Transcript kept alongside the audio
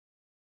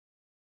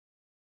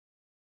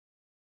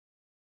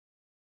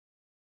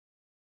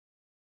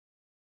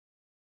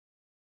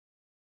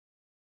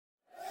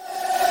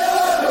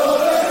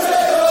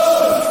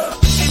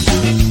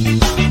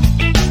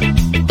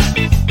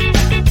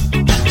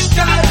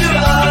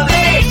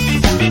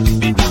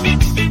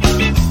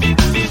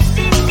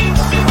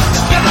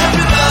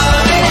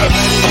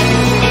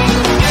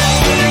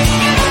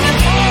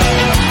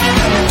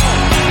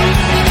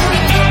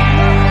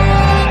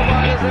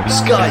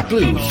Sky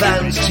Blue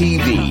Fans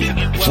TV.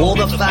 For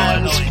the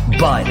fans,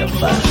 by the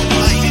fans.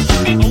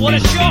 Oh, what a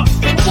shot!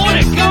 What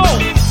a goal!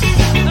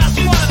 That's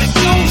one of the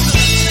goals of the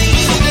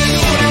season.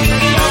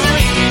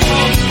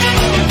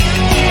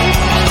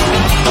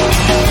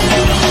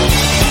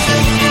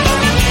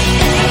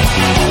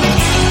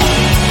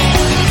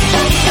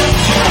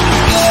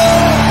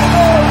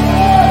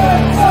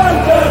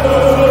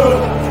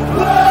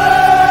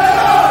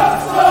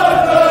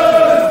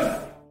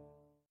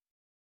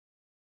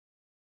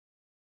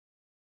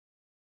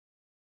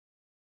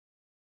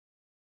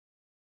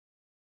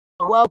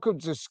 Welcome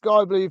to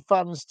Sky Blue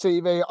Fans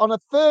TV. On a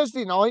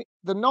Thursday night,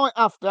 the night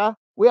after,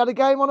 we had a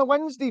game on a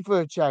Wednesday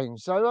for a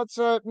change. So that's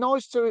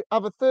nice to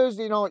have a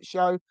Thursday night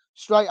show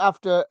straight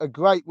after a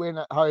great win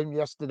at home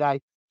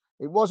yesterday.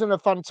 It wasn't a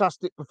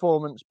fantastic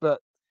performance,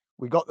 but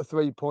we got the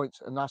 3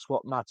 points, and that's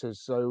what matters.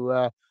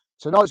 So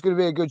tonight's going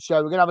to be a good show.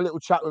 We're going to have a little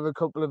chat with a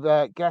couple of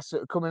guests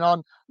that are coming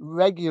on,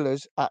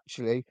 regulars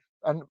actually,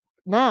 and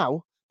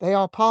now they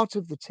are part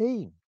of the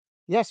team.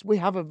 Yes, we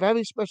have a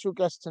very special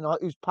guest tonight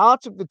who's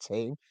part of the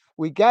team.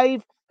 We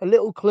gave a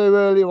little clue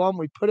earlier on.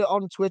 We put it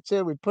on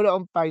Twitter. We put it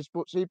on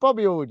Facebook. So you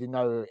probably already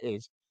know who it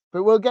is.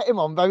 But we'll get him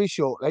on very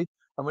shortly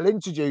and we'll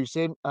introduce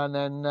him. And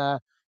then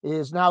he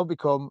has now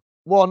become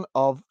one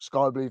of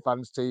Sky Blue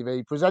Fans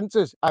TV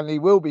presenters. And he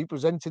will be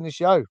presenting the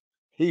show.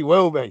 He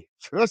will be.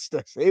 Trust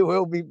us. He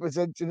will be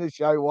presenting the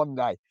show one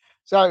day.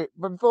 So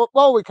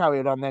while we carry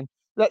it on then,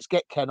 let's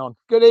get Ken on.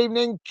 Good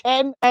evening,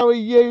 Ken. How are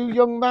you,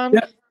 young man?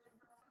 Yeah.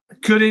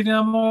 Good evening.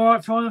 I'm all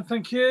right, fine.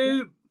 Thank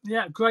you.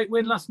 Yeah, great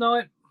win last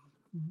night.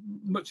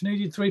 Much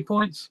needed 3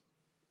 points.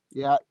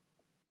 Yeah,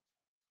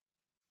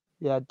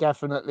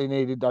 definitely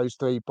needed those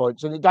 3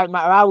 points. And it don't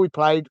matter how we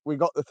played, we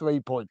got the 3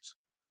 points.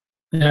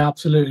 Yeah,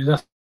 absolutely.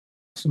 That's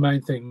the main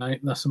thing,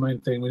 mate. That's the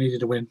main thing. We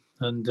needed a win.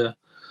 And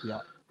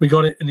we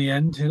got it in the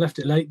end. We left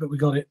it late, but we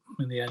got it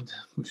in the end,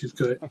 which is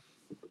good.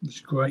 Which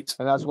is great.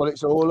 And that's what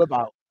it's all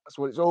about. That's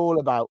what it's all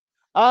about.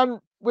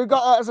 We've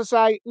got, as I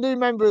say, new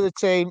member of the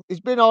team. He's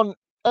been on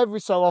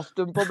every so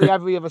often, probably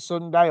every other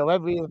Sunday or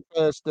every other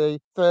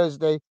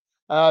Thursday.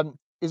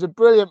 He's a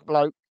brilliant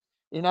bloke.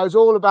 He knows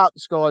all about the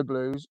Sky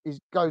Blues. He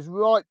goes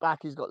right back.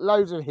 He's got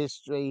loads of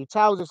history. He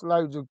tells us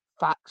loads of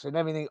facts and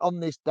everything on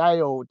this day,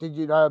 or did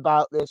you know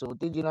about this, or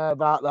did you know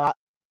about that?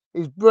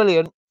 He's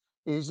brilliant.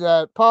 He's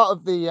part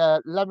of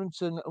the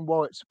Leamington and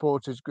Warwick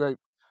supporters group.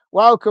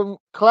 Welcome,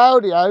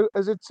 Claudio,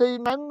 as a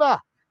team member.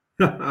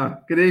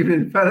 Good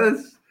evening,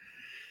 fellas.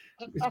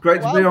 It's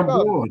great to be on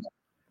board.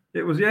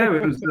 It was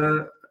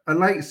a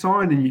late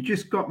signing. You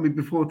just got me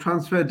before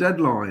transfer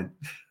deadline.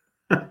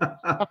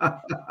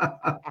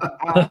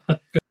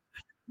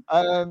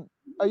 Are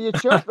you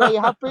chuffed? Are you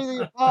happy that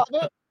you're part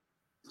of it?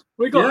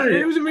 We got it.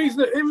 It was a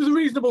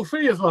reasonable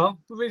fee as well.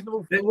 A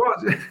reasonable fee. It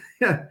was,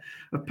 yeah,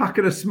 a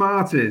packet of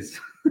Smarties.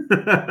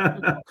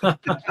 Yeah,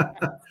 great.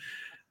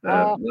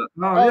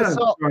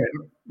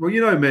 Well,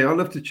 you know me. I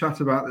love to chat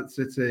about that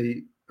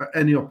city at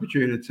any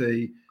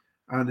opportunity.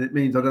 And it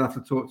means I don't have to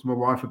talk to my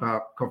wife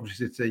about Coventry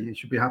City. You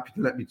should be happy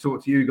to let me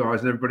talk to you guys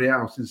and everybody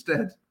else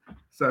instead.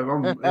 So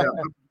I'm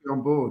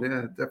on board.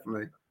 Yeah,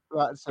 definitely.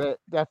 That's it.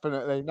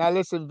 Definitely. Now,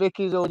 listen,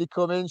 Vicky's already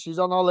come in. She's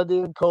on holiday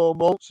in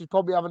Cornwall. She's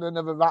probably having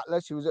another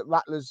Rattler. She was at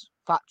Rattler's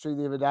factory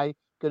the other day.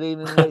 Good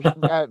evening,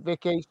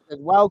 Vicky. She said,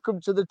 welcome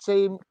to the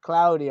team,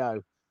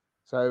 Claudio.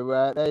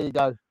 So there you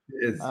go.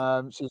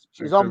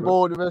 She's on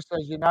board with us.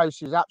 As you know,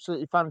 she's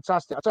absolutely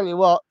fantastic. I'll tell you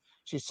what.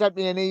 She sent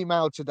me an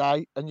email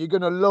today, and you're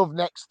going to love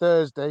next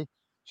Thursday.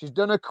 She's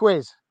done a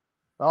quiz,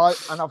 right?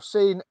 And I've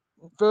seen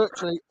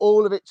virtually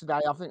all of it today.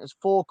 I think there's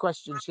 4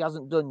 questions she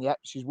hasn't done yet.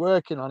 She's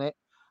working on it.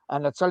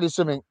 And I'll tell you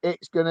something,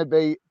 it's going to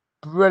be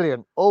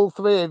brilliant. All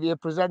 3 of you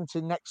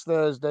presenting next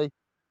Thursday.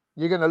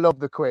 You're going to love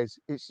the quiz.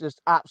 It's just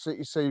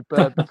absolutely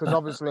superb because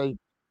obviously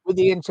with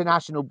the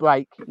international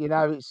break, you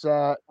know, it's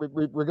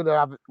we're going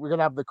to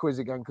have the quiz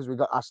again because we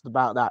got asked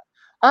about that.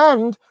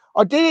 And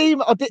I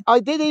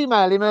did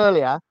email him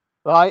earlier.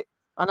 Right,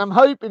 and I'm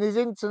hoping his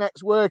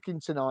internet's working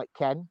tonight,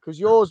 Ken, because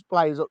yours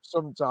plays up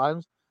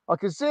sometimes. I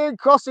can see him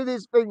crossing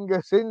his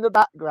fingers in the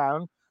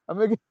background.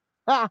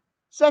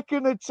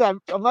 Second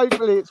attempt. I'm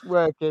hopefully it's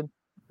working.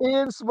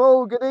 Ian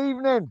Small, good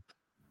evening.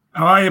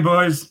 How are you,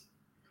 boys?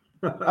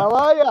 How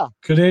are you?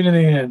 Good evening,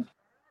 Ian.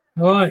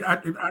 All right.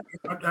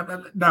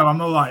 No, I'm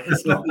all right.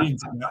 It's not the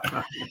internet.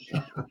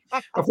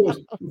 I thought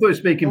you were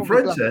speaking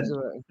French then.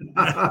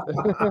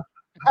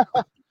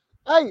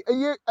 Hey,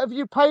 have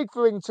you paid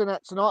for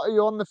internet tonight? Are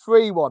you on the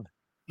free one?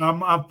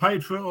 I've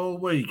paid for it all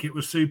week. It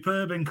was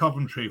superb in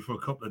Coventry for a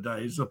couple of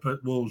days up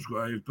at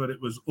Wolvesgrove, but it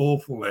was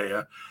awful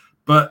here.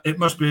 But it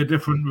must be a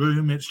different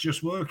room. It's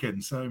just working.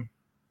 So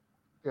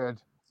good,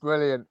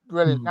 brilliant.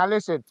 Now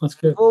listen,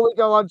 before we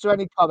go on to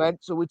any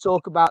comments or we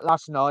talk about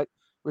last night,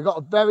 we've got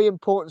a very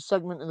important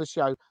segment of the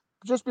show.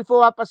 Just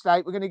before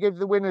 8:30, we're going to give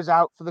the winners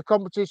out for the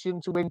competition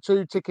to win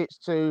 2 tickets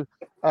to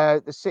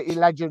the City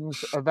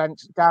Legends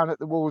event down at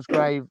the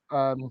Wolvesgrove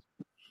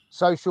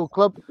Social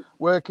Club,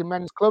 Working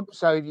Men's Club.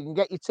 So if you can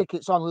get your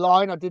tickets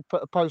online, I did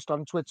put a post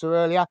on Twitter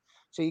earlier.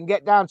 So you can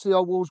get down to the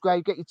old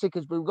Wolfsgrave, get your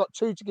tickets. But we've got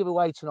 2 to give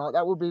away tonight.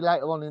 That will be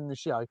later on in the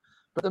show.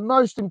 But the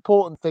most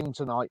important thing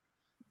tonight,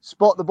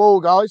 spot the ball,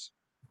 guys.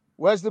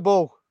 Where's the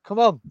ball? Come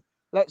on.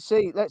 Let's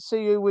see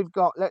who we've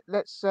got.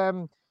 Let's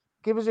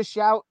give us a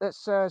shout.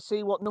 Let's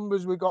see what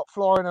numbers we've got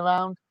flying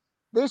around.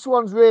 This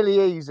one's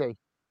really easy.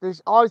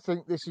 I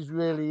think this is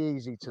really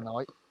easy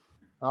tonight.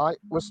 All right,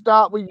 we'll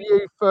start with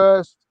you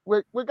first.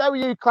 We'll go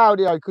with you,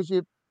 Claudio, because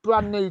you're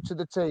brand new to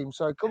the team.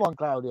 So come on,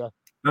 Claudio.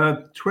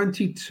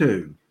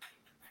 22.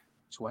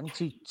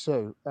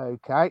 22.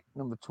 Okay,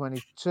 number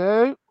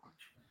 22.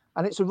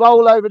 And it's a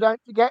rollover,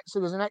 don't forget. So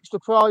there's an extra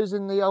prize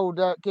in the old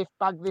gift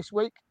bag this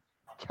week.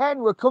 Ken,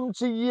 we'll come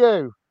to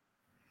you.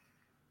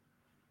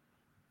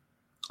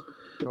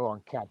 Go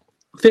on, Ken.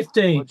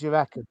 15. What do you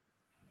reckon?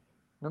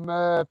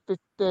 Number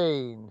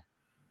 15.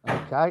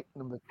 Okay,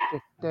 number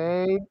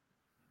 15.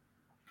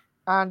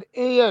 And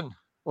Ian,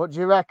 what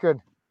do you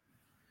reckon?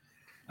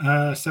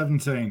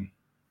 17.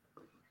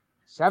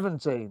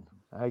 17.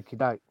 Okie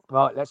doke.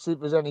 Right, let's see if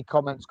there's any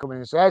comments coming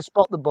in. So let's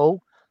spot the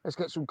ball. Let's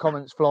get some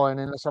comments flying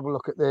in. Let's have a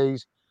look at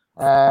these.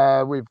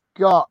 We've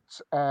got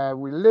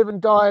we live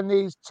and die in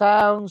these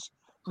towns.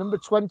 Number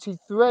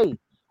 23.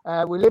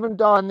 We live and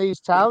die in these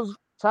towns.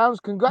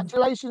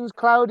 Congratulations,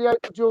 Claudio,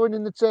 for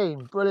joining the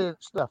team.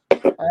 Brilliant stuff.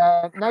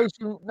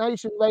 Nation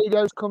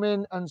Radio's come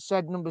in and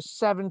said number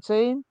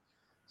 17.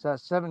 So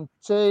that's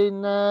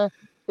 17 there.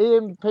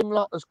 Ian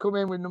Pimlott has come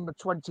in with number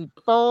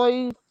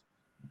 25.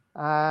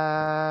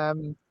 What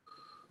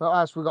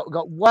else we got? We've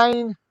got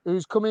Wayne,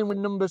 who's come in with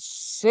number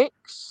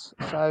 6.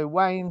 So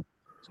Wayne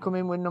has come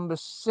in with number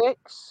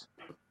 6.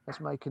 Let's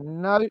make a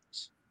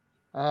note.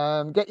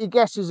 Get your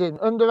guesses in.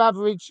 Under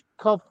average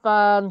Cov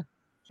fan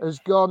has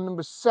gone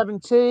number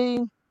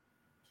 17.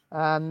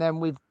 And then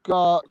we've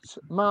got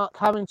Mark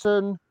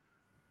Harrington,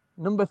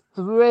 number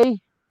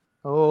 3.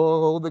 Oh,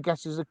 all the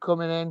guesses are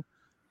coming in.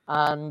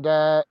 And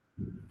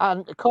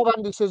Cov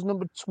Andy says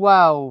number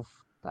 12.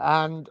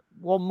 And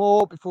one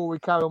more before we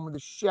carry on with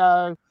the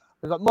show.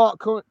 We've got Mark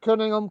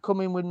Cunningham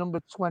coming with number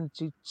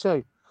 22.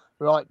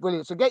 Right,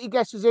 brilliant. So get your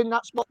guesses in.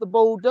 That's what the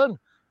ball done.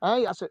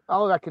 Hey,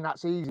 I reckon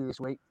that's easy this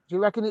week. Do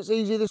you reckon it's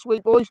easy this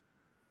week, boys?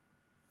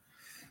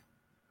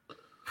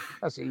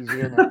 That's easy,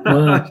 isn't it?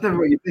 That's never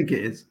what you think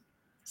it is.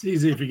 It's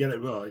easy if you get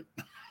it right.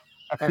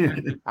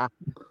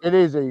 It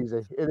is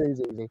easy. It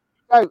is easy.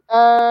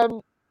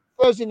 So,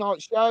 Thursday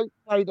night show,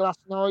 played last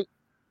night.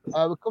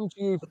 We'll come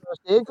to you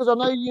first, Ian, because I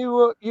know you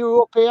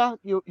were up here.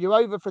 You're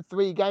over for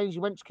 3 games.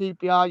 You went to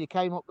QPR. You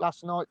came up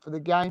last night for the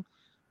game.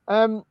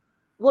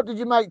 What did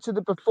you make to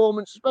the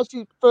performance,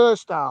 especially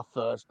first half?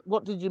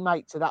 What did you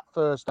make to that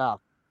first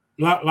half?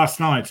 Last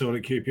night or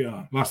at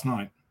QPR? Last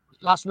night.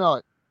 Last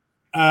night.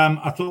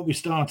 I thought we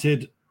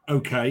started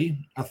okay.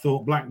 I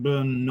thought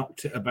Blackburn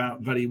knocked it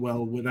about very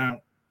well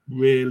without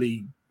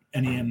really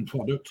any end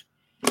product.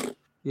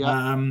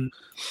 Yeah.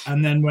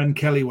 And then when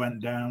Kelly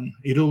went down,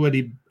 he'd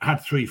already had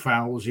 3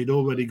 fouls. He'd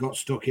already got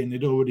stuck in.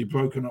 He'd already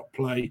broken up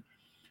play.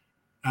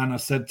 And I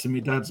said to my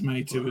dad's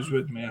mate who was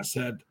with me, I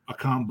said, I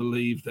can't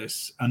believe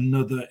this.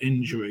 Another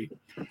injury.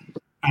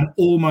 And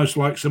almost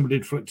like somebody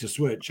had flicked a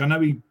switch. I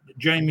know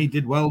Jamie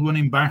did well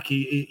running back.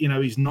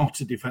 He's not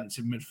a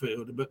defensive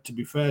midfielder. But to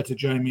be fair to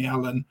Jamie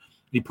Allen,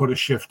 he put a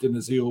shift in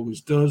as he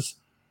always does.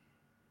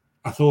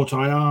 I thought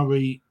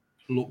Ayari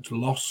looked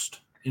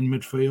lost in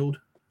midfield.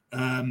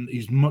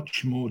 He's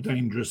much more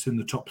dangerous in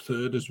the top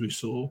third, as we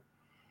saw.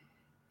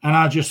 And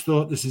I just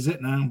thought, this is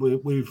it now.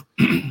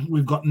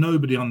 We've got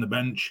nobody on the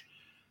bench.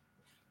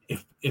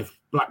 If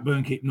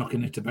Blackburn keep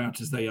knocking it about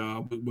as they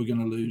are, we're going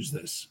to lose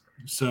this.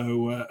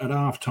 So at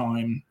half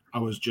time, I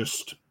was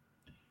just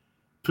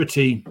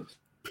pretty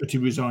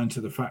resigned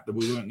to the fact that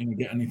we weren't going to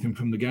get anything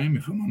from the game,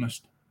 if I'm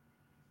honest.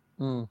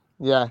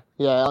 Yeah.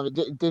 I mean,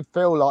 it did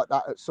feel like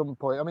that at some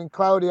point. I mean,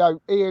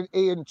 Claudio,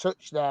 Ian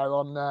touched there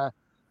on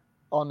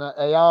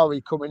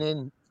Ayari coming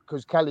in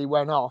because Kelly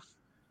went off.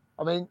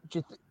 I mean,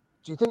 do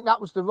you think that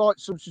was the right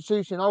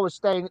substitution? I was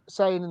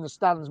saying in the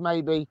stands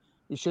maybe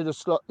he should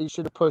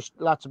have pushed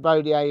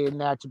Latabodier in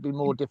there to be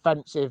more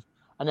defensive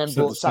and then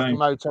brought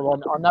Sakamoto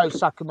on. I know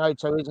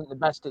Sakamoto isn't the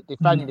best at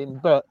defending,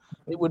 but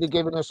it would have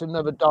given us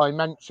another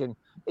dimension.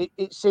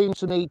 It seemed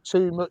to me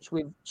too much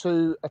with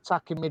 2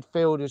 attacking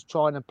midfielders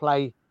trying to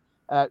play,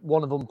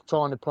 one of them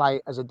trying to play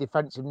as a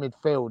defensive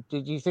midfield.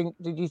 Did you think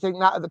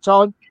that at the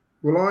time?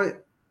 Well,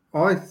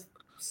 I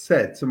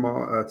said to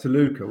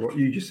Luca what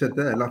you just said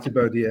there,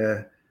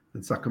 Latabodier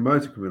and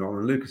Sakamoto coming on,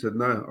 and Luca said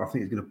no. I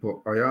think he's going to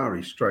put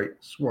Ayari straight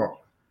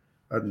swap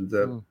and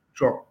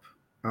drop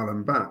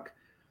Alan back.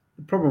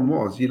 The problem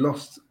was you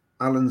lost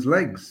Alan's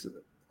legs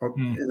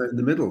in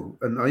the middle,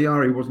 and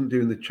Ayari wasn't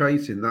doing the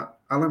chasing that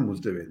Alan was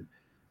doing,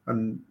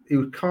 and he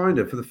was kind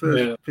of for the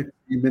first 15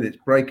 minutes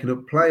breaking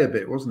up play a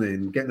bit, wasn't he,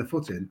 and getting a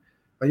foot in.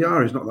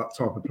 Ayari's not that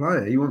type of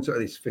player. He wants it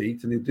on his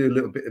feet, and he'll do a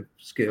little bit of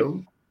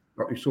skill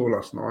like we saw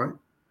last night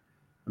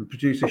and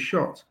produce a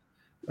shot.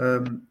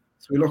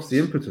 So we lost the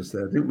impetus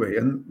there, didn't we?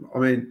 And I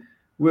mean,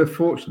 we're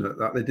fortunate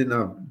that they didn't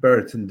have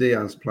Berriton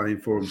Diaz playing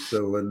for them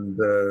still, and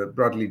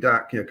Bradley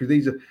Dack, because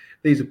these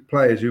are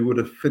players who would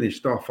have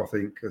finished off, I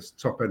think, as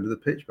top end of the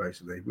pitch.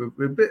 Basically,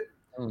 we're a bit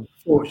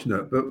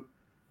fortunate, but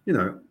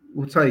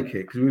we'll take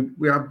it because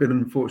we have been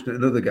unfortunate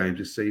in other games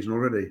this season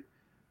already.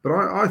 But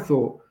I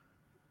thought,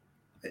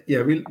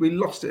 we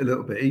lost it a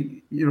little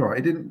bit. You're right,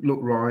 he didn't look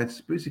right,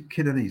 but he's a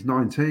kid and he's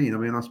 19. I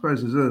mean, I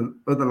suppose there's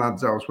other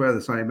lads elsewhere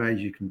the same age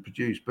you can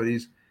produce, but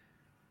he's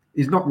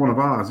not one of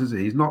ours, is he?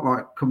 He's not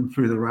like come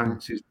through the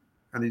ranks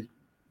and he's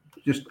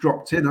just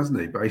dropped in,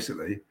 hasn't he,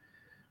 basically?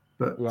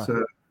 But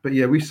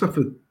we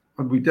suffered,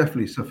 and we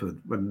definitely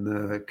suffered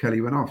when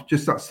Kelly went off.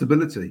 Just that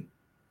stability,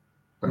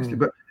 basically.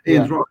 But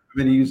Ian's right.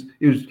 I mean,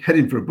 he was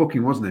heading for a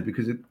booking, wasn't he?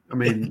 Because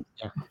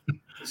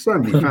so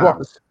many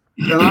fouls.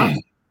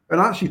 And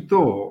I actually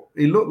thought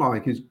he looked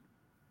like he's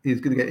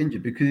going to get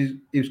injured because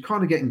he was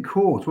kind of getting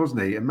caught,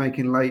 wasn't he, and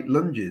making late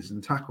lunges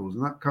and tackles,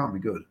 and that can't be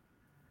good.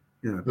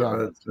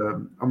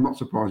 I'm not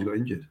surprised he got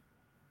injured.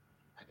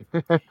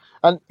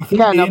 And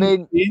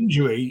the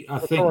injury, I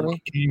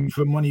think, came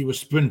from when he was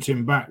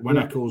sprinting back when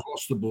Eccles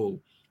lost the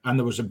ball, and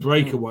there was a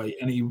breakaway,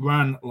 and he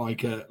ran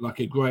like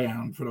a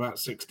greyhound for about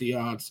 60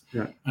 yards.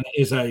 Yeah. And at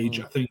his age,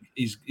 I think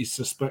he's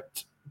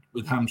suspect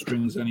with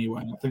hamstrings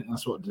anyway. I think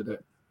that's what did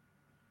it.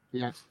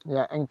 Yeah.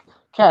 And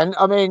Ken,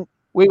 I mean,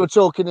 we were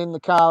talking in the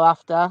car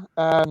after.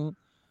 I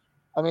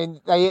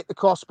mean, they hit the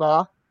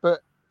crossbar,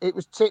 but it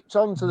was tipped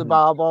onto the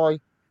bar by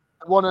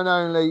the one and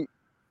only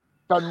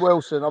Ben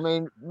Wilson. I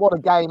mean, what a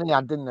game he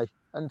had, didn't he?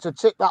 And to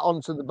tip that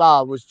onto the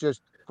bar was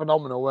just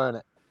phenomenal, weren't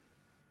it?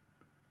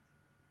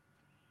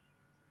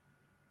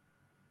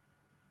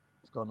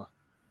 He's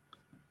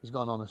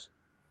gone on us.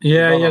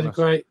 Yeah, he had a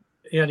great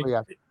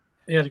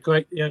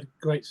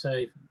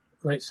save.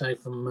 Great save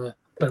from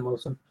Ben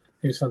Wilson.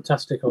 He was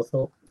fantastic, I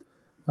thought,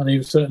 and he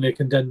was certainly a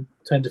contender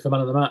for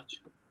man of the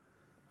match.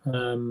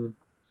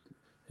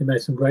 He made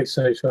some great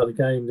saves throughout the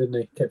game,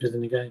 didn't he? Kept us in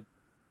the game.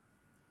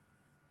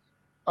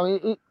 I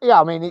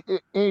mean,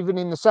 even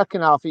in the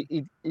second half,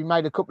 he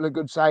made a couple of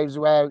good saves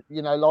where,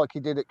 like he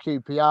did at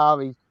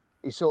QPR,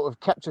 he sort of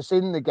kept us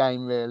in the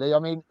game, really. I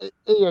mean,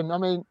 Ian,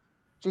 do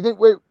you think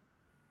we're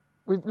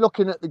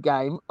looking at the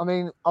game? I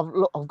mean,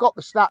 I've got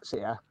the stats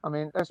here. I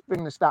mean, let's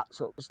bring the stats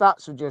up. The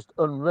stats are just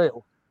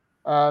unreal.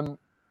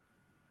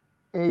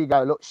 Here you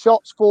go. Look,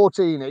 shots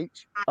 14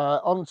 each.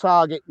 On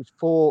target was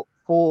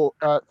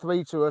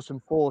 3 to us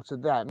and 4 to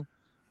them.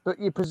 But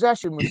your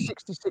possession was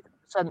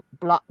 66%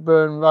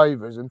 Blackburn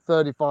Rovers and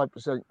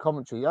 35%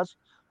 Coventry. That's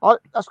going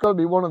to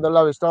be one of the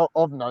lowest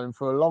I've known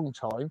for a long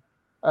time.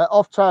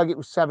 Off target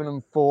was 7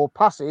 and 4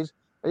 passes.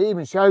 It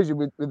even shows you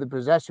with the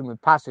possession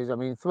with passes. I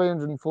mean,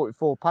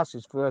 344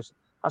 passes for us.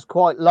 That's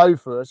quite low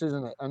for us,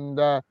 isn't it? And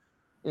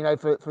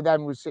for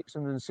them was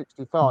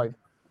 665.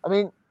 I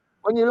mean,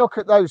 when you look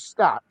at those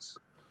stats,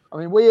 I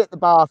mean, we hit the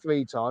bar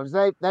 3 times.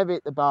 They've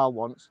hit the bar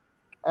once.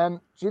 Do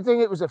you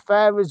think it was a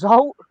fair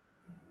result?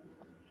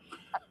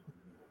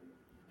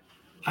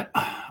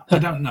 I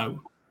don't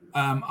know.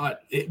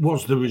 It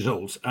was the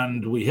result,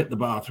 and we hit the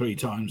bar 3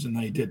 times, and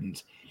they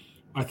didn't.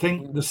 I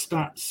think the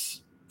stats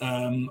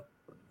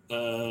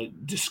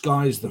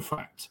disguise the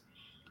fact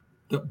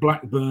that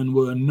Blackburn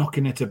were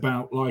knocking it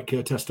about like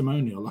a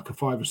testimonial, like a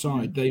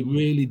 5-a-side. They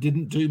really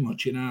didn't do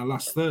much in our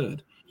last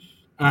third.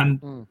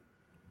 And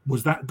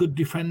was that good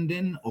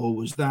defending, or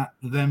was that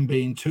them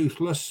being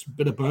toothless?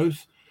 Bit of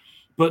both.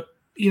 But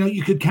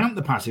you could count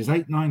the passes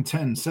 8, 9,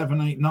 10,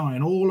 7, 8,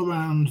 9, all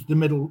around the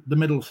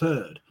middle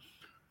third.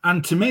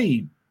 And to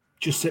me,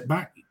 just sit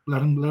back, let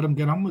them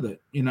get on with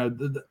it.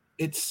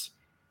 It's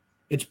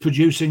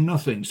producing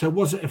nothing. So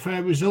was it a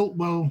fair result?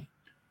 Well,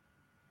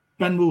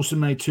 Ben Wilson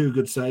made 2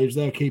 good saves.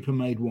 Their keeper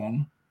made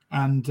 1,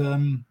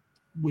 and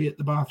we hit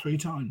the bar 3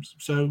 times.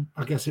 So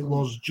I guess it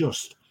was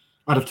just.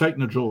 I'd have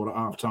taken a draw at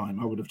half time.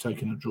 I would have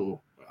taken a draw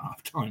at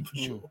half time for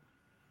sure.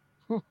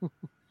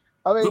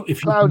 I mean,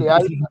 if Claudio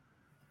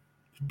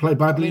play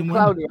badly and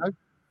win. Claudio,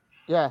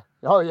 yeah.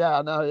 Oh, yeah,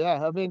 I know,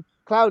 yeah. I mean,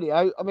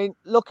 Claudio,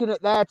 looking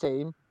at their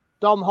team,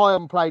 Dom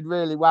Hyam played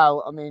really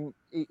well. I mean,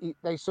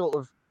 they sort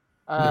of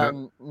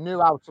knew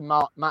how to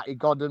mark Matty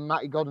Godden.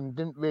 Matty Godden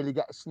didn't really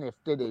get a sniff,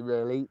 did he,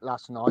 really,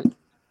 last night?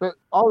 But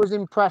I was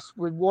impressed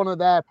with one of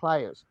their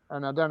players,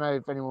 and I don't know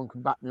if anyone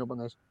can back me up on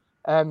this.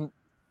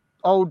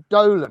 Old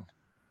Dolan,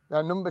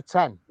 number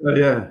 10. Oh,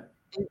 yeah.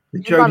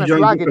 He ran us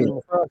ragged in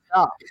the first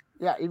half.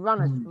 Yeah, he ran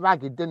us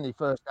ragged, didn't he,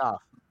 first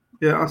half?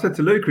 Yeah, I said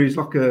to Luca, he's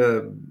like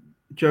a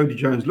Jody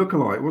Jones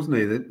lookalike, wasn't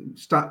he? The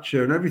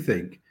stature and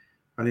everything.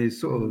 And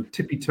he's sort of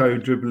tippy-toe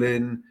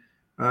dribbling,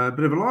 a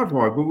bit of a live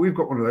wire. But we've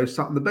got one of those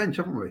sat on the bench,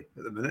 haven't we,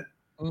 at the minute?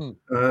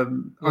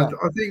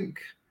 I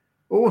think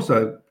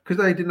also, because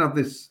they didn't have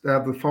this, they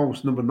have the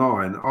false number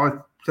 9. I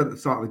said at the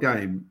start of the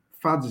game,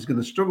 Fads is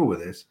going to struggle with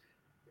this.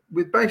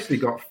 We've basically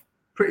got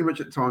pretty much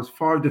at times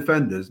 5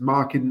 defenders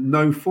marking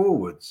no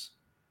forwards.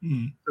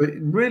 So it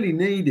really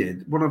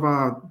needed one of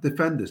our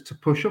defenders to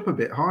push up a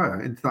bit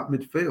higher into that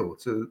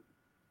midfield. To,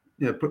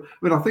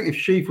 I think if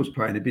Sheaf was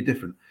playing, it'd be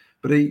different.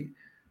 But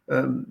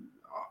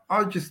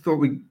I just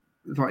thought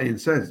like Ian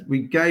says,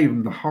 we gave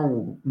them the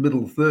whole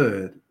middle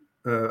third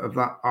of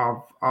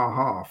our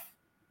half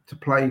to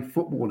play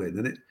football in,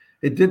 and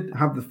it did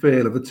have the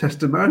feel of a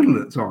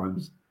testimonial at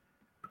times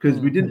because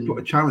we didn't put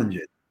a challenge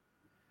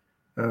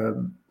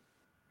in.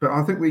 But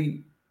I think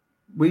we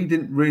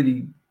didn't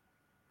really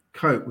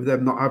cope with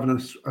them not having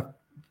a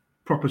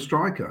proper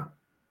striker.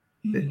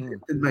 It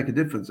didn't make a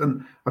difference.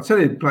 And I tell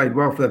you, it played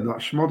well for them. Like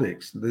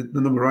Schmodix,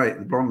 the number 8,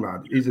 the blonde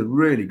lad, he's a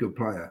really good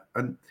player.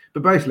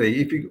 But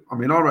basically, I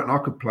reckon I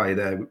could play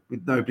there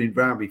with nobody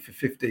around me for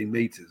 15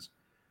 metres.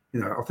 You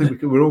know, I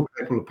think we're all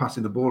capable of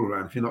passing the ball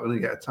around if you're not going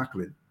to get a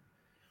tackle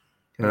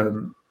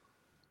in.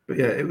 But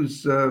yeah, it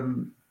was.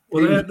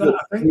 Well, I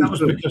think that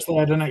was because they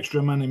had an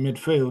extra man in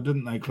midfield,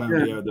 didn't they,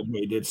 Claudio, than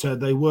we did? So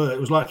it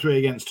was like 3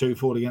 against 2,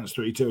 4 against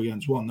 3, 2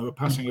 against 1. They were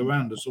passing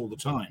around us all the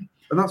time.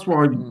 And that's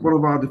why one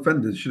of our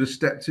defenders should have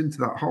stepped into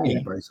that hole,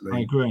 basically.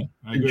 I agree.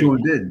 And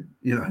joined in,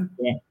 you know.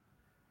 Yeah.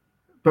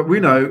 But we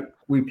know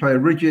we play a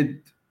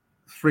rigid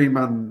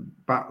 3-man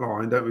back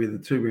line, don't we, the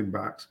 2 wing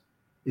backs.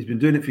 He's been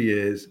doing it for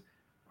years.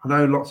 I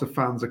know lots of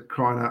fans are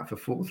crying out for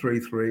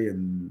 4-3-3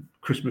 and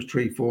Christmas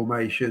tree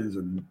formations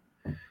and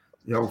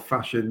the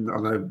old-fashioned, I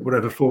don't know,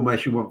 whatever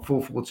formation you want,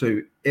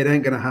 4-4-2. It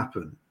ain't going to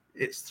happen.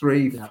 It's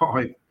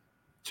 3-5-2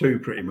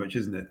 pretty much,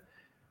 isn't it?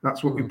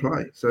 That's what we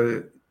play.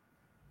 So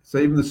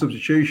even the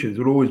substitutions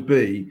will always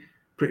be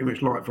pretty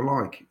much like for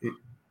like.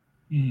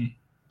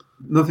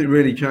 Nothing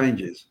really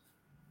changes.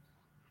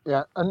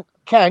 Yeah, and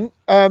Ken,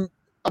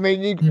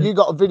 you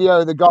got a video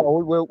of the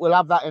goal. We'll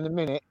have that in a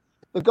minute.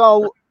 The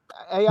goal,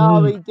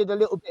 Ari did a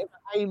little bit of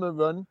a Hamer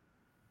run.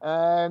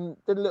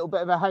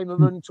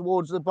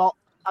 Towards the box.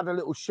 Had a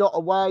little shot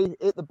away,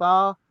 hit the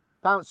bar,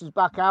 bounces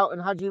back out,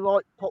 and Haji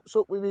Wright pops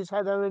up with his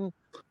header and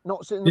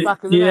knocks it in the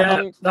back of the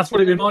net. Yeah, that's what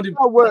it reminded me.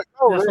 What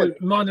it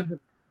reminded me.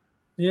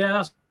 Yeah,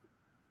 that's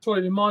what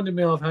it reminded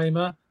me of,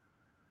 Hamer.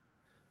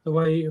 The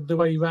way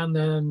he ran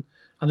there and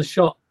the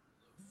shot,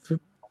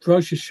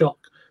 ferocious shot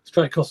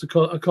straight across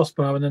the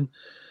crossbar, and then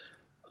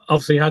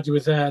obviously Haji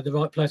was there, the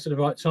right place at the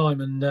right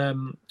time, and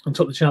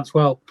took the chance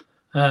well.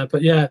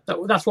 But yeah,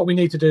 that's what we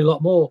need to do a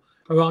lot more.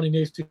 Arani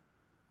needs to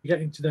get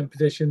into them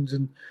positions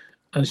and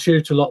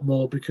shoot a lot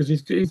more because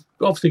he's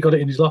obviously got it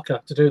in his locker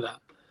to do that.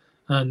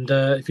 And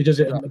if he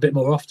does it a bit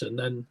more often,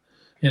 then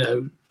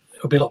it'll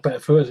be a lot better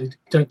for us. He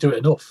don't do it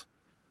enough.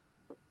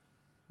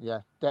 Yeah,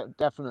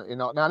 definitely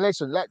not. Now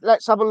listen,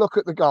 let's have a look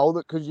at the goal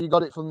because you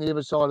got it from the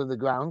other side of the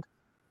ground.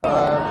 Here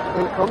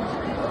it comes.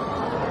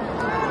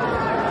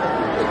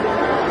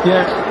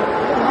 Yeah.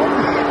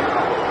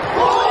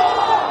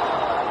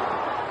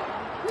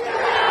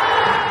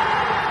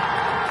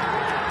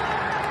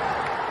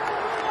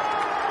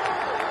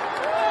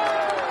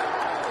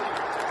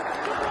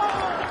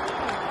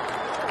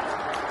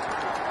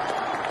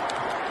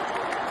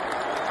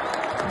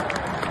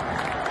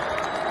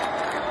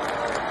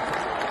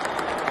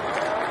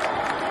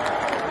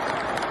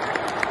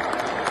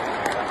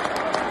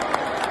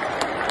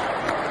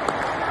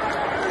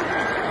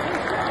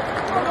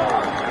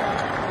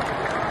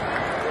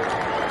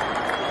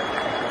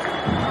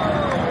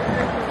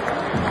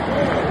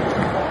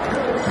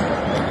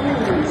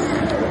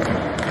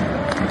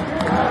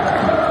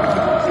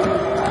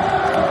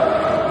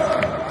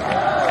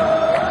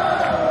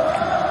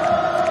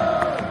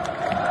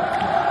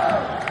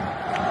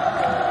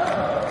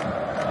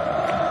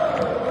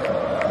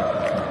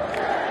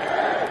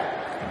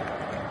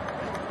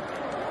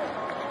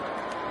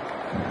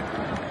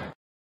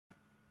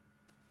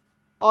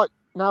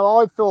 Now,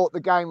 I thought the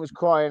game was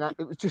crying out.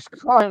 It was just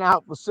crying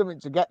out for something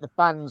to get the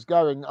fans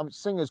going.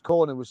 Singer's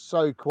Corner was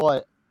so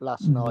quiet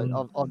last night.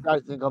 I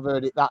don't think I've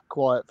heard it that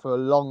quiet for a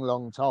long,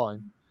 long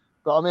time.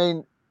 But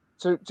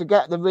to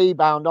get the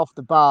rebound off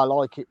the bar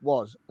like it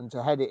was and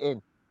to head it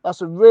in,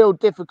 that's a real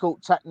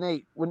difficult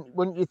technique.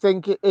 Wouldn't you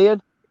think it,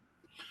 Ian?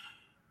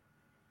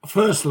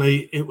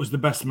 Firstly, it was the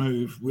best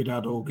move we'd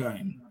had all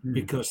game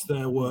because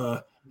there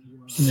were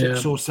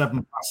 6 or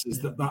 7 passes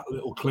that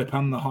little clip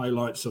and the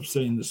highlights I've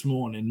seen this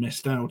morning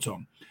missed out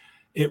on.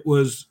 It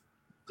was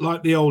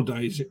like the old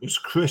days. It was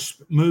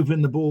crisp,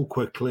 moving the ball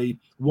quickly,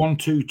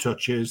 1-2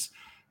 touches.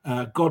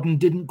 Godden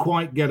didn't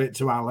quite get it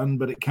to Allen,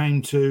 but it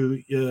came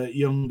to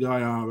young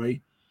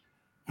Ari.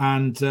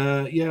 And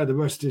the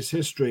rest is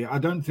history. I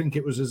don't think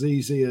it was as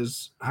easy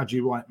as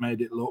Haji Wright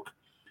made it look.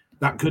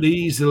 He could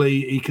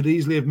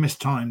easily have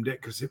mistimed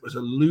it because it was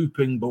a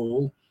looping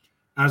ball.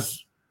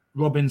 As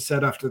Robin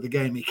said after the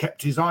game, he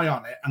kept his eye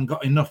on it and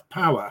got enough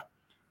power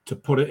to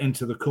put it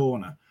into the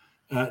corner.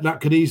 That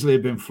could easily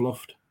have been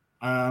fluffed.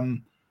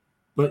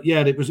 But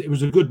yeah, it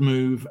was a good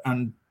move,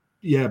 and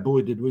yeah,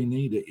 boy, did we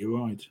need it. You're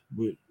right.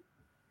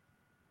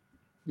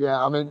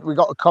 Yeah, we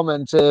got a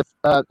comment here.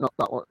 Not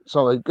that one.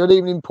 Sorry. Good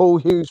evening, Paul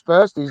Hughes.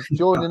 First, he's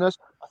joining us.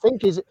 I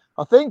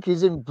think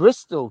he's in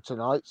Bristol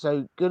tonight.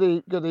 So good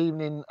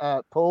evening,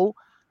 Paul.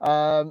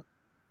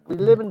 We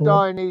live and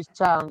die in these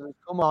towns.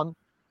 Come on.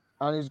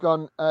 And he's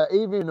gone,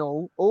 even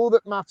all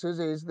that matters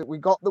is that we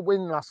got the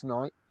win last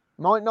night.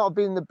 Might not have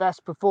been the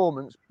best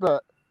performance,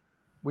 but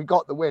we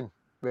got the win,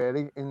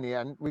 really, in the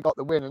end. We got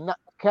the win. And that,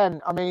 Ken,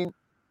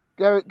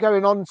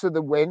 going on to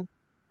the win,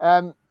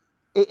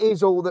 it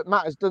is all that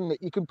matters, doesn't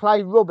it? You can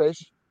play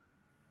rubbish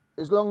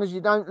as long as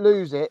you don't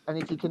lose it, and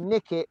if you can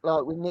nick it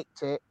like we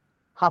nicked it,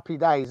 happy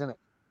days, isn't it?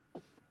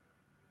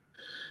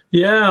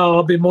 Yeah,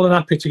 I'll be more than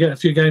happy to get a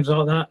few games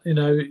like that.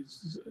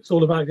 It's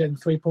all about getting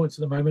 3 points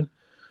at the moment.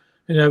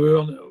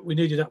 We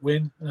needed that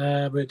win.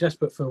 We're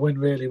desperate for a win,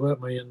 really,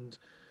 weren't we? And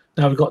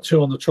now we've got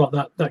 2 on the trot.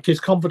 That gives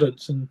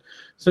confidence, and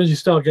as soon as you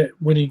start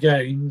winning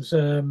games,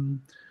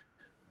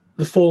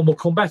 the form will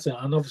come better,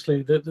 and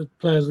obviously the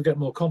players will get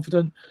more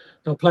confident.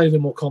 They'll play with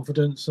more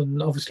confidence,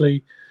 and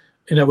obviously,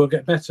 we'll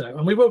get better,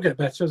 and we will get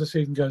better as the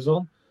season goes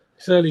on.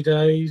 It's early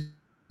days,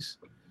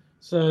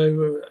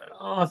 so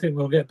I think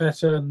we'll get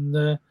better,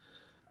 and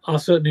I'm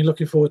certainly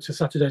looking forward to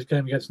Saturday's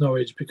game against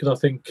Norwich, because I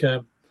think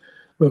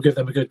we'll give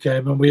them a good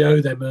game, and we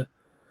owe them a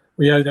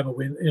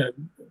win,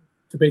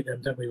 to beat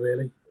them, don't we?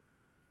 Really?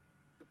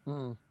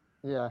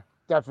 Yeah,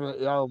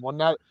 definitely owe them one.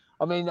 No,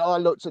 I mean, I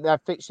looked at their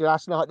fixture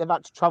last night. They've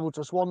had to travel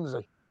to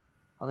Swansea.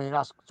 I mean,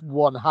 that's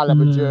one hell of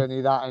a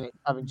journey, that, and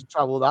having to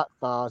travel that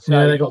far. So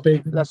yeah, they got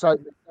beaten. Let's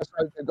hope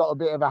they've got a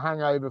bit of a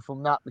hangover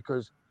from that,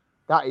 because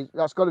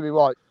that's got to be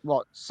what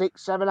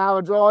 6-7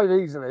 hour drive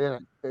easily,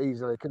 isn't it?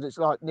 Easily, because it's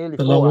like nearly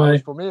 4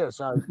 hours from here.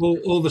 So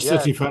all the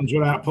City fans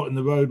were out putting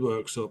the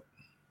roadworks up.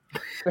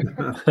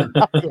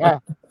 Yeah,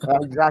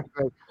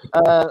 exactly.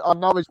 Our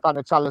Norwich fan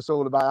will tell us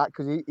all about that,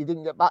 because he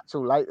didn't get back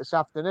till late this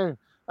afternoon.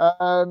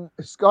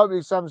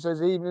 Skyblue Sam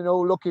says, evening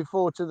all, looking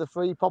forward to the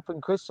free pop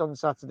and crisps on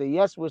Saturday.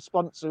 Yes, we're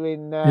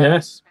sponsoring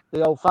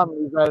the old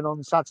family zone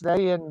on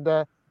Saturday,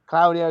 and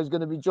Claudio's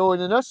going to be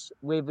joining us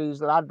with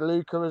his lad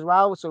Luca as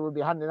well, so we'll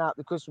be handing out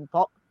the crisp and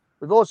pop.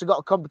 We've also got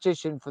a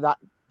competition for that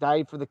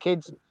day for the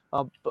kids.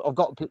 I've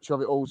got a picture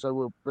of it all, so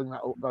we'll bring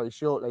that up very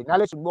shortly. Now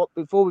listen,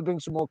 before we bring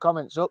some more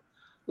comments up,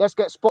 let's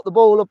get Spot the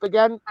Ball up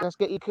again. Let's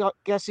get your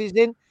guesses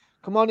in.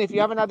 Come on, if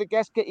you haven't had a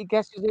guess, get your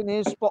guesses in.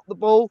 Here's Spot the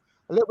Ball.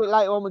 A little bit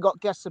later on, we've got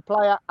Guess the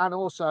Player, and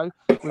also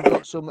we've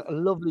got some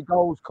lovely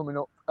goals coming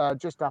up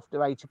just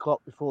after 8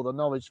 o'clock before the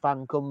Norwich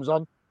fan comes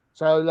on.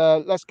 So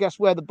let's guess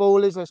where the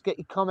ball is. Let's get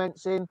your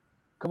comments in.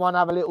 Come on,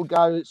 have a little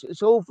go.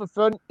 It's all for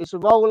fun. It's a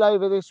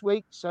rollover this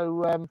week,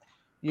 so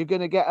you're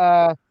going to get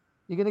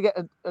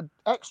an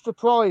extra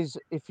prize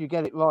if you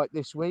get it right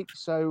this week.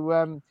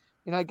 So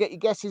get your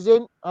guesses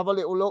in, have a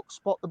little look,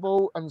 spot the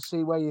ball, and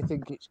see where you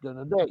think it's going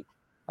to be.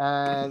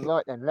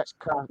 Right then, let's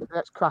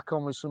crack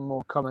on with some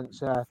more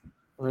comments.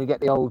 We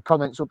get the old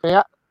comments up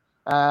here.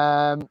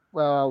 Where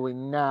are we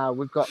now?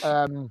 We've got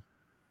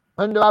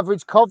Under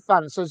Average Cod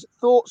fan says,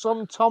 thoughts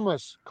on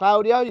Thomas.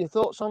 Claudio, your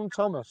thoughts on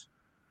Thomas?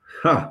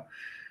 Well,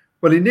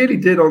 he nearly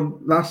did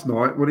on last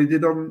night what he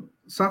did on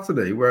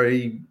Saturday, where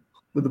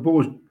with the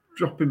ball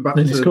dropping back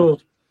to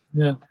scored.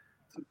 Yeah.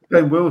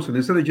 Ben Wilson,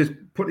 instead of just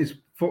putting his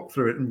foot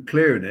through it and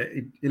clearing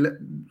it, he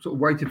sort of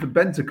waited for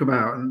Ben to come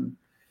out. And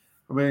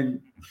I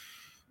mean,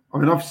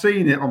 I've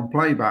seen it on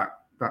playback,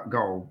 that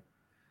goal.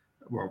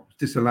 Well, it's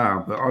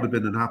disallowed, but I'd have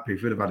been unhappy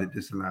if he'd have had it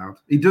disallowed.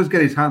 He does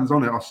get his hands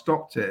on it. I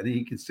stopped it, and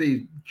you can see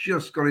he's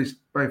just got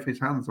both his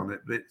hands on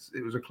it, but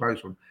it was a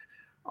close one.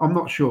 I'm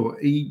not sure.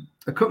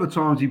 A couple of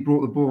times he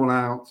brought the ball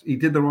out. He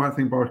did the right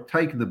thing by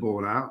taking the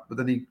ball out, but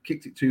then he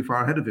kicked it too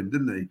far ahead of him,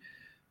 didn't he?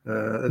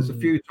 There's a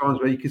few times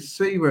where you could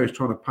see where he's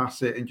trying to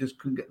pass it and just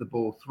couldn't get the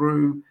ball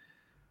through.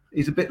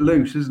 He's a bit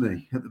loose, isn't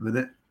he, at the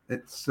minute?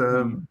 It's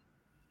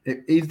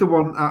he's the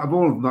one out of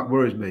all of them that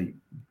worries me.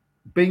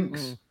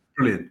 Binks,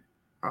 brilliant.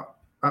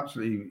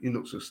 Absolutely, he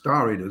looks a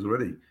star. He does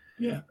already.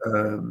 Yeah.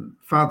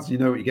 Fads, you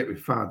know what you get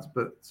with Fads,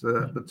 but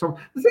Tom.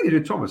 The thing is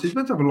with Thomas, he's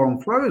meant to have a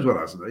long throw as well,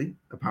 hasn't he?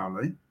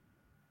 Apparently.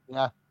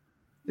 Yeah.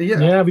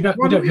 Yeah. We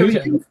don't use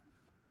it.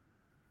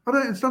 I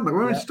don't understand that.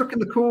 When we're stuck in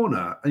the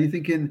corner and you're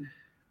thinking,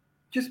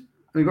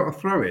 we've got a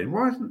throw in.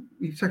 Why isn't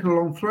he taking a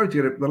long throw to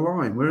get up the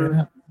line?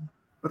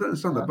 I don't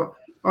understand that, but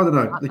I don't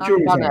know. The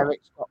jury's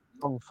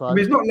out.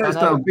 He's not let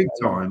us down big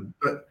time,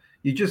 but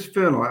you just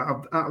feel like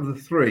out of the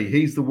three,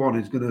 he's the one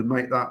who's going to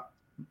make that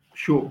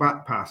short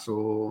back pass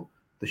or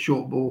the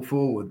short ball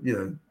forward.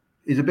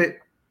 He's a bit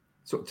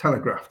sort of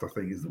telegraphed, I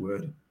think is the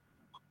word.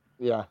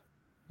 Yeah.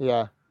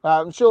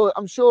 I'm sure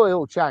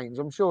he'll change.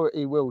 I'm sure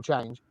he will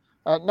change.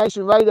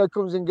 Nation Radio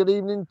comes in. Good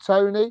evening,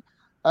 Tony.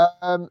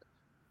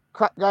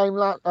 Crap game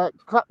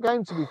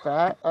to be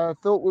fair.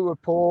 Thought we were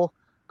poor,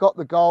 got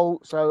the goal,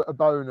 so a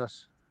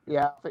bonus.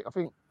 Yeah, I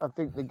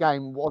think the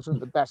game wasn't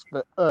the best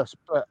for us,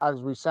 but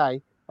as we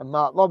say, and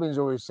Mark Robbins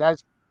always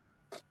says,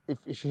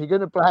 if you're going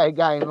to play a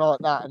game like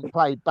that and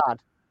play bad,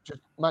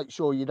 just make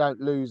sure you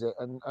don't lose it.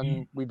 And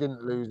we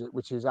didn't lose it,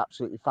 which is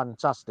absolutely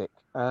fantastic.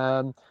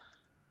 Under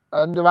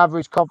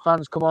Average Cod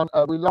fans, come on.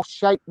 We lost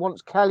shape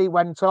once Kelly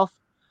went off.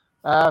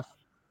 I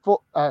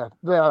don't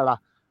know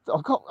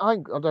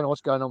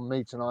what's going on with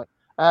me tonight.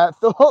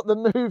 Thought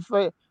the move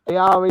for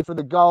Iari for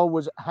the goal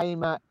was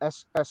Hamer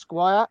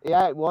Esquire.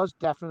 Yeah, it was,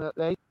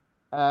 definitely.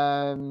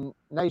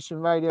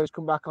 Nation Radio's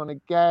come back on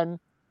again.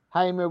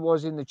 Hamer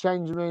was in the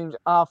changing rooms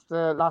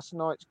after last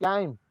night's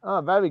game.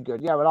 Oh, very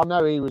good. Yeah, well, I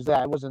know he was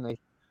there, wasn't he?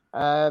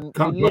 Can't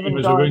blame him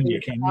as a ringer,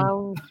 can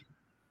you?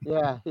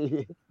 Yeah,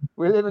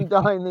 we live and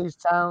die in these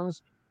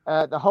towns.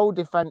 The whole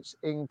defence,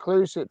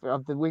 inclusive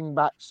of the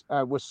wing-backs,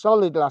 was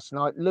solid last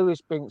night.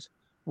 Lewis Binks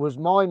was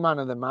my man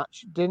of the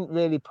match. Didn't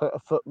really put a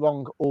foot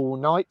wrong all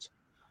night.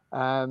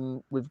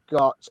 We've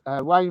got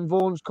Wayne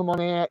Vaughan's come on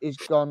here. He's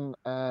gone.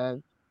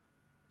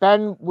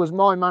 Ben was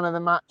my man of the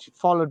match,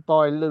 followed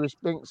by Lewis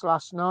Binks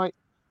last night.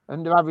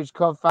 Under Average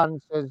Cov fan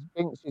says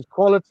Binks is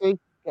quality,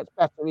 gets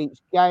better each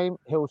game.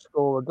 He'll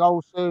score a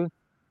goal soon.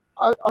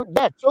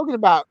 Talking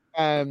about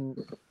Binks.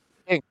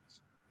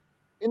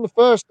 In the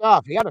first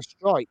half, he had a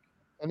strike,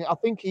 and I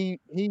think he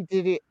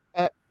did it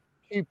at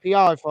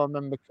QPR, if I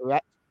remember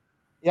correct.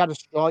 He had a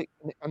strike,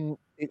 and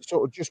it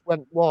sort of just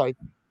went wide.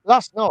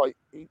 Last night,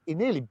 he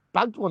nearly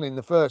bagged one in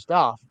the first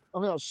half. I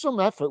mean, it was some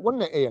effort,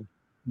 wasn't it, Ian?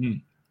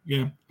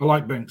 Yeah, I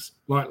like Binks,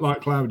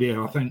 like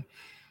Claudio.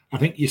 I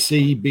think you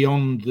see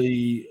beyond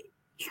the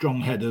strong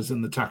headers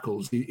and the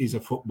tackles, he's a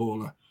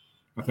footballer.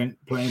 I think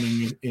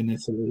playing in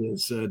Italy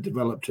has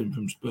developed him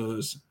from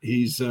Spurs.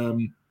 He's,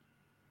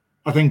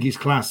 I think he's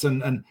class.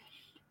 And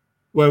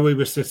where we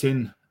were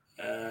sitting,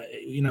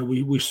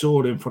 we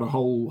saw him for the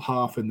whole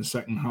half in the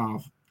second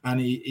half. And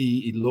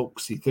he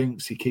looks, he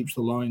thinks, he keeps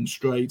the line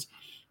straight.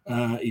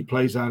 He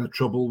plays out of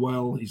trouble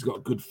well. He's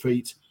got good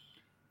feet.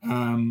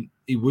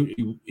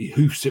 He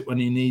hoofs it when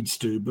he needs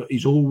to, but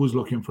he's always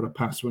looking for a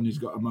pass when he's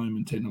got a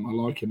moment in him. I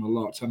like him a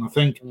lot. And I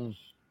think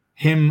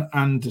him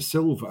and De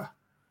Silva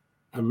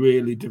are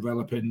really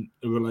developing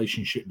a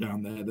relationship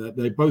down there.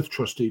 They both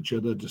trust each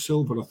other. De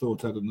Silva, I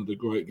thought, had another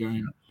great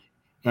game.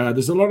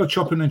 There's a lot of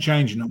chopping and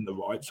changing on the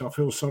right, so I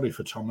feel sorry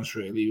for Thomas,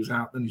 really. He was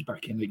out, then he's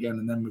back in again,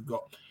 and then we've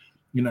got,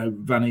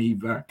 Van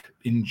Ivak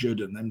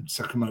injured, and then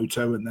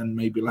Sakamoto, and then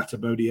maybe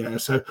Latabodiere.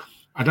 So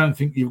I don't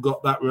think you've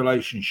got that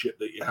relationship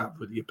that you have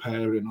with your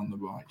pairing on the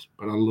right.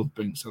 But I love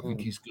Binks. I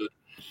think he's good.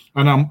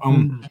 And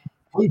I'm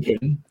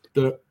hoping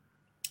that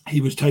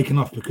he was taken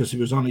off because he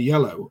was on a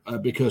yellow,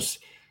 because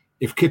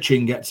if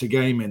Kitchen gets a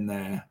game in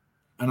there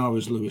and I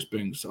was Lewis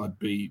Binks, I'd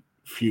be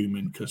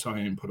fuming because I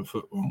ain't put a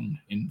foot wrong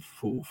in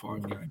 4 or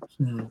 5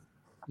 games.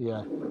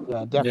 Yeah,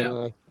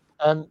 definitely.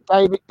 Yeah.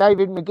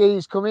 David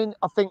McGee's coming.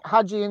 I think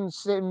Hadji and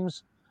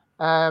Sims,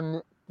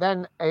 then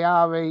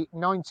Ayari,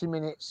 90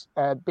 minutes,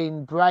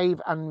 being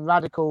brave and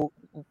radical,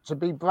 to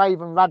be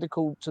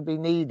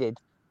needed.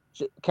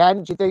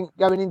 Ken, do you think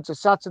going into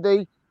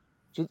Saturday,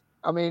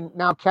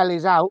 now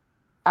Kelly's out,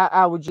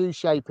 how would you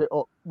shape it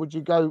up? Would you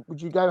go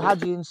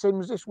Hadji and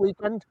Sims this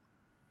weekend?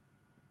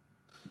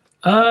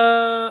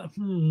 I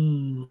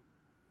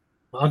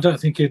don't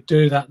think he'd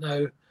do that,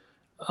 no.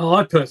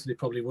 I personally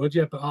probably would,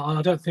 yeah, but I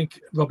don't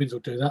think Robbins will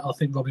do that. I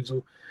think Robbins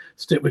will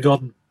stick with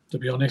Godden, to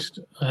be honest.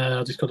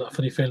 I just got that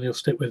funny feeling he'll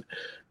stick with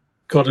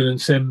Godden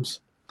and Sims,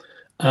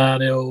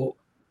 and he'll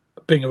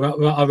bring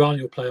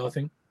Irani will play, I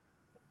think.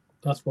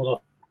 That's what I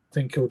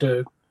think he'll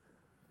do.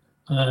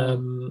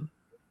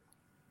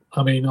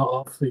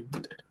 Obviously,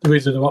 there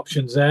is other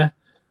options there,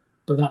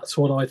 but that's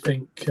what I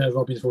think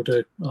Robbins will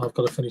do. I've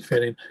got a funny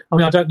feeling.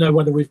 I don't know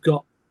whether we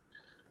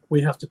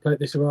have to play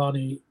this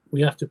Irani.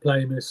 We have to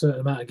play him in a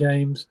certain amount of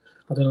games.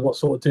 I don't know what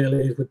sort of deal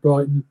it is with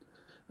Brighton.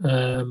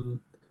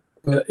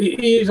 But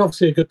he is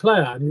obviously a good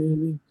player,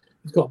 and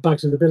he's got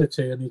bags of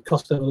ability, and he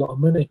cost them a lot of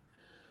money.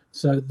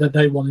 So that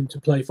they want him to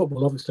play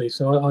football, obviously.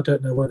 So I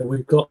don't know whether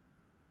we've got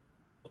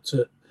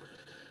to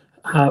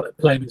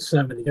play him in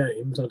so many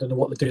games. I don't know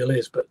what the deal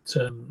is, but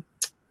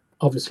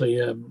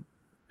obviously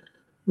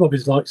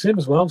Robbins likes him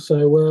as well.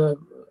 So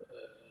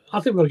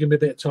I think we'll give him a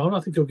bit of time. I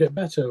think he'll get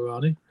better,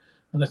 Rani,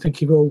 and I think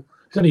he will.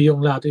 He's only a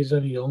young lad. He's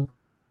only young,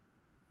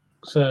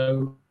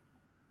 so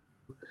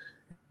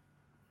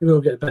he will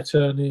get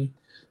better. And he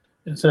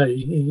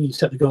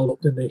set the goal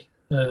up, didn't he,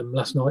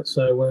 last night?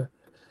 So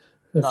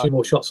a few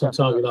more shots on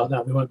target like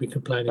that, we won't be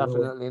complaining.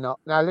 Definitely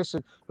not. Now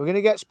listen, we're going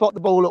to get Spot the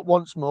Ball up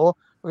once more.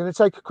 We're going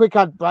to take a quick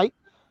ad break.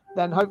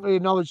 Then hopefully a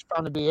Norwich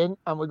fan will be in,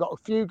 and we've got a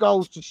few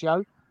goals to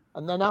show.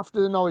 And then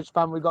after the Norwich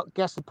fan, we've got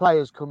guest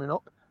players coming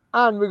up,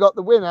 and we got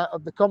the winner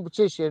of the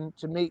competition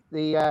to meet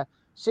the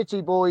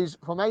City boys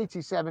from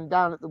 87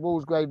 down at the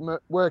Woolsgrave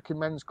Working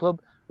Men's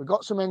Club. We've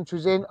got some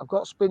entries in. I've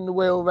got Spin the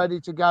Wheel ready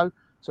to go.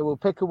 So we'll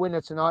pick a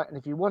winner tonight. And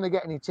if you want to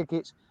get any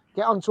tickets,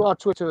 get onto our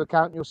Twitter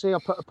account. You'll see I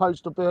put a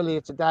post up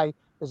earlier today.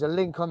 There's a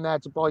link on there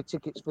to buy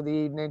tickets for the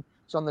evening.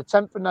 It's on the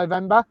 10th of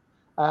November.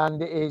 And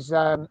it is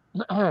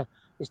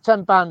it's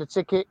 £10 a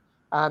ticket.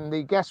 And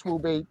the guests will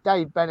be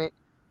Dave Bennett,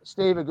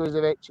 Steve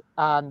Agrizovic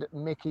and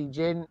Mickey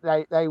Ginn.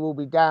 They will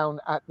be down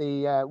at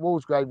the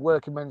Woolsgrave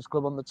Working Men's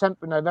Club on the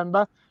 10th of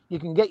November. You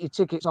can get your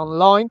tickets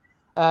online,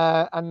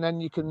 and then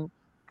you can,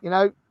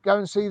 go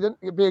and see them.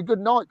 It'll be a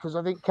good night because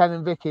I think Ken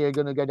and Vicky are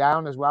going to go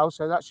down as well,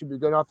 so that should be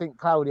good. I think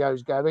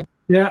Claudio's going.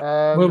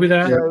 Yeah, we'll be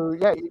there. So,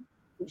 yeah,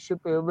 it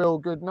should be a real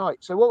good night.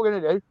 So what we're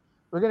going to do,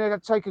 we're going to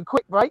take a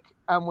quick break,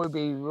 and we'll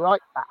be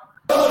right back.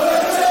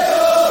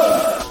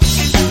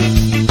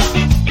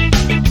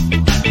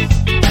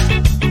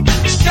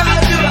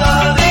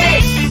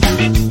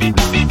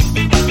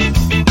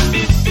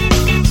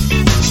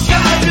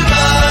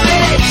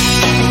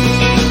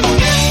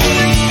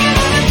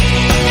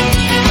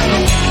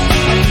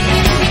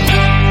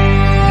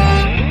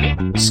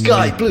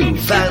 Sky Blue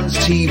Fans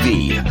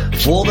TV.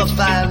 For the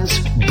fans,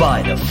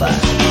 by the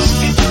fans.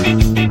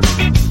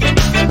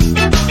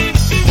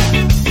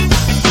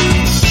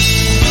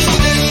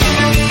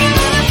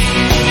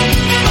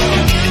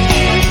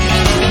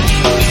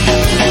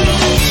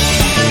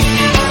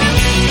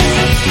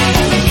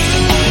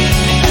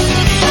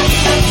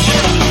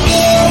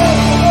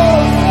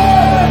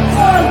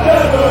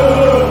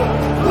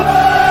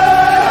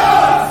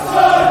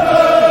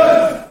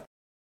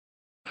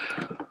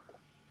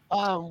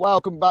 And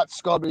welcome back to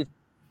Sky Blue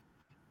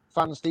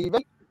Fans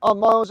TV. I'm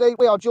Miles E.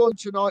 We are joined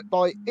tonight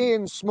by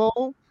Ian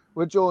Small.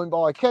 We're joined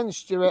by Ken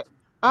Stewart.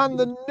 And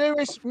the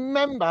newest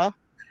member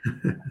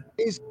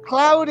is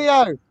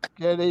Claudio.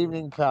 Good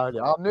evening,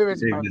 Claudio. Our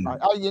newest member.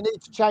 Oh, you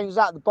need to change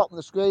that at the bottom of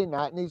the screen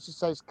now. It needs to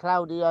say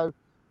Claudio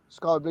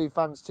Sky Blue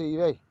Fans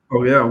TV.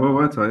 Oh, yeah, well,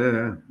 won't I?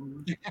 Yeah.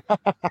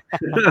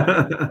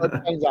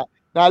 I'll change that.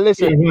 Now,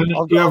 listen.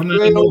 You have an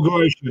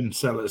inauguration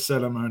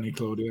ceremony,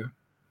 Claudio.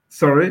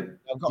 Sorry?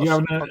 You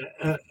have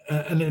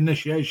an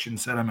initiation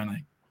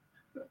ceremony.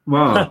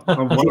 Well,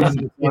 I'm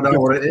wanting to find out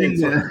what it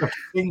is.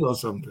 Sing or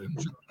something.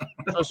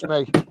 Trust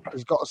me,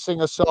 he's got to sing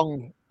a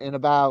song in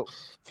about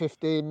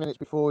 15 minutes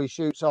before he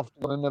shoots off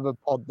on another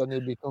pod, then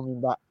he'll be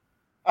coming back.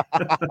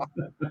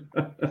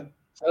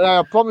 So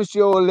I promised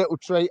you all a little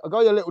treat. I got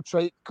you a little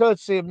treat,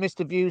 courtesy of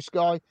Mr. View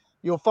Sky.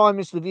 You'll find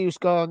Mr. View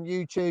Sky on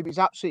YouTube. He's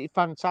absolutely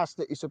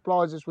fantastic. He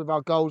supplies us with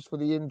our goals for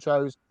the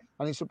intros.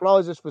 And he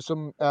supplies us for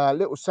some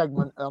little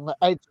segment on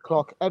 8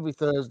 o'clock every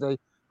Thursday.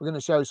 We're going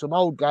to show some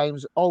old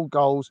games, old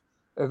goals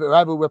of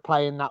whoever we're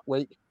playing that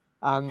week.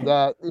 And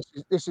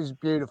this is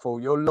beautiful.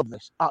 You'll love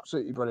this.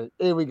 Absolutely brilliant.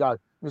 Here we go.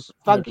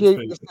 Thank you,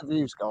 Mr.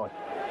 View Sky.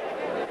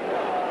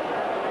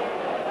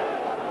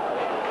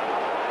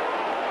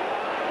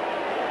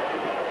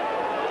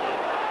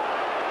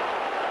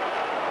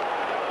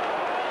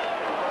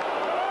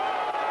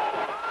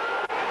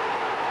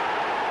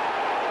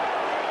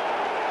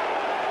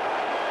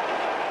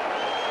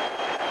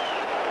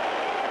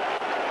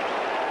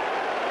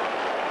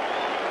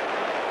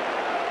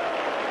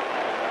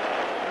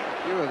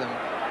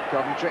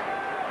 Coventry.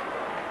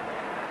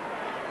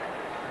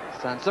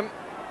 Sansom.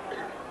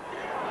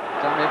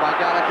 Done me by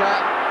Gallagher.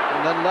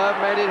 And then Love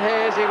made it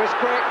his. He was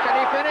quick. Can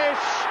he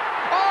finish?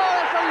 Oh,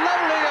 that's a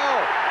lovely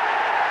goal.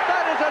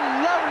 That is a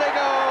lovely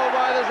goal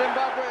by the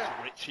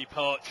Zimbabwean. Richie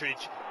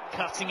Partridge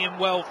cutting in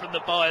well from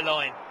the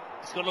byline.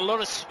 He's got a lot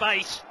of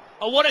space.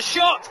 Oh, what a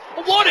shot!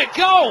 Oh, what a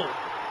goal!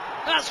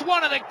 That's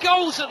one of the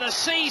goals of the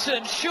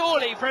season,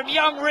 surely, from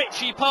young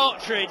Richie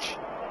Partridge.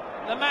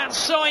 The man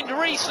signed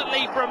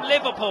recently from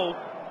Liverpool.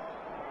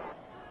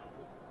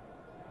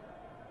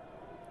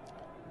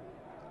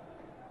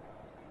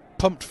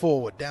 Pumped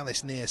forward down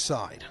this near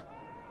side.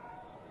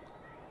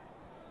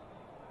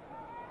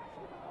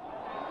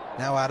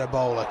 Now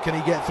Adebola, can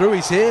he get through?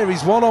 He's here,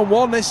 he's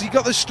one-on-one. He's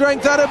got the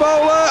strength,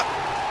 Adebola!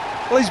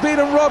 Well, he's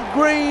beaten Rob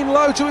Green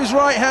low to his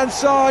right-hand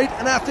side,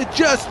 and after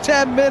just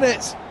 10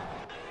 minutes.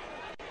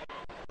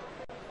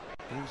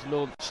 Who's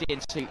launched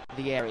into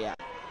the area,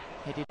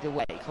 headed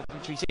away.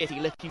 Coventry City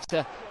looking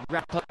to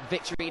wrap up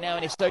victory now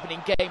in its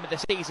opening game of the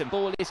season.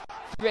 Ball is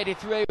threaded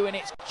through and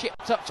it's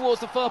chipped up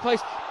towards the far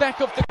post, back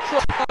off the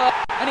crossbar,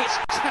 and it's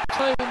tapped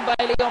home by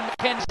Leon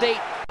McKenzie.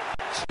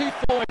 Two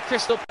former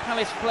Crystal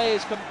Palace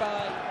players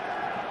combined.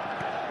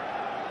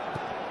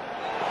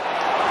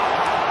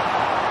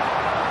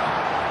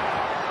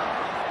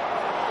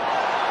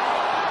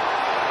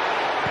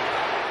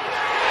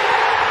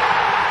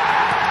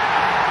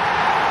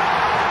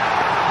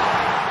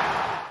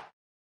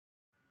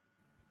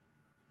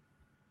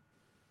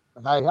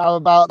 Hey, how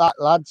about that,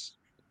 lads?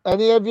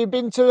 Any of you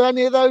been to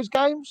any of those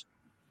games?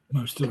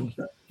 Most of them.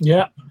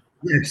 Yeah.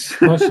 Yes.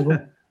 Most of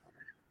them.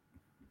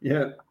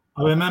 Yeah.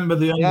 I remember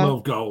the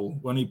Unlove goal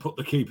when he put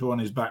the keeper on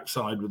his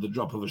backside with the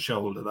drop of a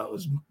shoulder. That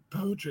was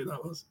poetry,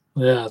 that was.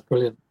 Yeah, it's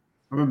brilliant.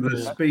 I remember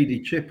the speedy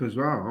chip as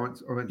well.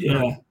 I went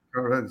to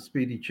the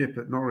speedy chip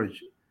at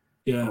Norwich.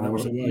 Yeah, that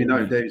was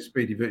David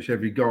Speedovich,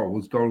 every goal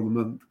was goal of the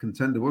month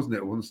contender, wasn't it,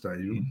 at one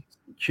stage?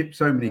 Chipped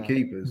so many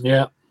keepers.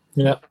 Yeah.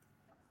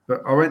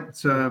 But I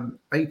went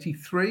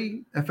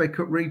 83 FA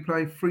Cup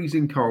replay,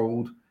 freezing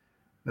cold,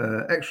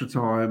 extra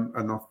time,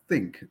 and I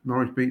think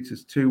Norwich beats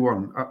us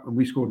 2-1, and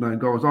we scored no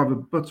goals. Either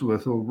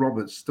Butterworth or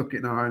Roberts stuck it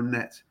in our own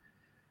net.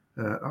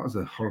 That was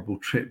a horrible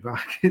trip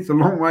back. It's a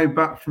long way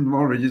back from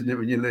Norwich, isn't it,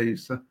 when you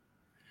lose? So.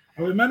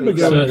 I remember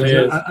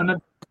going, and I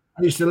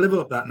used to live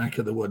up that neck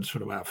of the woods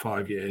for about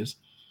 5 years,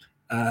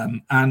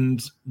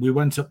 and we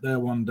went up there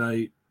one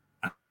day,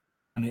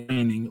 and it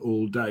raining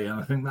all day, and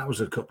I think that was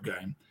a cup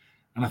game.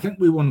 And I think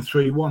we won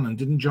 3-1. And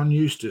didn't John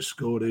Eustace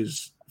score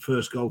his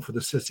first goal for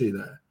the City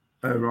there?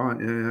 Oh right,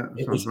 yeah.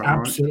 It was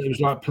absolutely. Right. It was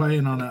like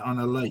playing on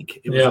a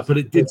lake. It was, but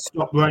it did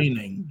stop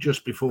raining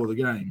just before the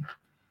game.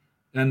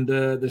 And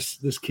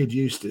this kid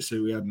Eustace,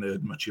 who we hadn't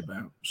heard much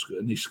about,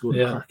 and he scored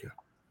a cracker.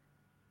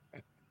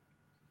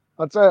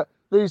 I'd say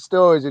these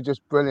stories are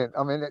just brilliant.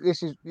 I mean,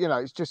 this is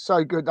it's just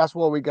so good. That's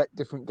why we get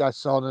different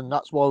guests on, and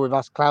that's why we've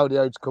asked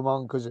Claudio to come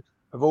on because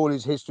of all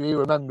his history. He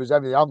remembers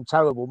everything. I'm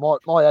terrible.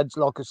 My head's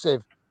like a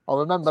sieve. I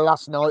remember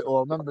last night, or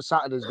I remember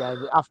Saturday's game.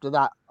 But after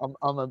that,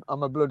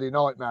 I'm a bloody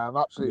nightmare. I'm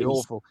absolutely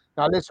awful.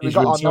 Now listen, we've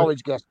got our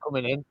Norwich guest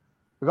coming in.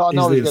 We've got a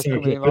Norwich guest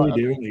coming in.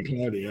 Right?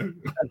 Claudio.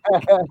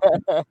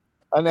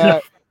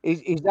 And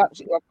he's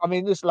actually. I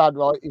mean, this lad,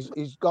 right?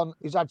 He's gone.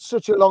 He's had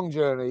such a long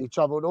journey. He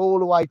travelled all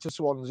the way to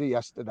Swansea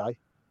yesterday,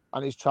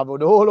 and he's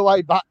travelled all the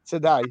way back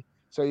today.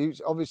 So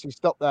he's obviously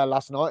stopped there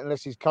last night,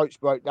 unless his coach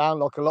broke down,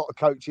 like a lot of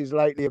coaches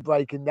lately are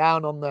breaking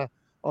down on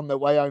their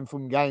way home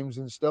from games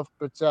and stuff.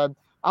 But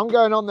I'm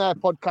going on their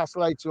podcast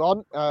later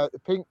on.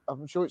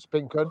 I'm sure it's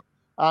Pinkun,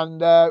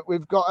 and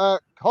we've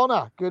got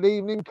Connor. Good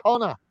evening,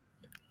 Connor.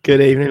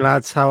 Good evening,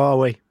 lads. How are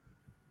we?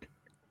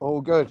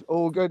 All good,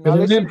 all good. Now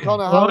listen,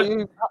 Connor, how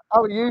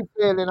are you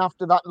feeling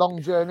after that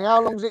long journey?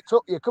 How long has it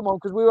took you? Come on,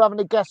 because we were having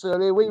a guess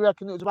earlier. We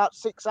reckon it was about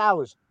 6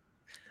 hours.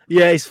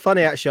 Yeah, it's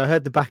funny actually. I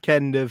heard the back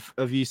end of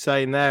you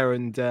saying there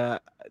and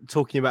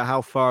talking about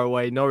how far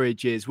away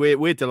Norwich is.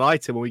 We're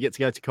delighted when we get to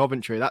go to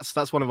Coventry.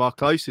 That's one of our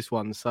closest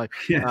ones. So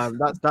yes.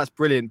 That's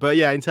brilliant. But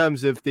yeah, in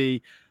terms of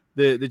the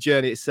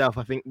journey itself,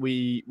 I think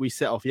we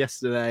set off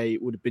yesterday.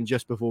 It would have been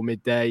just before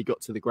midday.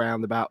 Got to the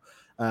ground about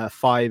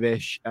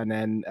 5ish, and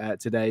then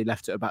today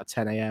left at about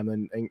 10 a.m.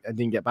 and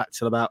didn't get back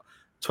till about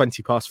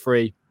 20 past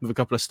 3 with a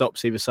couple of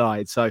stops either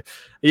side. So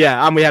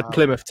yeah, and we had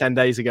Plymouth 10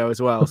 days ago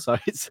as well. So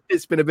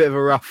it's been a bit of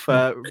a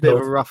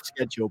rough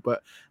schedule,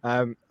 but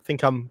I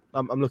think I'm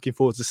looking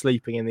forward to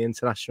sleeping in the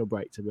international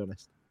break, to be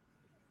honest.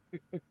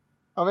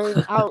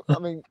 I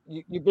mean,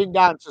 you've been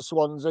down to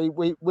Swansea.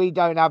 We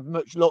don't have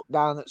much luck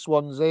down at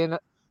Swansea. And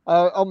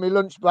on my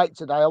lunch break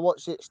today, I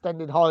watched the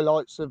extended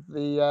highlights of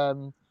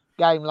the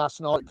game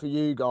last night for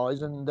you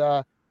guys, and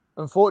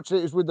unfortunately,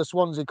 it was with the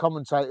Swansea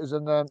commentators,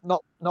 and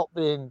not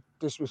being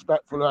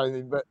disrespectful or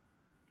anything, but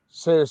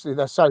seriously,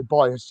 they're so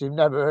biased. You've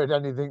never heard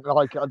anything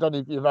like it. I don't know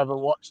if you've ever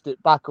watched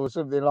it back or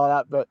something like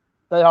that, but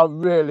they are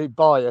really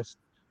biased.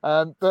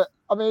 But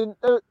I mean,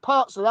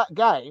 parts of that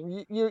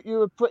game, you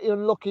were pretty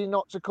unlucky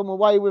not to come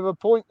away with a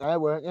point there,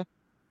 weren't you?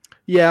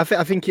 Yeah,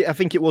 I think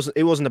it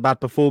wasn't a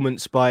bad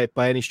performance by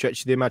any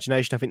stretch of the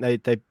imagination. I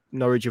think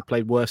Norwich have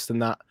played worse than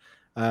that.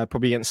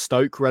 Probably against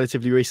Stoke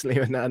relatively recently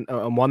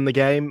and won the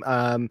game.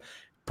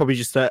 Probably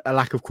just a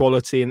lack of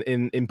quality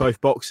in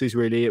both boxes,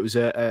 really. It was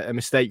a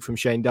mistake from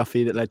Shane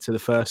Duffy that led to the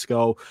first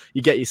goal.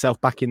 You get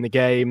yourself back in the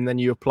game, and then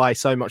you apply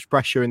so much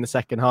pressure in the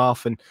second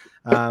half, and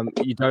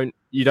you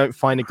don't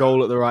find a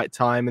goal at the right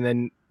time, and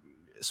then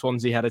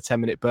Swansea had a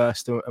 10-minute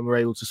burst and were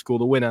able to score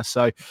the winner.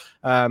 So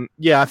I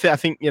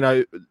think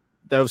they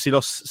obviously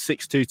lost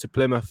 6-2 to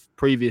Plymouth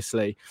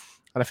previously.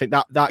 And I think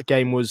that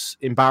game was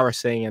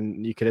embarrassing,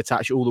 and you could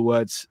attach all the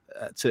words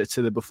to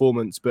the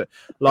performance. But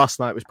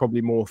last night was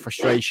probably more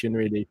frustration,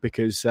 really,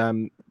 because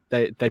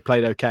they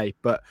played okay.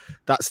 But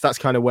that's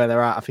kind of where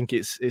they're at. I think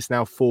it's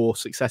now 4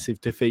 successive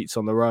defeats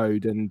on the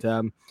road, and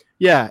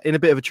in a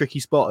bit of a tricky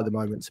spot at the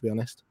moment, to be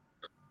honest.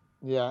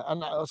 Yeah,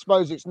 and I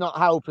suppose it's not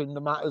helping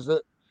the matters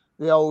that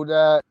the old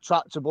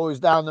tractor boys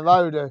down the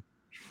road are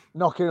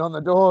knocking on the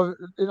door,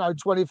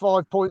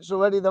 25 points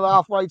already. They're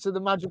halfway to the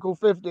magical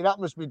 50. That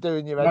must be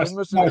doing you head in,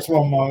 mustn't it? Nice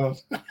one,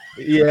 Miles.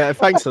 Yeah,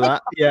 thanks for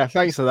that. Yeah,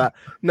 thanks for that.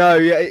 No,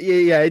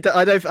 yeah.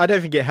 I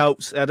don't think it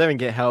helps. I don't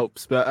think it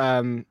helps, but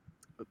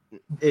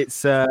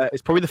it's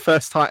probably the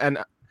first time, and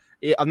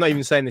I'm not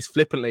even saying this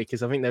flippantly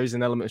because I think there is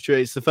an element of truth.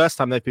 It's the first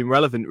time they've been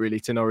relevant really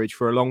to Norwich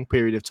for a long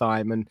period of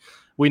time, and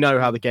we know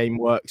how the game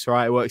works,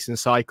 right? It works in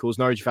cycles.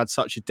 Norwich have had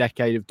such a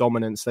decade of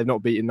dominance. They've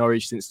not beaten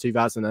Norwich since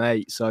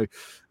 2008. So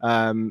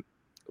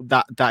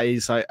that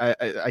is,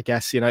 I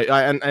guess,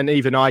 and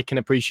even I can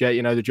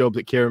appreciate, the job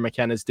that Kieran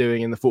McKenna's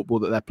doing in the football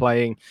that they're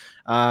playing.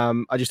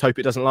 I just hope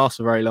it doesn't last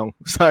for very long.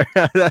 So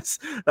that's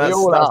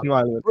my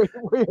element.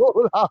 We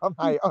all are,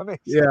 mate, honestly.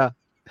 Yeah.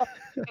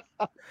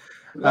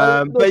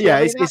 But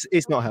yeah,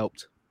 it's not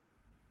helped.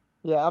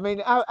 Yeah, I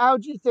mean, how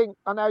do you think?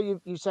 I know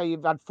you say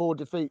you've had 4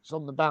 defeats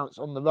on the bounce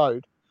on the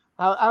road.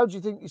 How do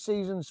you think your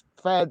season's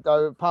fared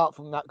though? Apart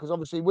from that, because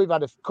obviously we've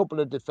had a couple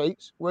of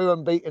defeats. We're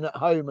unbeaten at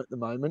home at the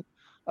moment.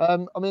 I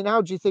mean,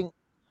 how do you think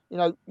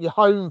your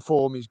home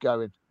form is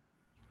going?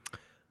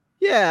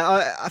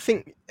 Yeah, I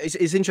think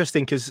it's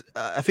interesting because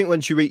I think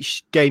once you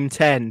reach game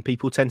 10,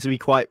 people tend to be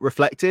quite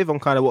reflective on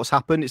kind of what's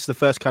happened. It's the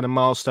first kind of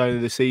milestone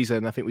of the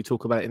season. I think we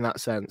talk about it in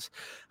that sense.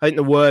 I think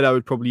the word I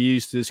would probably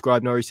use to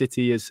describe Norwich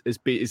City is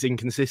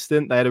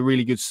inconsistent. They had a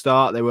really good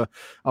start. They were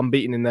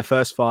unbeaten in their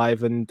first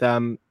 5,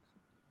 and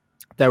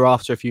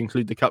thereafter, if you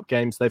include the cup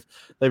games, they've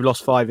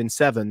lost 5 in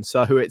 7.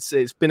 So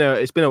it's been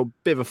a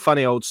bit of a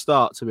funny old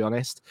start, to be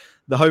honest.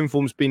 The home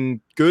form's been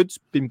good,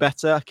 been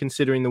better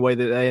considering the way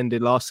that they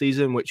ended last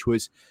season, which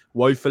was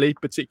woefully,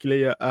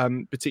 particularly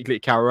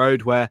at Carrow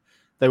Road, where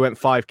they went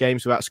 5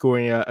 games without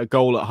scoring a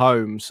goal at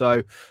home.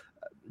 So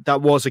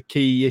that was a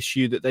key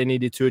issue that they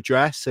needed to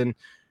address, and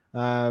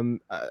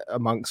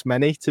amongst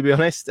many, to be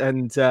honest.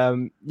 And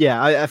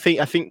I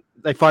think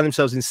they find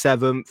themselves in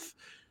 7th.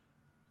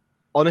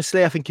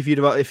 Honestly, I think if you'd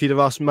have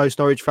asked most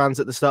Norwich fans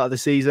at the start of the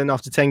season,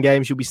 after 10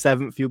 games, you'll be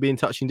 7th, you'll be in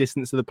touching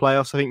distance of the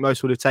playoffs, I think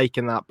most would have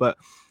taken that. But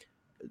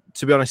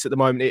to be honest, at the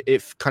moment,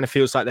 it kind of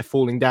feels like they're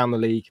falling down the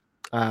league.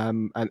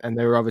 and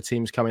there are other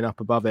teams coming up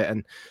above it,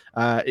 and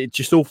it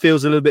just all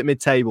feels a little bit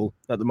mid-table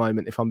at the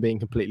moment, if I'm being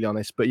completely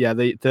honest. But yeah,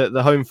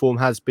 the home form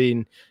has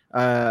been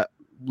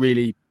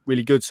really,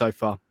 really good so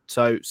far.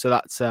 So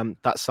that's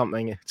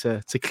something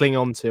to cling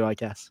on to, I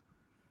guess.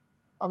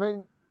 I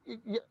mean,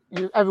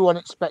 everyone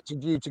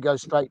expected you to go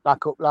straight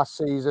back up last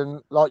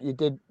season, like you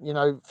did,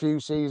 few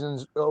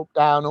seasons up,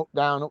 down, up,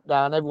 down, up,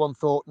 down. Everyone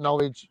thought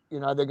Norwich, they're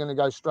going to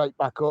go straight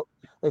back up.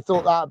 They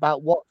thought that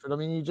about Watford. I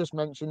mean, you just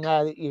mentioned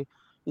there that you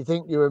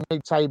think you're a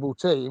mid-table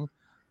team.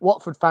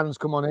 Watford fans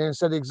come on here and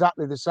said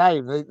exactly the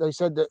same. They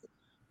said that,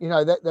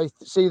 they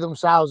see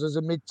themselves as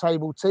a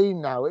mid-table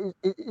team now.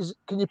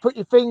 Can you put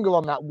your finger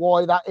on that,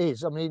 why that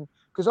is? I mean,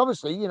 because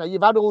obviously,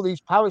 you've had all these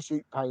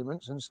parachute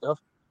payments and stuff.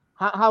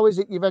 How is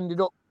it you've ended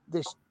up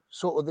this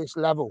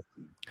level?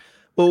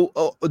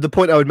 Well, the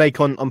point I would make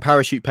on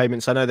parachute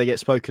payments, I know they get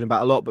spoken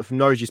about a lot, but from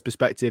Norwich's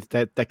perspective,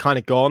 they're kind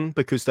of gone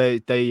because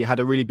they had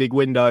a really big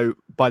window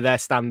by their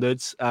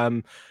standards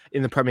in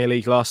the Premier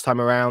League last time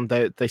around.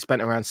 They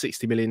spent around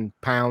 £60 million.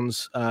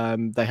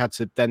 They had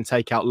to then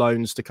take out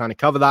loans to kind of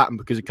cover that, and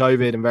because of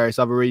COVID and various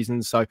other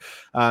reasons, so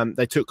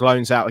they took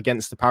loans out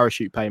against the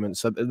parachute payments.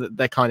 So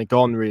they're kind of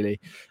gone, really.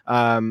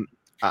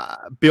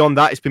 Beyond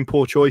that, it's been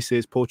poor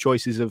choices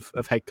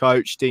of head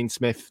coach. Dean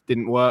Smith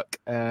didn't work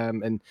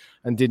and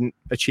didn't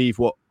achieve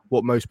what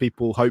most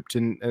people hoped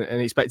and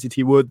expected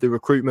he would. The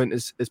recruitment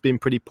has been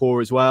pretty poor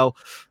as well,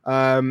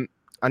 and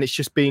it's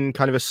just been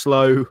kind of a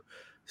slow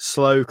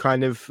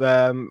kind of,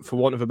 for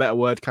want of a better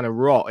word, kind of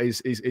rot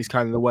is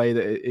kind of the way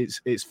that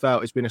it's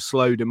felt. It's been a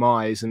slow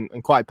demise and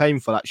quite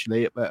painful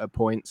actually at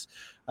points,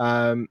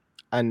 and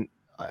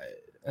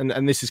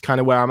this is kind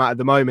of where I'm at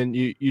the moment.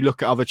 You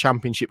look at other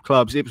championship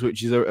clubs.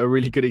 Ipswich is a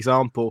really good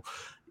example.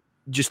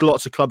 Just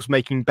lots of clubs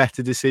making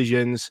better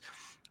decisions,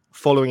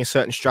 following a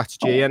certain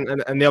strategy. And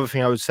the other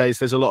thing I would say is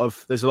there's a lot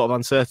of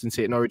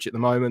uncertainty at Norwich at the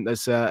moment.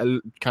 There's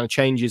kind of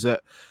changes at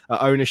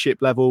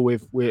ownership level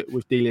with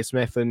Delia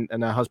Smith and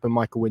her husband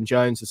Michael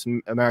Wynne-Jones. There's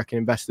some American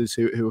investors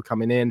who are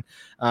coming in.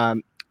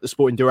 The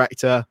sporting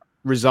director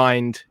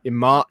resigned in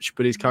March,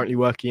 but he's currently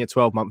working a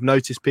 12-month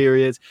notice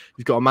period.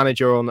 He's got a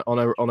manager on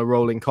a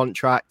rolling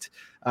contract.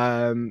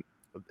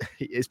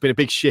 It's been a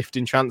big shift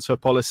in transfer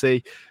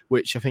policy,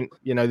 which I think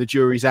the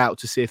jury's out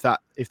to see if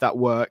that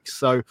works.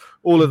 So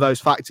all of those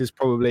factors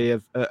probably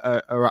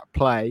are at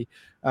play,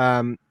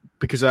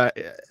 because I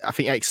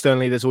think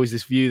externally there's always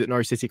this view that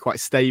Norwich City are quite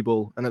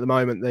stable, and at the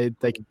moment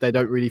they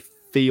don't really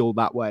feel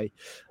that way.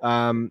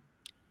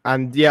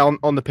 And yeah,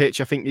 on the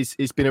pitch, I think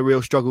it's been a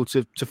real struggle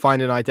to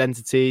find an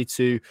identity,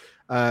 to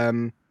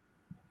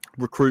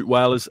recruit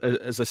well,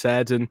 as I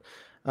said, and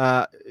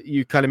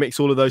you kind of mix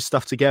all of those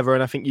stuff together,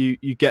 and I think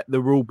you get the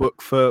rule book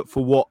for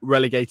what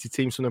relegated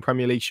teams from the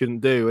Premier League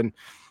shouldn't do. And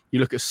you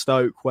look at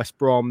Stoke, West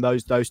Brom,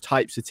 those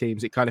types of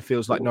teams, it kind of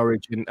feels like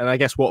Norwich and I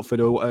guess Watford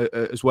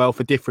as well,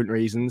 for different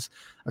reasons,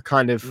 are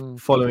kind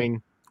of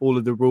following all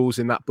of the rules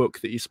in that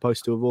book that you're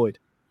supposed to avoid.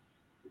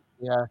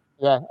 Yeah,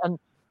 and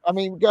I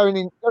mean,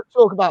 let's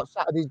talk about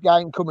Saturday's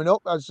game coming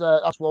up, as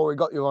that's why we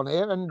got you on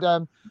here. And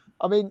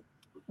I mean,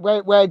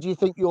 where do you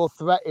think your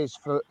threat is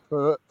for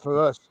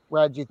us?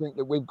 Where do you think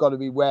that we've got to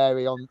be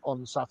wary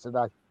on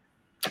Saturday?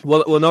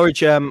 Well,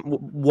 Norwich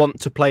want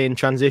to play in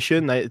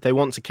transition. They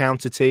want to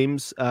counter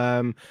teams.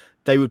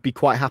 They would be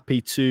quite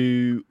happy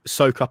to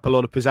soak up a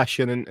lot of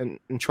possession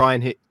and try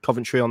and hit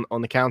Coventry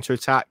on the counter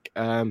attack.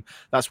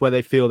 That's where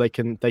they feel they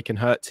can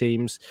hurt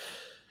teams.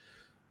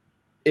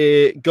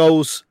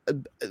 Goals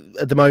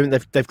at the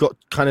moment, they've got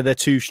kind of their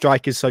two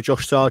strikers. So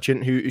Josh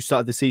Sargent, who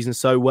started the season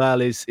so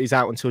well, is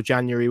out until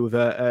January with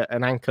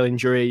an ankle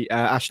injury.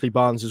 Ashley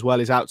Barnes as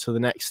well is out to the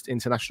next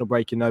international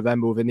break in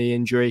November with a knee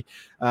injury.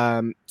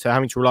 So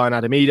having to rely on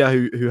Adam Eder,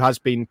 who has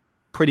been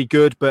pretty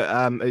good,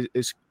 but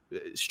is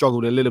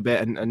struggled a little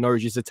bit, and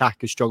Norwich's attack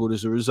has struggled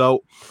as a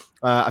result.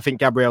 I think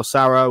Gabriel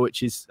Sara,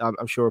 which is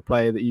I'm sure a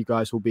player that you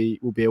guys will be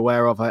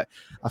aware of. I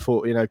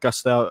thought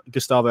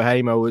Gustavo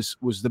Hamer was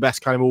the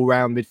best kind of all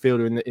round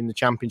midfielder in the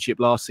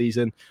Championship last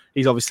season.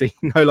 He's obviously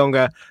no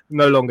longer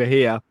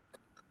here,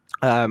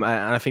 and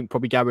I think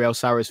probably Gabriel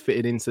Sara has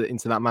fitted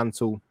into that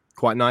mantle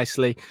quite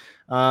nicely.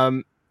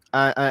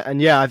 And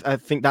yeah, I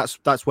think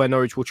that's where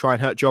Norwich will try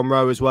and hurt. John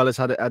Rowe as well has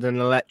had an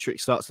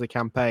electric start to the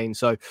campaign.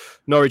 So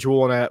Norwich will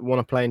want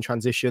to play in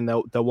transition.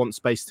 They'll want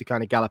space to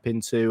kind of gallop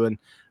into,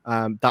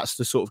 and that's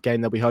the sort of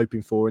game they'll be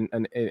hoping for.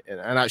 And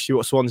actually,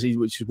 what Swansea,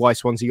 which is why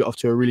Swansea got off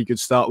to a really good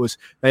start, was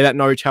they let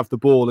Norwich have the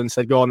ball and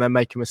said, "Go on, then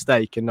make a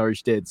mistake," and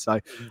Norwich did. So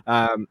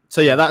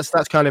yeah, that's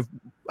kind of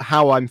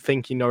how I'm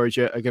thinking Norwich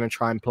are going to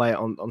try and play it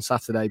on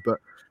Saturday. But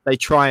they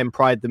try and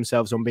pride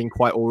themselves on being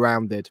quite all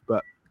rounded,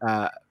 but.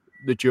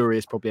 The jury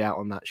is probably out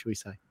on that, shall we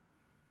say?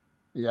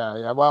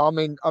 Yeah. Well, I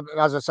mean,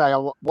 as I say, I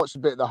watched a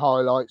bit of the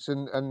highlights,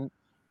 and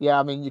yeah,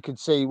 I mean, you could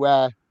see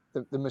where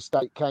the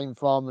mistake came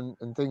from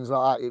and things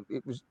like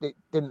that. It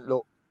didn't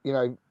look,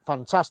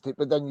 fantastic,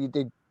 but then you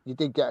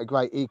did get a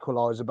great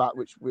equaliser back,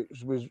 which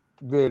was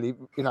really,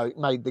 it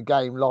made the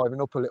game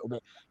liven up a little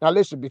bit. Now,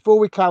 listen, before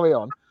we carry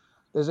on,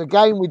 there's a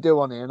game we do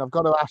on here, and I've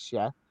got to ask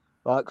you,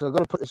 right, because I've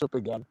got to put this up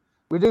again.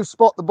 We do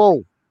spot the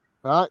ball,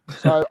 right?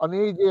 So I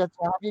need you to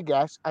have your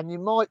guess, and you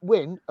might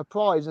win a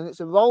prize, and it's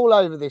a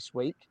rollover this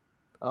week.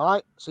 All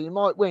right, so you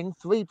might win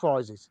 3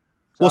 prizes.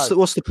 So,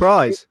 what's the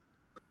prize?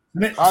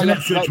 It's an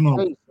Ipswich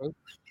mug.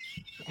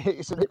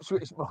 It's an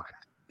Ipswich mug.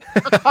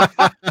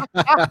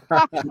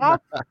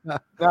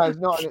 No, it's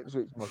not an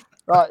Ipswich mug.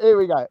 Right, here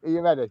we go. Are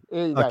you ready?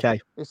 Here you go. Okay.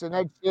 It's an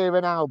Ed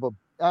Sheeran album.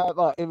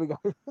 Right, here we go.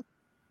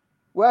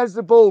 Where's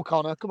the ball,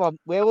 Connor? Come on.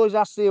 We always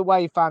ask the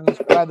away fans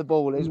where the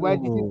ball is. Where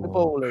do you think the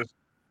ball is?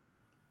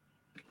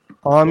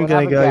 I'm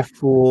going to go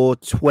for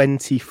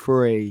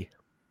 23.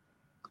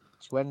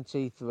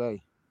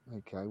 23.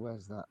 Okay,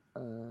 where's that?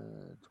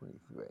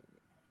 23.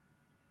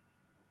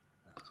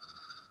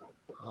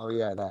 Oh,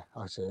 yeah, there.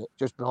 I see it.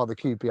 Just behind the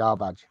QPR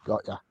badge.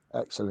 Got you.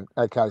 Excellent.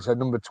 Okay, so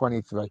number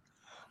 23.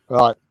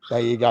 Right, there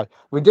you go.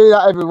 We do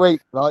that every week,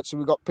 right? So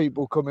we've got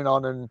people coming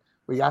on and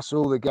we ask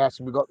all the guests,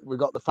 and we've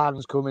got the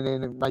fans coming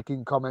in and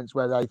making comments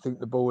where they think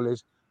the ball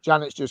is.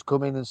 Janet's just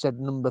come in and said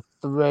number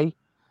 3.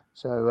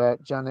 So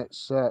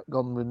Janet's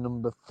gone with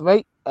number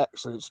 3.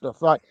 Excellent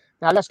stuff. Right,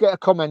 now let's get a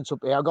comment up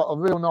here. I've got a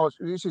real nice.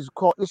 This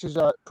is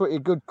a pretty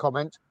good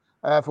comment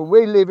from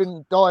We Live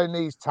and Die in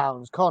These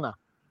Towns, Connor.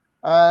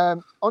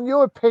 On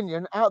your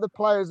opinion, out of the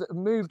players that have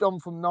moved on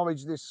from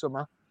Norwich this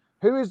summer,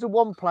 who is the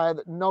one player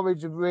that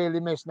Norwich have really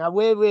missed? Now,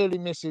 we're really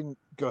missing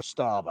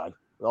Gustavo,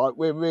 right?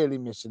 We're really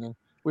missing him.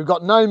 We've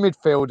got no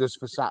midfielders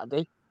for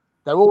Saturday.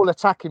 They're all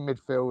attacking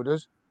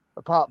midfielders,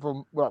 apart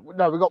from, well,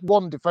 no, we've got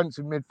one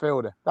defensive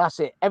midfielder. That's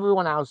it.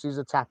 Everyone else is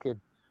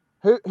attacking.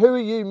 Who are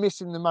you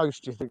missing the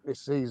most, do you think, this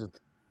season?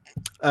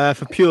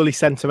 For purely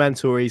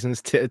sentimental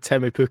reasons,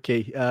 Teemu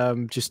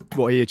Pukki, just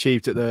what he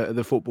achieved at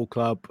the football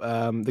club,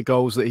 the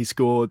goals that he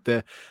scored,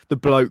 the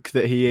bloke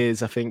that he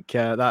is. I think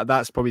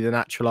that's probably the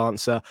natural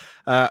answer.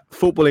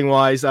 Footballing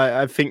wise,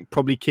 I think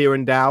probably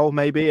Kieran Dow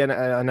maybe, and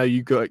I know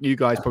you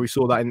guys probably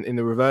saw that in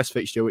the reverse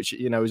fixture, which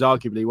was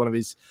arguably one of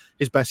his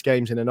best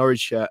games in a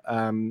Norwich shirt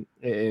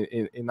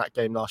in that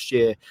game last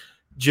year.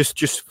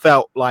 Just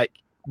felt like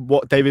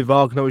what David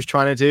Wagner was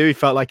trying to do. He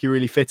felt like he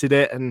really fitted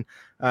it, and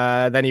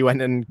then he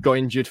went and got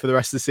injured for the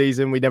rest of the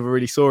season. We never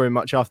really saw him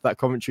much after that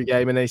Coventry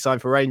game, and then he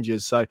signed for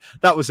Rangers. So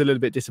that was a little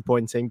bit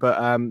disappointing,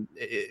 but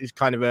it's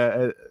kind of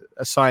a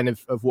sign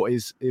of what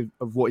his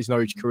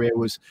Norwich career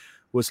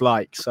was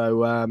like.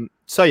 So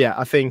yeah,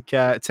 I think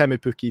Teemu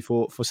Pukki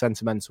for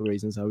sentimental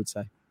reasons, I would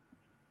say.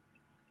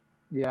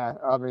 Yeah,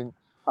 I mean,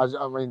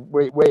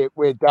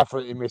 we're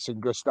definitely missing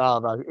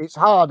Gustavo. It's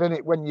hard, isn't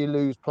it, when you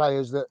lose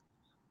players that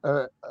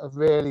have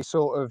really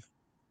sort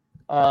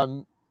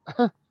of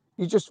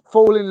you just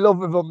fall in love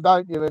with them,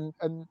 don't you?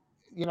 And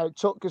it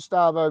took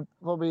Gustavo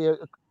probably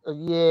a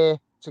year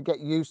to get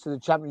used to the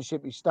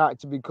Championship. He started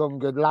to become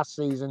good last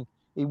season.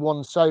 He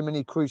won so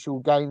many crucial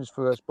games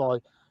for us,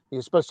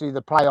 especially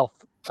the playoff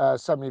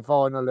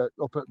semi-final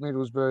up at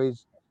Middlesbrough.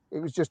 It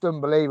was just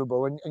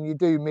unbelievable. And you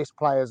do miss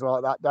players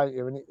like that, don't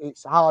you? And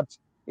it's hard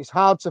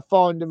to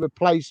find a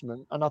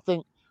replacement. And I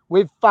think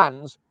with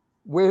fans,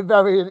 we're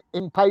very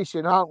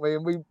impatient, aren't we?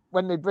 And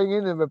when they bring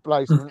in a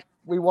replacement,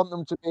 we want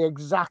them to be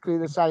exactly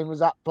the same as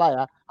that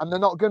player, and they're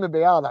not going to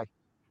be, are they?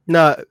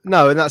 No,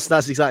 and that's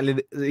exactly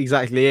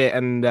it.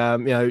 And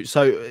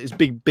so it's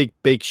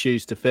big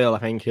shoes to fill, I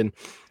think. And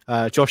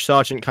Josh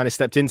Sargent kind of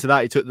stepped into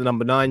that. He took the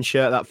number 9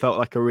 shirt. That felt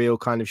like a real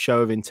kind of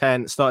show of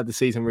intent. Started the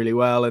season really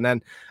well, and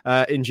then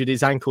injured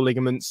his ankle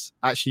ligaments,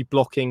 actually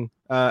blocking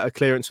a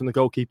clearance from the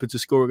goalkeeper to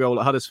score a goal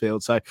at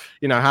Huddersfield. So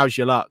how's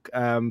your luck?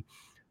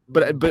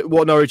 But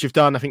what Norwich have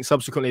done, I think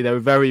subsequently they were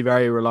very,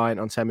 very reliant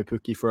on Teemu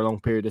Pukki for a long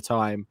period of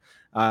time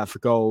for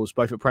goals,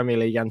 both at Premier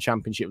League and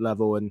Championship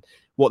level. And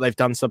what they've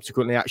done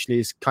subsequently actually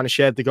is kind of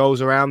shared the goals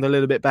around a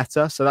little bit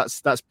better. So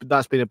that's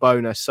been a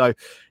bonus. So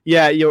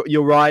yeah,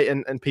 you're right,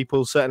 and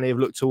people certainly have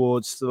looked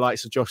towards the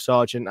likes of Josh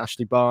Sargent,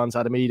 Ashley Barnes,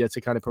 Adam Eder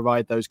to kind of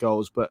provide those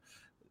goals, but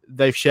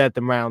they've shared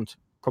them around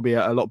probably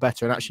a lot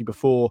better. And actually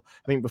before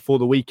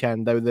the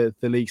weekend, they were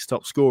the league's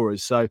top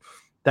scorers. So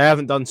they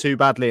haven't done too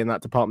badly in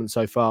that department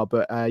so far,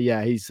 but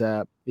yeah, he's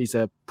a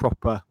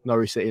proper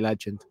Norwich City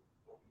legend.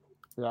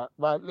 Yeah,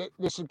 well,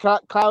 listen,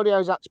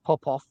 Claudio's had to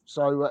pop off,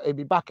 so he'll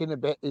be back in a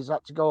bit. He's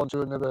had to go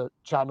onto another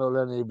channel,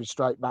 and he'll be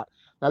straight back.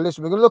 Now,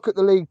 listen, we're going to look at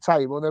the league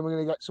table, and then we're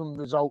going to get some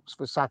results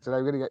for Saturday.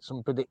 We're going to get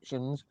some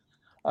predictions.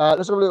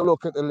 Let's have a little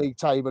look at the league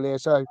table here.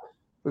 So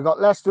we've got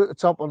Leicester at the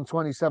top on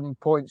 27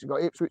 points. We've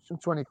got Ipswich on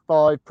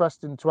 25,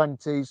 Preston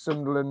 20,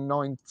 Sunderland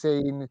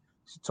 19,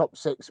 it's the top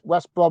 6.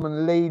 West Brom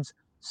and Leeds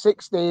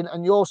 16,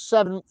 and you're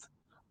 7th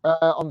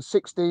on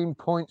 16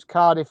 points.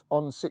 Cardiff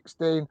on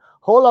 16,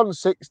 Hull on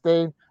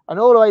 16, and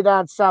all the way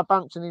down to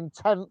Southampton in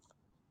 10th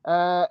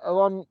are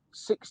on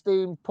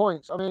 16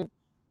 points. I mean,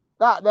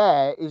 that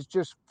there is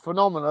just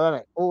phenomenal,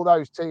 isn't it? All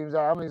those teams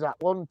there. How many is that?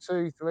 1,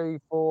 2, 3,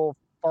 4,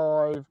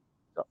 5,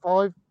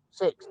 5,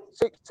 6.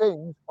 6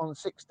 teams on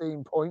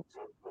 16 points.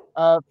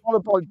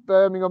 Followed by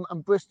Birmingham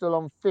and Bristol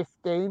on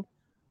 15.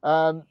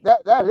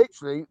 They're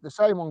literally the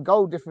same on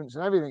goal difference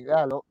and everything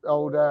there. Look,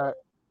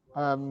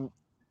 on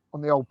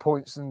the old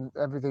points and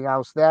everything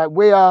else there.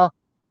 We are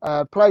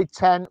played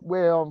 10.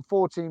 We're on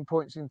 14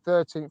 points in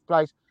 13th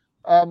place.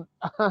 I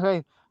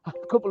mean, a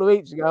couple of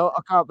weeks ago,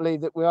 I can't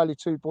believe that we're only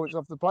 2 points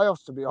off the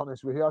playoffs, to be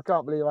honest with you. I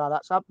can't believe how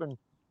that's happened.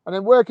 And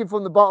then working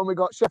from the bottom, we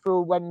got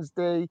Sheffield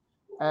Wednesday,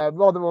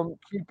 Rotherham,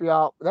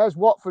 QPR. There's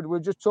Watford. We're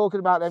just talking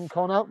about them,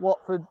 Connor.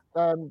 Watford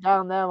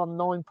down there on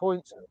 9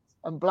 points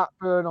and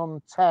Blackburn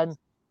on 10.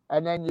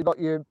 And then you've got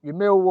your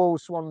Millwall,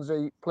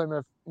 Swansea,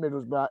 Plymouth,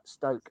 Middlesbrough,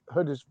 Stoke,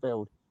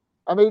 Huddersfield.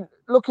 I mean,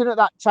 looking at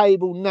that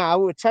table now,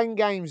 we're 10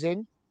 games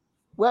in.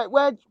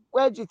 Where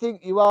do you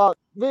think you are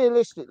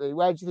realistically?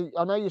 Where do you think?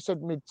 I know you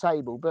said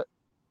mid-table, but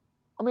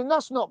I mean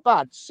that's not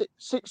bad.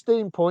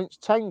 16 points,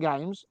 10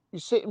 games. You're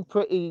sitting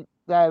pretty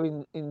there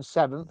in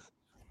seventh,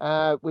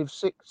 with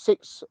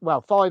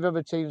five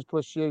other teams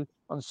plus you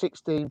on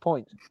 16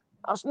 points.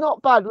 That's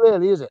not bad,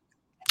 really, is it?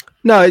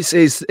 No,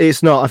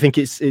 it's not. I think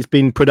it's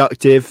been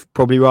productive,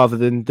 probably rather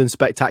than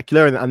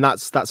spectacular, and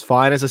that's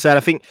fine. As I said, I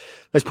think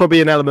there's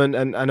probably an element,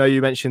 and I know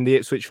you mentioned the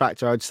Ipswich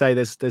factor. I'd say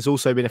there's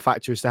also been a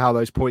factor as to how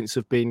those points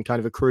have been kind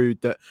of accrued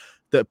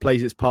that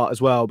plays its part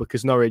as well.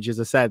 Because Norwich, as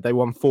I said, they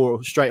won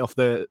 4 straight off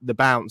the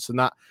bounce, and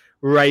that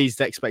raised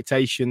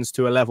expectations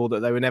to a level that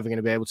they were never going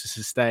to be able to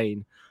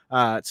sustain.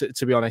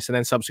 To be honest, and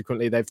then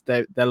subsequently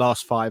their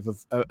last 5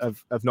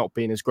 have not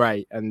been as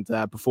great, and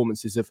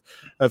performances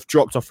have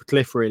dropped off a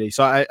cliff really.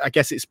 So I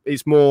guess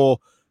it's more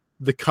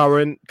the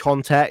current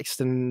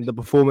context and the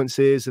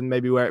performances, and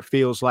maybe where it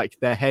feels like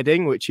they're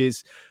heading, which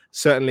is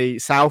certainly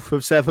south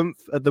of 7th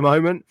at the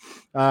moment.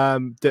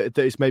 That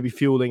is maybe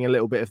fueling a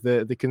little bit of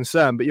the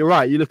concern. But you're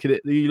right. You look at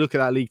it. You look at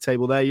that league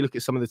table there. You look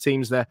at some of the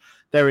teams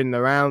they're in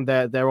the round.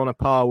 They're on a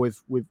par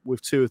with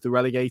 2 of the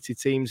relegated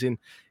teams in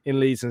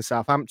Leeds and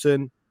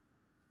Southampton.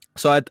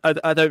 So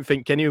I don't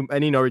think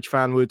any Norwich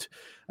fan would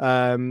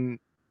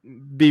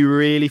be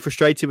really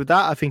frustrated with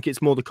that. I think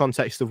it's more the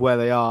context of where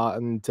they are,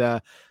 and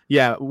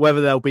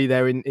whether they'll be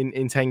there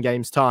in 10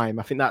 games time.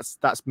 I think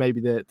that's maybe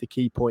the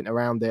key point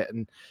around it.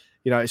 And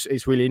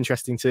it's really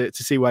interesting to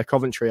see where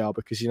Coventry are,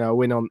 because a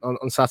win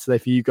on Saturday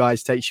for you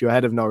guys takes you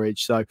ahead of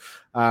Norwich. So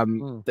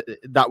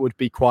that would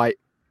be quite,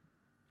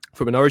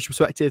 from a Norwich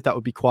perspective, that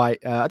would be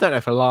quite. I don't know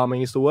if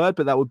alarming is the word,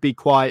 but that would be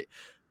quite.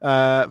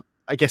 I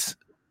guess.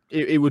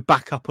 It would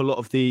back up a lot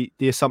of the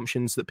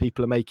assumptions that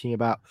people are making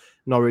about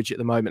Norwich at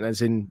the moment,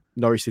 as in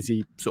Norwich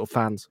City sort of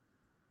fans.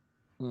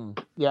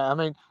 Yeah, I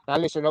mean, now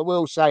listen, I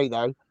will say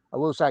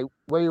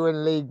we were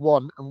in League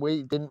One and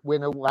we didn't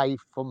win away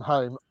from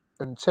home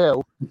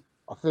until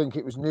I think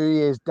it was New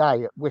Year's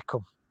Day at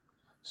Wickham.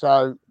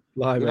 So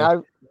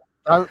don't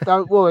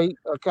worry.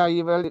 Okay,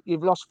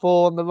 you've lost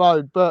 4 on the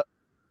road, but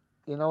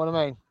you know what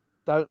I mean.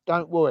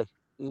 Don't worry.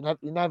 You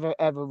never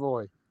ever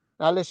worry.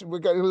 Now, listen, we're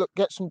going to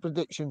get some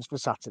predictions for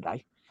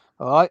Saturday.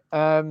 All right.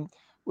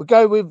 We'll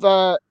go with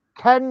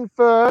Ken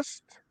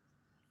first.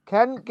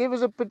 Ken, give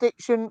us a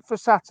prediction for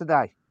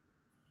Saturday.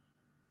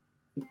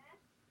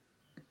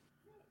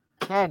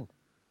 Ken.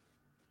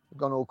 We've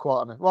gone all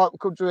quiet on it. Right, we'll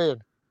come to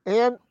Ian.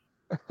 Ian?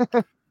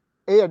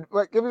 Ian,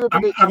 give us a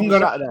prediction for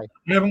Saturday.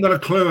 I haven't got a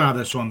clue how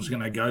this one's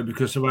going to go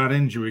because of our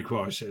injury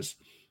crisis.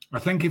 I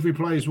think if he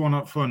plays one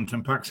up front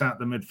and packs out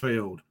the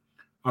midfield,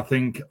 I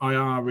think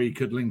IRE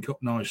could link up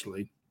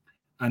nicely.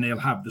 And he'll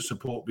have the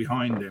support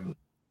behind him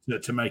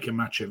to make a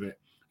match of it.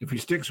 If he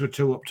sticks with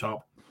 2 up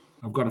top,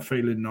 I've got a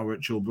feeling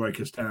Norwich will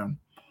break us down.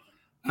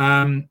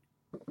 On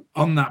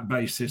that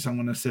basis, I'm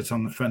going to sit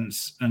on the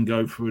fence and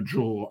go for a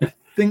draw. I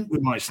think we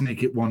might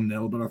sneak it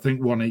 1-0, but I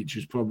think 1 each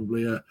is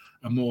probably a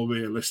more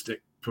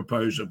realistic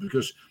proposal,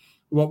 because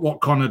what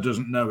Connor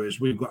doesn't know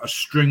is we've got a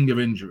string of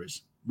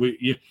injuries. I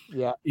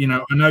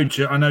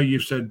know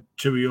you've said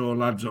 2 of your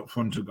lads up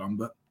front are gone,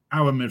 but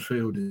our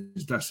midfield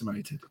is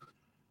decimated.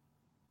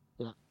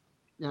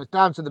 It's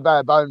down to the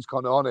bare bones,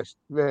 Connor, honest.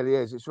 It really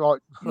is. It's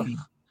right.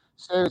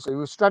 Seriously,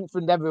 we've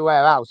strengthened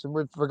everywhere else and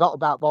we've forgot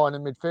about buying a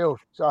midfield.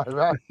 So I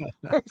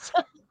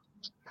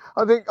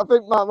think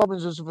Mark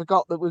Robbins has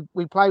forgot that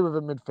we play with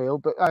a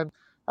midfield, but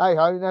hey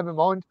ho, never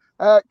mind.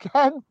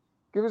 Ken,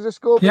 give us a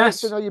score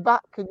prediction. Are you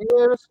back? Can you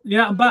hear us?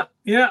 Yeah, I'm back.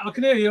 Yeah, I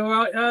can hear you all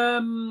right.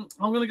 I'm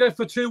going to go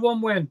for a 2-1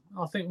 win.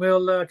 I think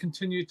we'll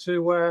continue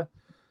to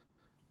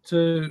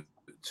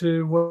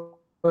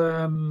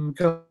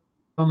go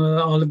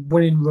on a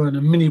winning run,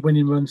 a mini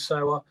winning run.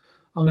 So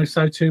I'm going to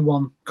say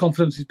 2-1.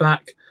 Confidence is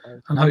back,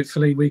 and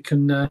hopefully we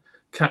can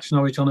catch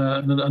Norwich on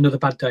another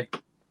bad day.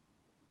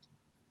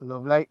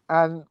 Lovely.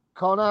 And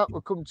Connor,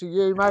 we'll come to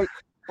you, mate.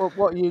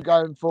 What are you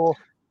going for?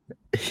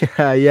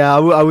 Yeah,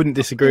 I wouldn't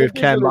disagree with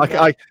Ken.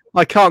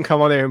 I can't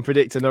come on here and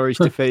predict a Norwich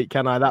defeat,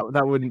 can I?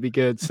 That wouldn't be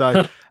good.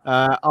 So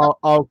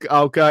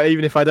I'll go,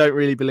 even if I don't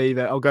really believe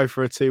it, I'll go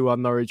for a 2-1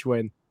 Norwich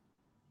win.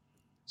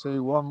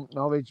 2-1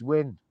 Norwich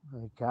win.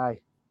 Okay.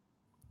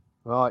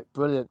 Right,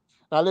 brilliant.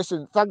 Now,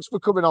 listen, thanks for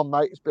coming on,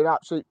 mate. It's been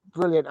absolutely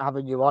brilliant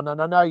having you on.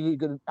 And I know you're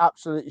going to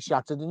absolutely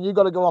shattered. And you've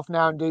got to go off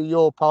now and do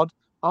your pod.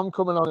 I'm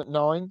coming on at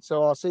 9,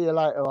 so I'll see you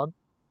later on.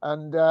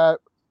 And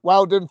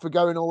well done for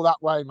going all that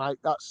way, mate.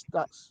 That's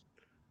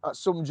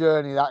some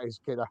journey, that is,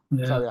 kidder.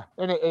 Yeah. Tell you.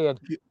 Isn't it, Ian?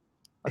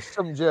 That's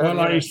some journey.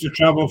 Well, I used to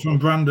travel from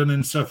Brandon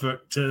in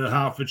Suffolk to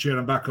Hertfordshire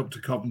and back up to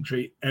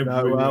Coventry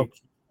every week.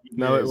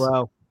 Know it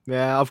well.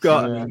 Yeah, I've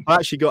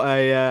actually got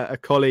a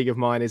colleague of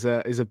mine is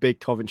a big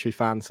Coventry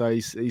fan, so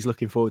he's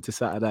looking forward to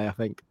Saturday, I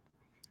think.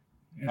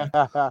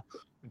 Yeah.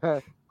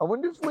 I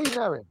wonder if we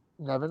know him.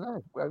 Never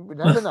know. We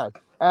never know.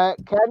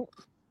 Ken,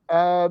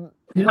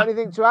 you got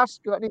anything to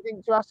ask? Got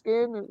anything to ask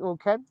Ian or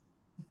Ken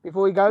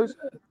before he goes?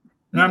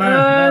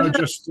 No,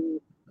 just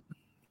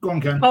go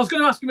on, Ken. I was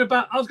going to ask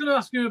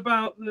him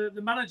about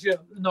the manager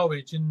at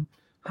Norwich and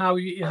how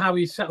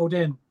he settled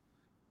in.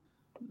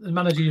 The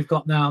manager you've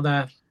got now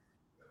there.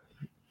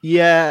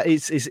 Yeah,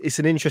 it's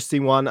an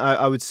interesting one.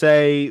 I would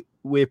say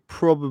we're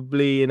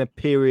probably in a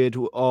period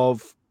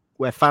of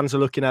where fans are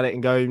looking at it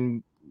and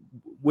going,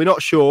 we're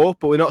not sure,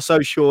 but we're not so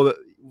sure that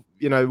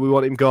we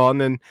want him gone,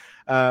 and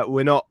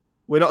we're not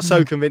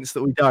so convinced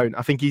that we don't.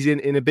 I think he's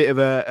in a bit of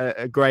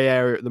a grey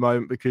area at the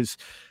moment, because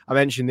I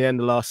mentioned the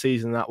end of last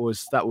season that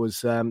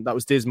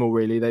was dismal.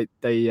 Really,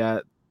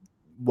 they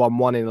won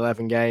 1 in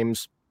 11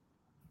 games.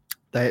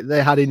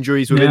 They had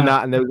injuries within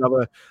that, and there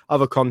was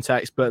other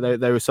context, but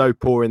they were so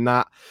poor in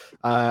that.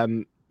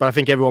 But I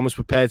think everyone was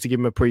prepared to give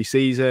him a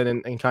pre-season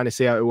and kind of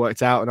see how it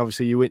worked out. And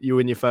obviously, you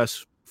win your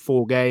first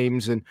 4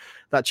 games, and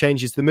that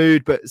changes the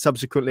mood. But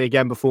subsequently,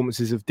 again,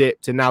 performances have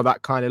dipped, and now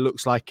that kind of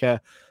looks like the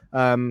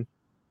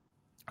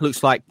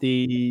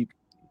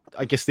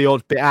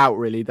odd bit out,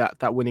 really,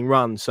 that winning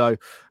run. So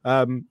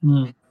I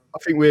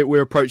think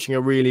we're approaching a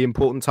really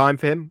important time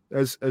for him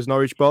as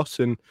Norwich boss,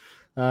 and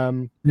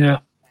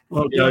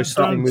Well,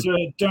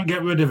 don't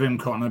get rid of him,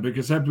 Connor,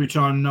 because every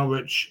time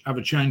Norwich have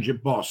a change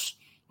of boss,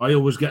 I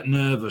always get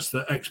nervous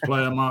that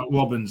ex-player Mark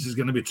Robbins is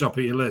going to be top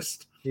of your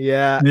list.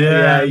 Yeah.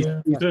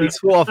 He's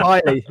sort of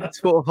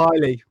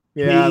highly.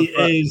 Yeah,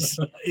 he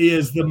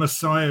is the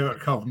Messiah at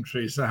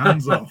Coventry. So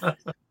hands off.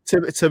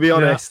 To be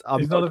honest,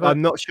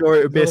 I'm not sure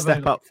it would be a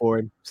step up for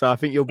him. So I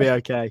think you'll be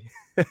okay.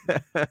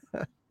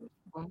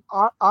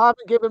 I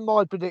haven't given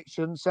my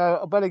prediction, so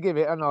I better give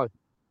it.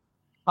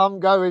 I'm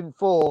going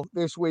for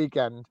this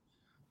weekend,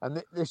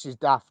 and this is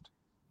daft.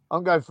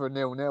 I'm going for a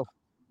 0-0.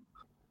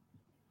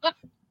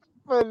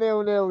 For a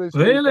 0-0 this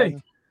weekend.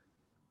 Really?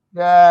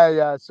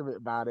 Yeah, something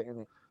about it,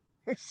 isn't it?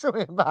 It's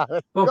something about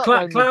it. Well,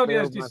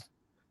 Claudio's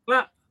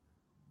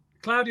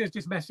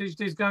just messaged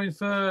he's going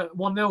for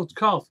 1-0 to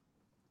Cov.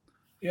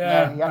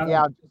 Yeah,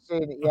 I've just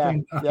seen it. Yeah,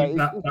 he's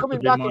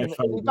coming back.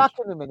 He'll be back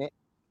in a minute.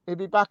 He'll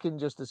be back in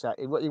just a sec.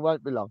 He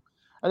won't be long.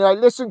 Anyway,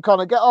 listen,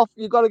 Connor, get off.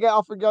 You've got to get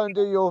off and go and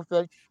do your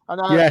thing. And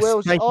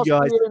I'll see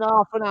you in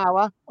half an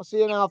hour.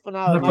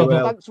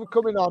 Mate. Thanks for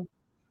coming on.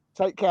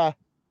 Take care.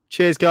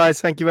 Cheers, guys.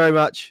 Thank you very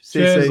much. See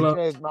you soon.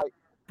 Cheers, mate.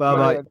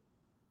 Bye-bye.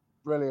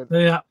 Brilliant.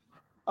 Yeah.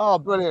 Oh,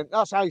 brilliant.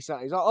 That's ace,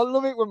 that is. I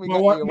love it when we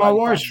get my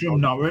wife's from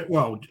Norwich.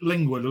 Well,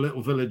 Lingwood, a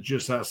little village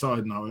just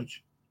outside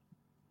Norwich.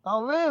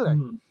 Oh,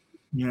 really?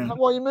 Yeah. Is that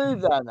why you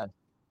moved there, then?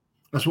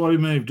 That's why we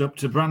moved up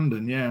to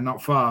Brandon. Yeah,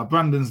 not far.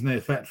 Brandon's near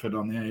Thetford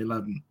on the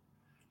A11.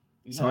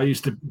 So I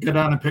used to go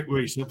down and pick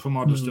Reese up from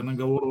Oddiston and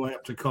go all the way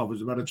up to Cov.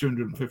 It's about a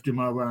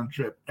 250-mile round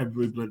trip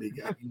every bloody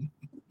game.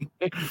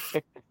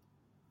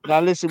 Now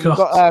listen,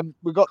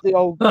 we've got the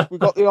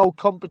old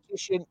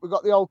competition. We've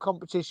got the old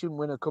competition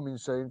winner coming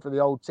soon for the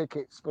old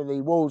tickets for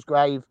the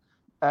Walsgrave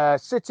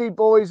City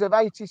Boys of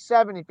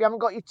 '87. If you haven't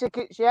got your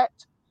tickets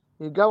yet,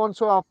 you go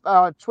onto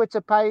our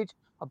Twitter page.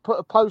 I put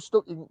a post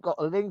up. You've got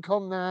a link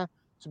on there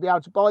to be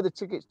able to buy the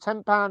tickets.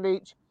 £10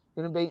 each.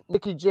 You're going to be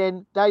Nicky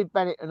Ginn, Dave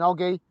Bennett, and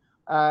Oggy.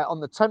 On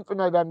the 10th of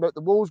November at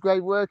the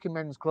Walsgrave Working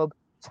Men's Club.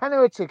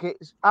 £10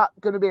 tickets.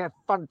 Going to be a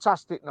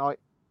fantastic night.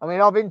 I mean,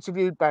 I've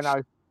interviewed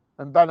Benno,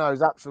 and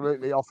Benno's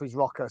absolutely off his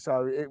rocker.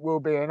 So it will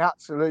be an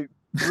absolute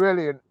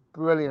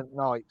brilliant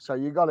night. So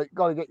you got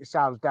to get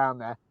yourselves down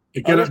there.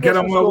 Get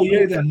on well with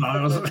you then,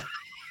 Miles.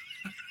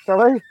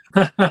 Sorry?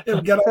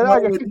 He'll get on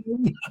well with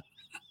you.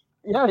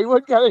 Yeah, he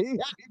would get it.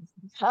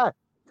 Yeah.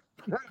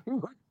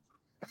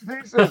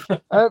 Listen,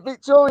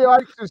 Victoria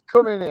Oakes has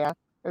come in here.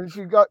 And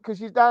because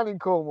she's down in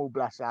Cornwall,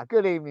 bless her.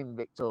 Good evening,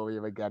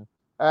 Victoria, again.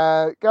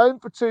 Going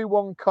for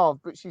 2-1 Cov,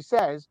 but she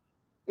says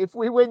if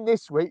we win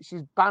this week,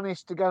 she's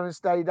banished to go and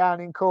stay down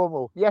in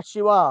Cornwall. Yes,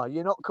 you are.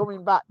 You're not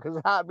coming back,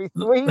 because that'd be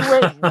 3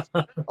 wins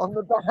on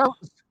the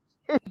bounce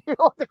if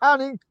you're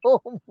down in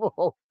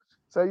Cornwall.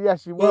 So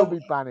yes, you will be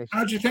banished.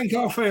 How do you think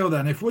I'll feel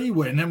then if we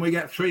win and we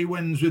get 3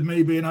 wins with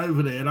me being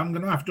over there? I'm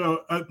going to have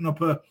to open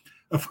up a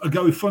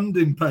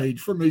GoFundMe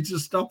page for me to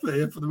stop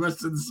here for the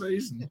rest of the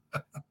season.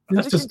 You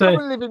have to stay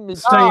in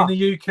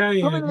the UK.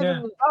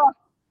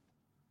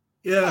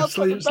 Yeah,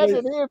 sleep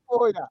in here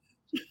for you.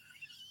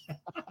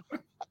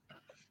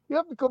 You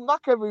have to come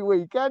back every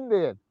weekend,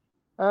 Ian.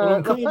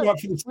 I'm coming back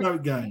for the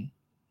Stoke game.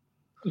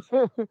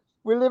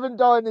 We live and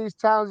die in these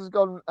towns. He's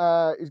going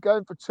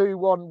for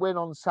 2-1 win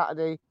on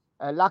Saturday.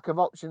 Lack of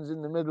options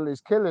in the middle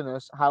is killing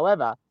us.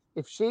 However,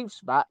 if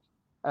Sheaf's back,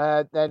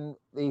 then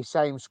the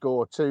same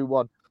score,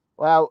 2-1.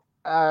 Well,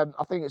 I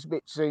think it's a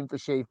bit soon for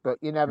Sheaf, but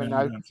you never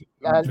know.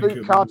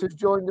 Luke Carter's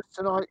joined us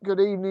tonight. Good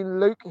evening,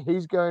 Luke.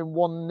 He's going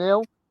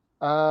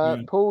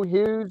 1-0. Paul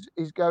Hughes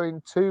is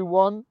going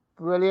 2-1.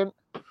 Brilliant.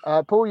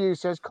 Paul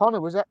Hughes says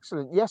Connor was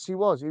excellent. Yes, he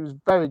was. He was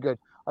very good.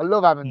 I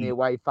love having the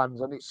away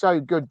fans, and it's so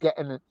good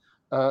getting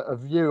a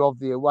view of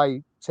the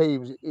away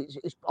teams.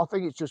 I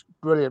think it's just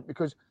brilliant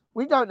because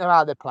we don't know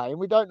how they're playing.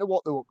 We don't know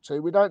what they're up to.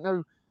 We don't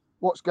know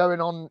what's going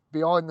on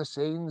behind the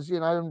scenes,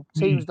 and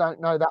teams don't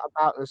know that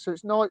about us. So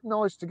it's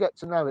nice to get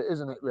to know it,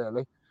 isn't it,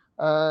 really?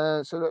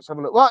 So let's have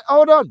a look. Right,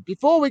 hold on.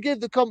 Before we give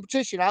the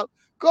competition out,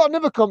 got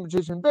another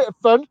competition, bit of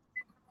fun.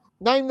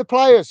 Name the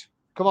players.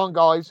 Come on,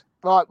 guys.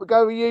 Right, we'll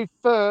go with you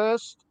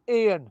first.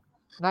 Ian,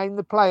 name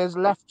the players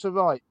left to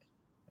right.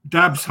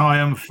 Dabs,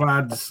 Hyam,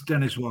 Fads,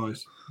 Dennis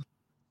Wise.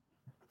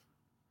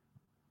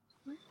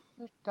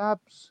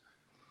 Dabs,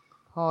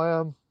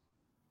 Hyam.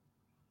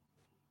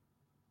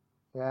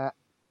 Yeah.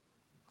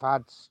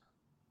 Fads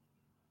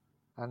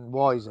and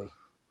Wisey.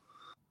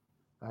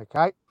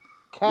 Okay.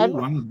 Ken?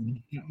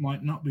 That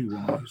might not be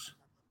Wise.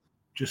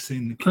 Just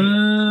seen the kit.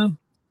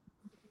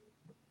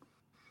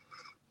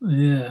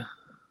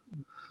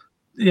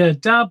 Yeah,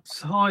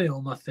 Dabs,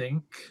 Hyam, I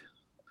think.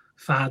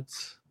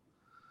 Fads.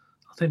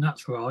 I think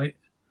that's right.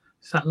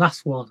 It's that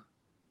last one.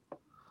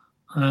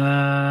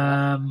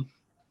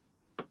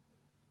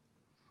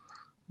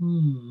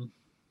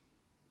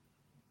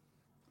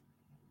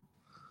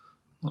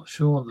 Not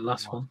sure on the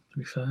last one, to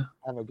be fair.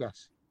 Have a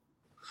guess.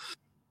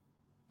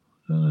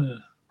 Why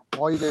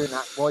are you doing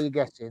that? Why are you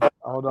guessing?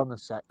 Hold on a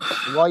sec.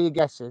 Why are you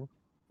guessing?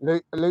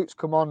 Luke's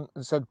come on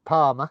and said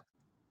Palmer.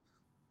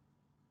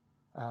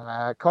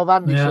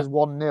 Andy says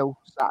 1-0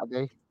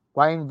 Saturday.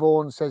 Wayne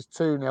Vaughan says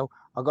 2-0.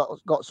 I've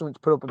got something to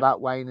put up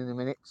about Wayne in a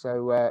minute,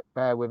 so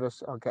bear with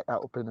us. I'll get that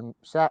up in a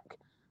sec.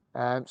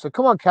 So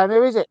come on, Ken,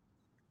 who is it?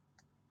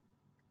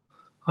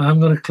 I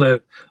haven't got a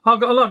clue. I'll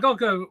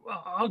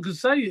go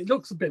say it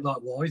looks a bit like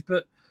Wise,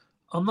 but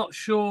I'm not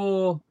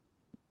sure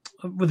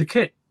with the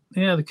kit.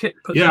 Yeah, the kit.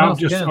 I've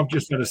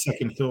just had a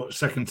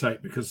second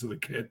take because of the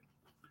kit.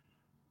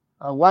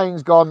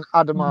 Wayne's gone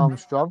Adam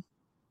Armstrong.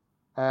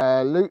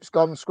 Luke's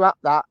gone scrap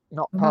that,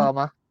 not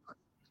Palmer.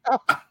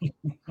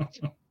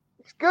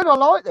 It's good. I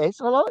like this.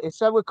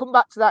 So we'll come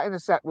back to that in a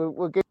sec.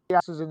 We'll give the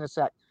answers in a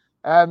sec.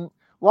 While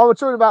we're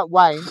talking about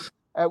Wayne,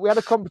 we had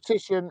a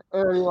competition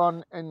early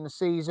on in the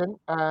season.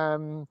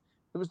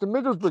 It was the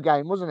Middlesbrough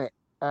game, wasn't it?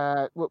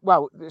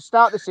 Well, the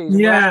start of the season.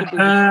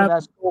 Yeah.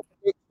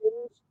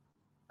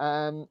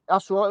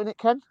 That's right, isn't it,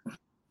 Ken?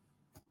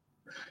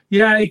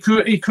 Yeah,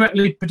 he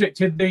correctly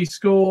predicted the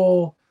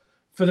score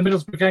for the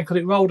Middlesbrough game because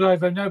it rolled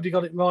over. Nobody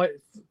got it right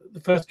the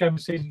first game of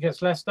the season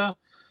against Leicester.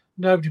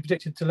 Nobody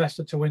predicted to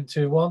Leicester to win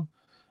 2-1.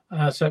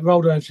 So it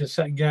rolled over to the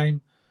second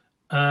game.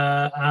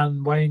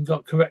 And Wayne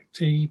got correct.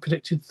 He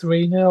predicted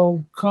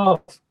 3-0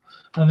 Cardiff.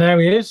 And there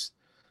he is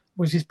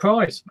with his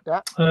prize.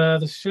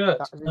 The shirt.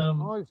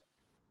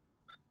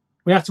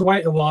 We have to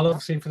wait a while,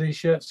 obviously, for these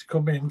shirts to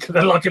come in because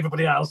they're like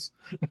everybody else.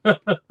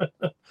 But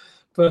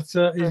he's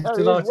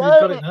delighted he's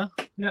got it now.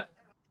 Yeah.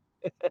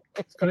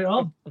 He's got it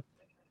on.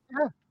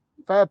 Yeah.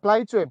 Fair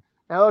play to him.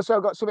 I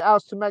also got something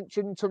else to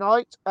mention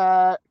tonight.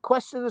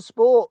 Question of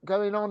Sport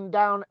going on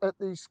down at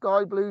the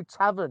Sky Blue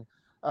Tavern.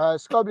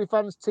 Sky Blue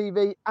Fans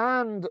TV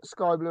and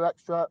Sky Blue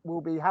Extra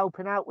will be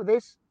helping out with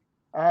this.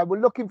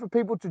 We're looking for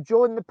people to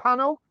join the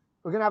panel.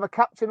 We're going to have a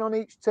captain on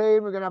each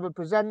team. We're going to have a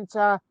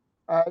presenter.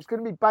 It's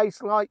going to be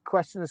based like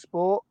Question of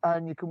Sport,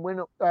 and you can win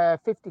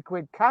up 50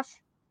 quid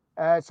cash.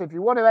 So if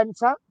you want to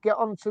enter, get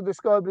onto the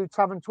Sky Blue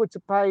Tavern Twitter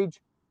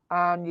page,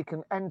 and you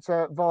can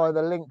enter via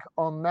the link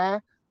on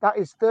there. That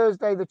is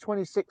Thursday, the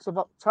 26th of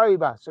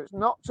October. So it's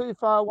not too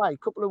far away, a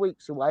couple of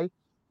weeks away.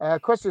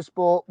 Question of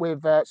Sport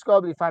with Sky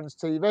Blue Fans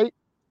TV.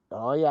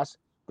 Oh, yes.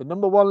 The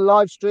 #1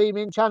 live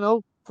streaming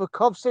channel for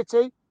Cov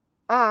City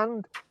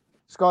and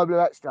Sky Blue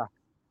Extra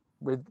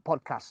with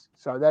podcasts.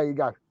 So there you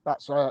go.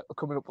 That's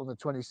coming up on the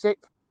 26th.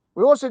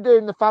 We're also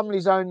doing the Family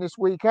Zone this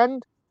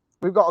weekend.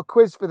 We've got a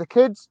quiz for the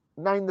kids.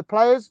 Name the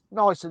players.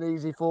 Nice and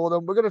easy for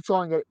them. We're going to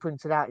try and get it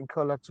printed out in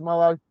colour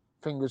tomorrow.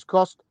 Fingers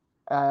crossed.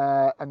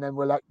 And then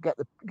we'll get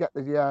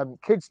the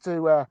kids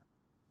to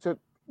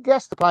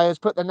guess the players,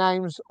 put their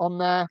names on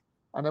there.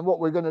 And then what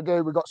we're going to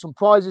do, we've got some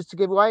prizes to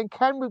give away. And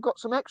Ken, we've got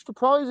some extra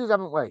prizes,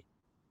 haven't we?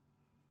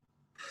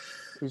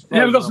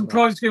 Yeah, we've got some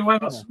prizes to give away.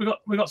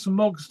 We've got some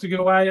mugs to give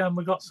away, and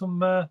we've got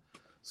some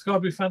Sky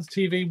Blue Fans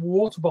TV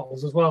water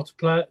bottles as well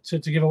to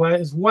give away,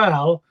 as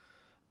well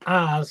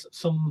as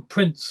some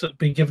prints that have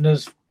been given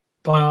us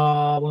by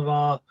one of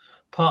our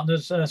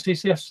partners,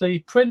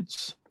 CCFC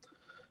Prints,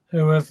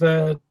 who have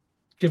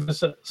given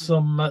us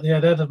some.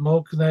 They're the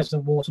mug, and there's the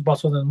water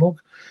bottle and the mug,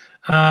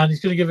 and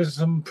he's going to give us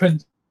some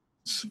prints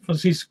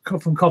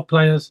from COD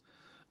players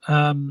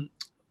to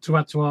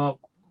add to our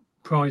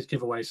prize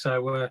giveaway.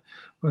 So we're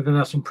going to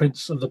have some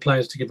prints of the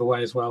players to give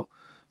away as well.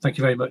 Thank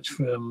you very much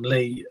from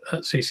Lee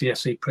at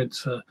CCFC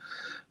Prints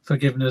for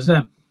giving us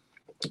them.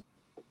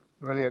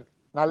 Brilliant.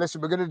 Now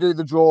listen, we're going to do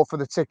the draw for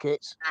the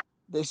tickets.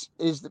 This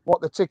is what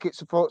the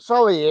tickets are for.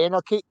 Sorry, Ian.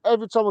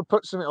 Every time I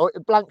put something,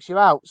 it blanks you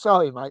out.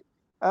 Sorry, mate.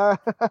 So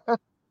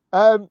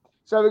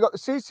we've got the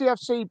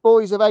CCFC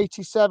Boys of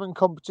 87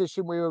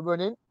 competition we were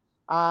running.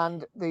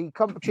 And the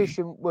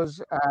competition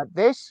was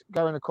this,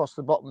 going across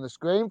the bottom of the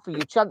screen, for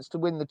your chance to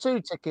win the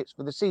 2 tickets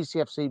for the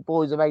CCFC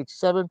Boys of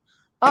 87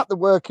 at the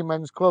Working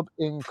Men's Club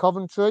in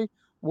Coventry.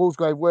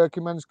 Woolsgrave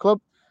Working Men's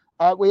Club.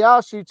 We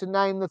asked you to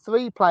name the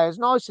 3 players,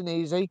 nice and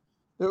easy,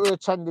 that are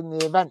attending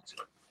the event.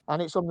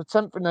 And it's on the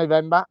 10th of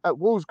November at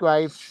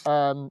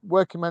Woolsgrave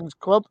Working Men's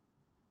Club.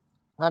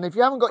 And if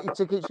you haven't got your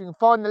tickets, you can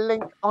find the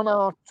link on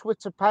our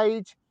Twitter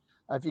page.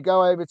 If you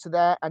go over to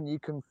there and you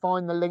can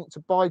find the link to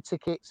buy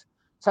tickets,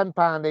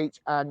 £10 each,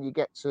 and you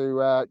get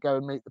to go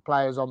and meet the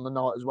players on the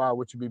night as well,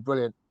 which would be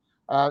brilliant.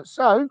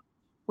 So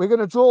we're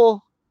going to draw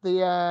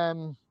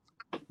the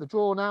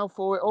draw now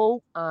for it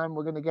all, and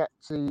we're going to get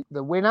to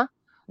the winner.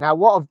 Now,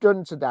 what I've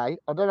done today,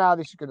 I don't know how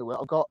this is going to work.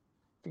 I've got,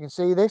 if you can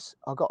see this,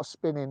 I've got a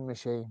spinning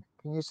machine.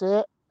 Can you see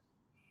it?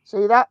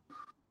 See that?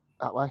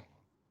 That way.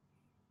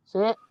 See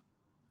it?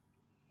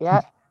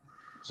 Yeah.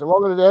 So what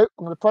I'm going to do,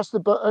 I'm going to press the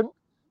button,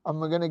 and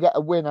we're going to get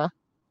a winner.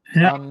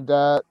 Yeah. And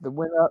the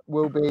winner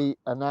will be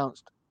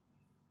announced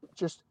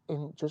just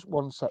in just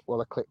one sec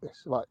while I click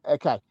this. Right.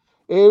 Okay.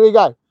 Here we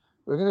go.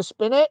 We're going to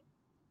spin it.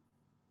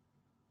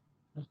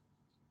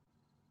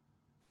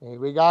 Here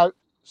we go.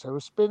 So we're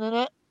spinning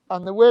it,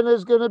 and the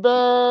winner's going to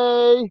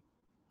be...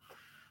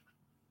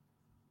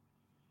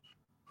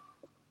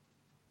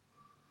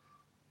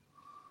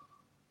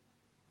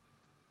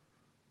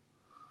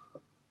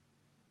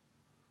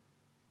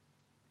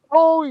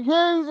 Paul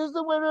Hughes is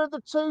the winner of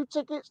the 2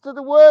 tickets to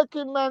the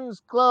Working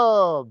Men's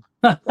Club.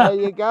 There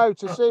you go,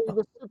 to see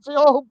the City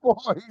Old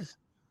Boys.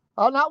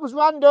 And that was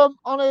random,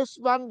 honest,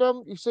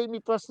 random. You see me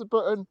press the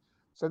button.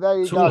 So there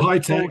you go. All high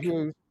tech. Paul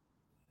Hughes.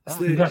 It's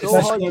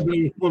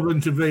the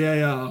equivalent to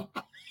VAR.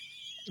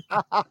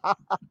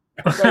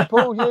 So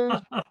Paul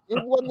Hughes,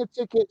 you've won the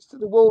tickets to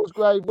the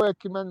Woolsgrave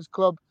Working Men's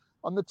Club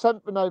on the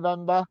 10th of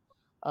November.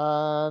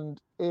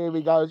 And here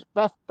we go.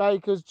 Beth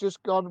Baker's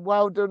just gone.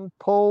 Well done,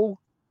 Paul.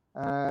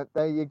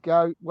 There you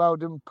go. Well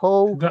done,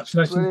 Paul.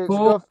 Congratulations, brilliant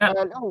Paul.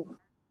 Stuff.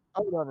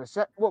 Hold on a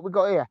sec. What we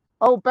got here?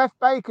 Oh, Beth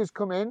Baker's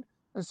come in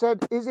and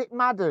said, "Is it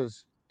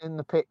Madders in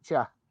the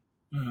picture?"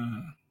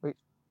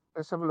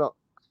 Let's have a look.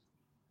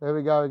 There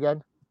we go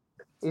again.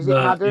 Is it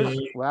Madders?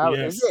 Well,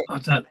 yes. is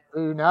it?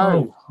 Who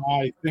knows?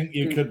 I think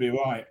you could be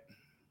right.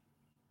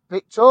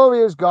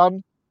 Victoria's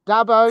gone.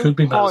 Dabo, could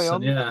be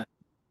Hyam, Madison, yeah.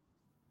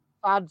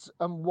 Fads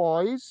and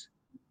Wise.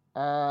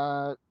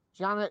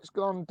 Janet's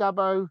gone.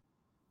 Dabo.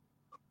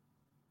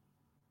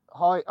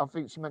 I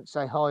think she meant to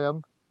say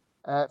Hyam.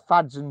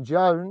 Fads and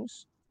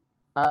Jones.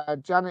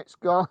 Janet's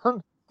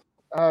gone.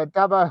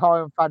 Dabo,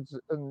 Hyam, Fads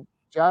and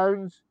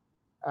Jones.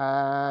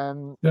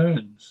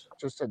 Jones.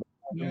 Just said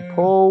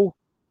Paul.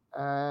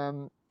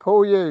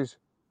 Paul Hughes.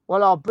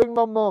 Well, I'll bring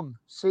my mum.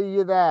 See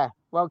you there.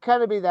 Well, Ken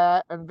will be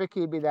there and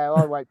Vicky will be there.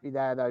 I won't be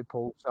there though,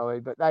 Paul. Sorry,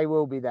 but they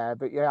will be there.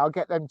 But yeah, I'll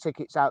get them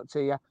tickets out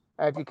to you.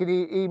 If you can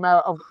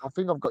email, I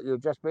think I've got your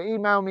address, but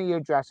email me your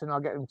address and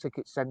I'll get them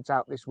tickets sent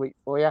out this week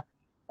for you.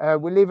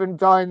 We live and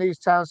die in these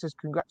towns. Says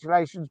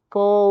congratulations,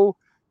 Paul.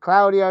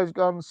 Claudio's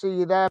gone. See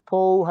you there,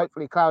 Paul.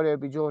 Hopefully, Claudio will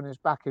be joining us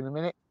back in a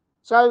minute.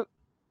 So,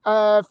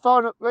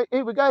 final.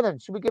 Here we go then.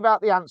 Should we give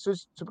out the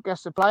answers to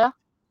guess the player?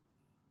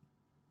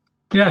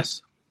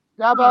 Yes.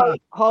 Dabo,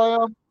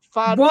 Hyam,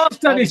 Fads. Was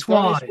Dennis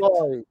Wise?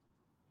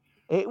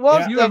 It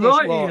was Dennis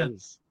right, Wise. Ian.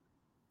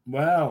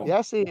 Wow.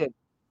 Yes, Ian.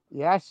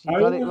 Yes, you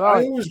got it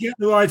right. I always get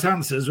the right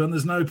answers when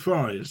there's no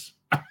prize.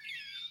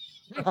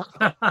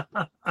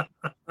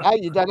 Hey,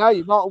 you don't know.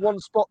 You might have won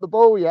spot the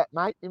ball yet,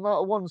 mate. You might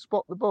have won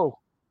spot the ball.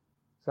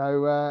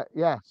 So,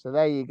 yeah. So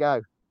there you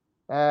go.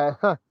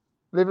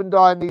 Live and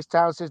die in these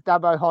towns, says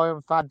Dabo,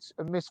 Hyam, Fads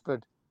and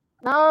Misford.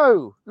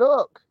 No,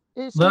 look.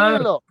 It's here,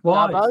 look.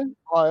 Wise. Dabo,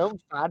 Hyam,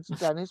 Fads,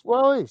 Dennis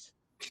Wise.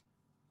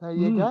 There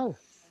you go.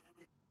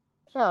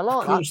 Yeah, I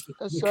like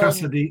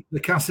that. The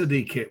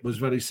Cassidy kit was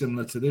very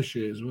similar to this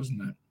year's,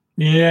 wasn't it?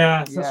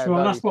 Yeah, that's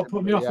right. That's what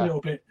put me off a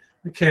little bit.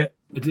 The kit.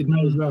 It did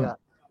not as well.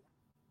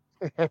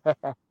 Yeah.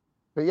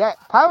 But yeah,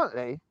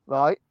 apparently,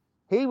 right,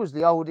 he was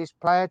the oldest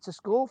player to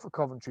score for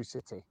Coventry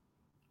City.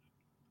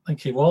 I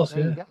think he was,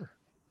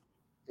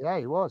 Yeah,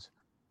 he was.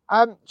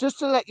 Just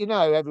to let you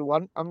know,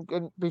 everyone,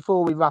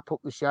 before we wrap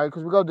up the show,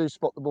 because we've got to do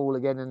Spot the Ball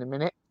again in a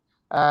minute.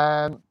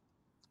 I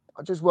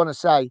just want to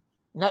say,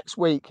 next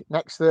week,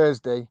 next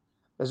Thursday,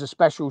 there's a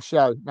special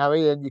show. Now,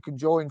 Ian, you can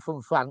join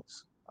from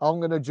France. I'm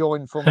going to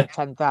join from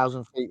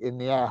 10,000 feet in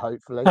the air,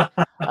 hopefully.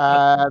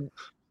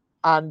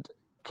 And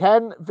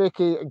Ken,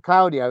 Vicky, and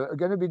Claudio are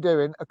going to be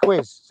doing a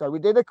quiz. So we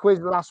did a quiz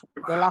the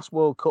last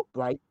World Cup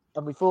break,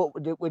 and we thought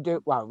we'd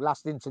do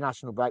last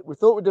international break. We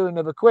thought we'd do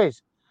another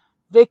quiz.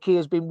 Vicky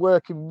has been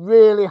working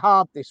really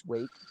hard this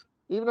week,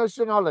 even though she's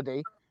on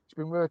holiday. She's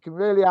been working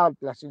really hard,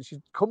 bless her.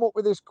 She's come up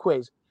with this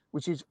quiz,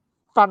 which is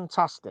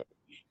fantastic.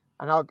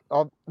 And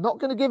I'm not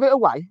going to give it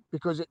away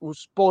because it will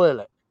spoil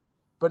it,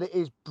 but it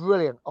is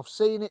brilliant. I've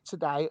seen it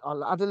today.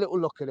 I had a little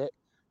look at it.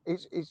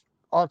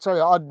 I'll tell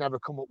you, I'd never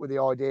come up with the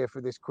idea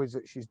for this quiz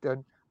that she's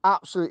done.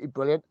 Absolutely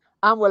brilliant.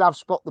 And we'll have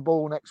Spot the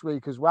Ball next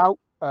week as well.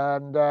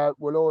 And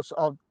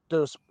I'll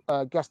do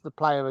a guess the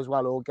player as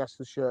well, or guess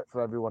the shirt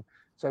for everyone.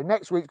 So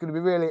next week's going to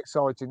be really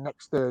exciting,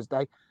 next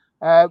Thursday.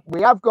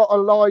 We have got a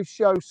live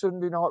show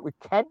Sunday night with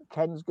Ken.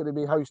 Ken's going to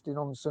be hosting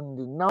on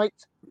Sunday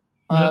night.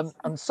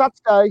 And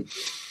Saturday,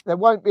 there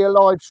won't be a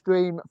live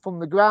stream from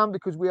the ground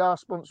because we are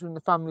sponsoring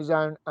the Family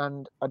Zone,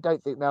 and I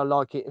don't think they'll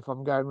like it if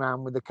I'm going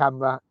around with the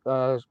camera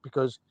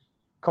because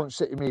Coventry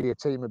City Media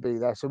team will be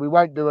there. So we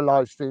won't do a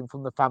live stream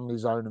from the Family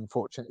Zone,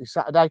 unfortunately,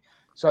 Saturday.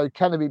 So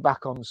Ken will be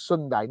back on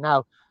Sunday.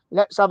 Now,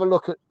 let's have a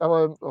look at...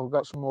 we've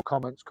got some more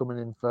comments coming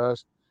in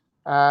first.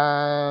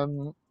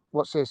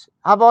 What's this?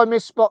 Have I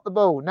missed Spot the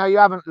Ball? No, you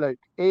haven't, Luke.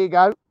 Here you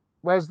go.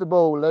 Where's the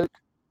ball, Luke?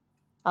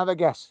 Have a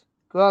guess.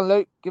 Go on,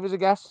 Luke. Give us a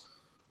guess.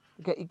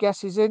 Get your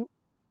guesses in.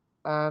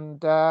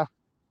 And you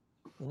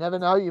never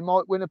know. You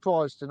might win a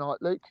prize tonight,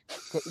 Luke.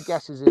 Get your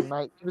guesses in,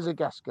 mate. Give us a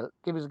guess.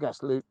 Give us a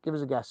guess, Luke. Give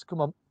us a guess. Come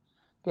on.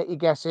 Get your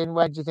guess in.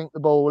 Where do you think the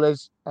ball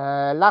is?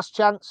 Last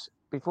chance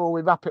before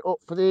we wrap it up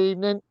for the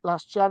evening.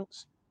 Last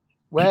chance.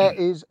 Where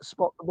is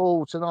Spot the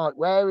Ball tonight?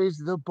 Where is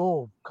the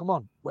ball? Come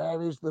on.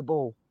 Where is the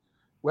ball?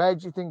 Where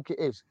do you think it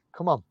is?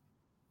 Come on.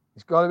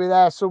 It's got to be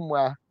there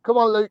somewhere. Come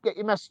on, Luke. Get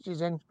your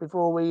messages in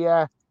before we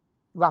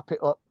wrap it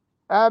up.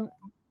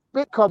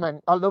 Big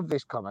comment. I love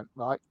this comment,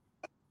 right?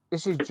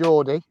 This is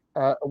Geordie.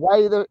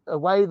 Away the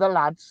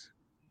lads.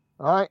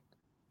 All right.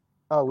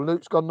 Oh,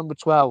 Luke's gone number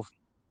 12.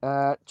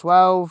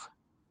 12.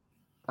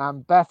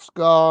 And Beth's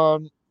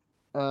gone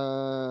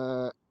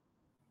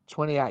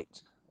 28.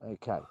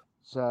 Okay.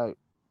 So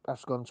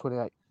Beth's gone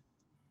 28.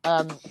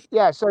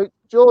 So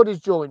Geordie's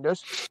joined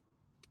us.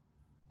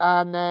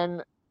 And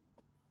then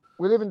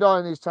we live and die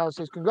in these towns.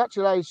 Says,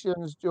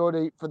 congratulations,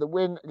 Geordie, for the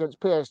win against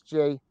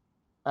PSG.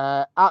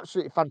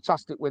 Absolutely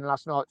fantastic win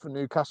last night for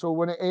Newcastle,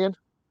 wasn't it, Ian?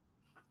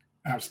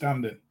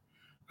 Outstanding.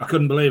 I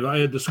couldn't believe it. I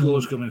heard the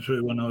scores coming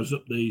through when I was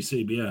up the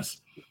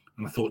CBS,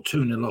 and I thought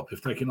 2-0 up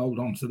if they can hold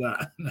on to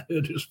that. And I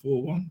heard it was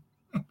 4-1.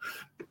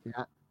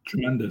 Yeah.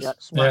 Tremendous. Yeah,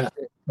 smashed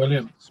it.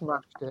 Brilliant.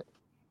 Smashed it.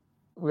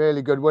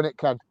 Really good, wasn't it,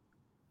 Ken?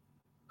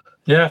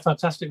 Yeah,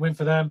 fantastic win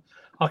for them.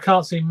 I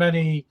can't see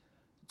many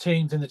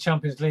teams in the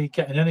Champions League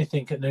getting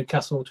anything at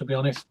Newcastle, to be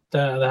honest.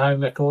 Their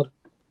home record.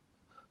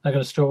 They're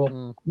going to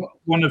struggle.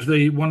 One of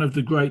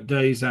the great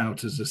days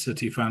out as a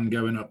City fan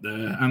going up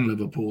there, and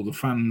Liverpool. The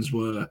fans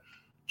were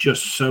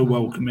just so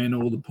welcoming.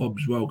 All the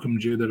pubs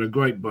welcomed you. They're a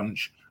great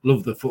bunch.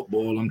 Love the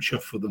football. I'm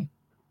chuffed for them.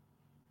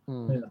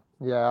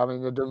 Yeah, I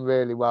mean, they've done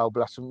really well.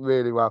 Bless them,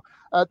 really well.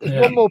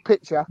 There's one more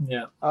picture.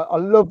 Yeah, I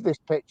love this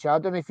picture. I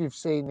don't know if you've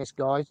seen this,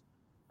 guys.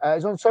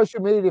 It's on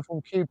social media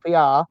from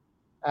QPR.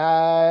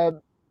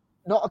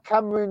 Not a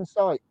camera in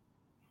sight.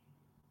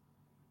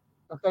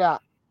 Look at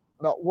that.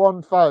 Not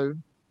one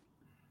phone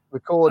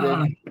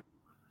recording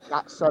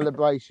that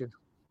celebration.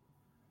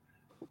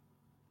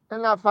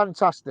 Isn't that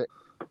fantastic?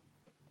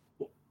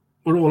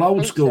 We're all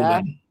old school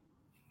then.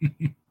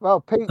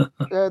 Well, Pete,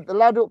 the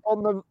lad up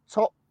on the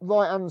top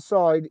right-hand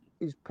side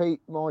is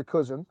Pete, my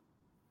cousin.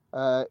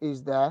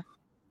 He's there.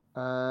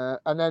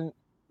 And then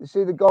you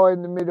see the guy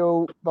in the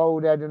middle,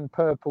 bald head and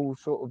purple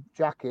sort of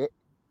jacket.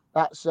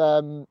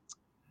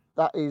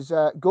 That is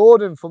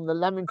Gordon from the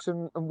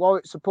Leamington and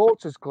Warwick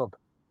Supporters Club.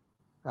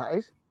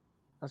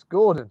 That's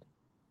Gordon.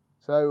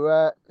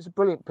 So it's a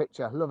brilliant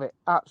picture. Love it.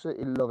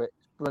 Absolutely love it.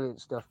 It's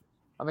brilliant stuff.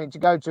 I mean, to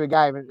go to a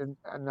game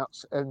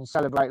and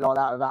celebrate like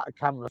that without a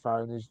camera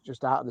phone is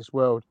just out of this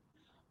world.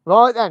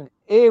 Right then,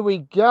 here we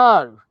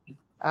go.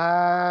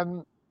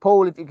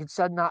 Paul, if you could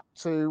send that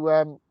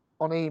to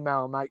on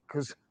email, mate,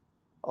 because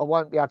I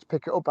won't be able to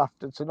pick it up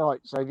after tonight.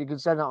 So if you can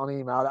send that on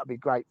email, that'd be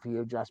great for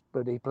you, Jess,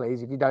 buddy,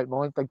 please, if you don't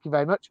mind. Thank you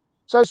very much.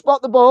 So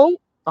Spot the Ball.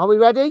 Are we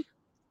ready?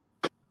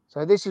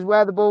 So this is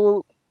where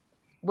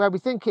we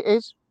think it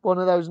is, one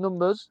of those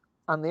numbers.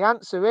 And the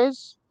answer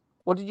is,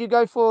 what did you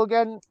go for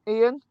again,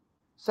 Ian?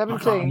 17.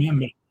 I can't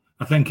remember.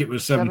 I think it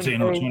was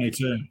 17 or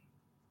 22.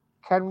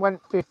 Ken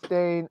went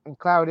 15 and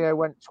Claudio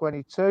went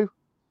 22.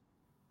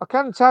 I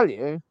can tell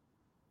you,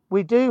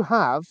 we do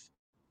have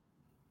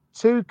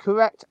 2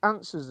 correct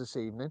answers this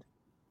evening.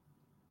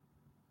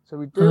 So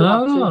we do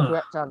have 2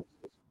 correct answers.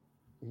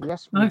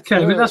 Yes.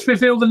 Okay, but let's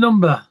reveal the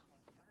number.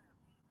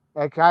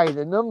 Okay,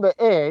 the number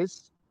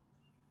is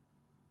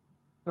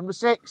number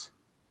 6.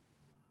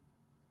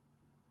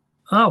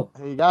 Oh.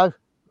 There you go.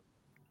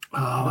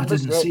 Oh, I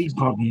didn't see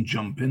Godden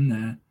jump in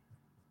there.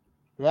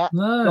 Yeah,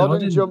 no,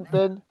 Godden jump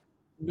in.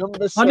 Number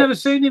 6. I've never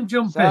seen him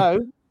jump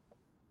in.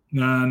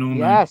 No, no,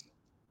 yes.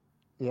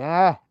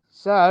 Yeah.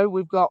 So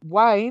we've got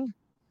Wayne.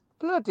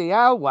 Bloody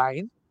hell,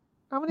 Wayne.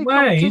 How many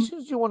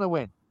competitions do you want to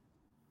win?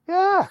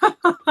 Yeah.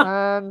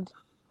 And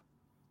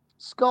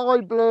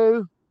Sky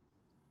Blue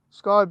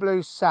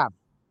Sam.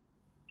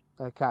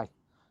 Okay.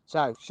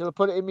 So shall I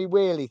put it in my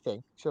wheelie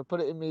thing? Shall I put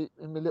it in my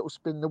little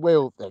spin the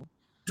wheel thing?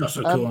 Just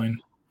a coin.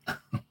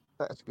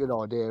 That's a good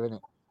idea, isn't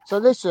it? So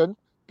listen,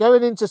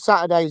 going into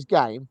Saturday's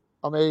game,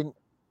 I mean,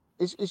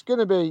 it's going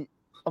to be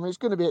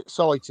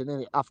exciting,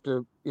 isn't it?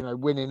 After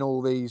winning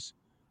all these,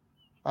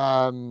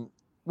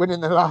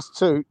 winning the last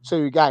two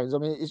games. I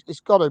mean,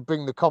 it's got to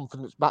bring the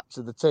confidence back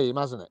to the team,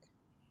 hasn't it?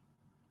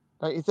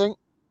 Don't you think?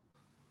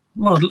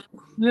 Well,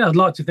 yeah, I'd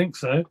like to think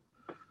so.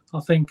 I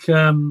think,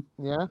 yeah.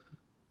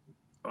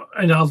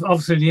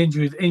 Obviously the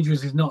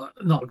injuries is not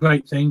a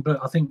great thing, but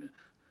I think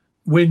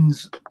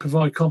wins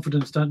provide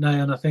confidence, don't they?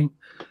 And I think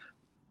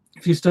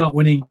if you start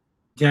winning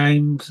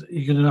games,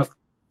 you're going to have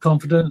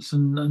confidence,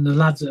 and the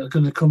lads that are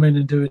going to come in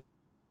and do a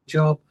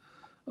job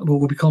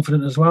will be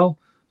confident as well.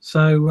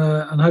 So,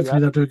 and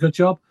hopefully they'll do a good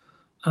job,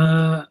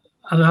 and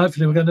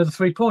hopefully we'll get another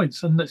 3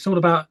 points. And it's all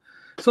about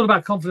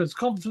confidence.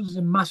 Confidence is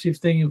a massive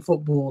thing in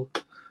football,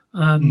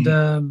 and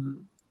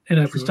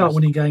if we start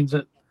winning games,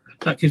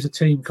 that gives a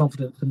team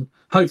confidence, and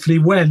hopefully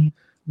when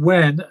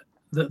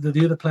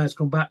the other players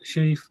come back,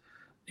 Sheaf,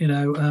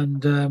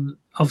 and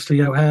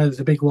obviously O'Hare is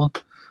a big one.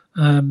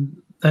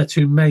 They're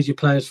two major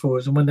players for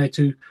us, and when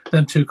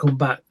them two come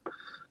back,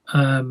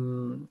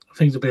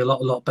 things will be a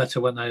lot better,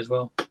 won't they, as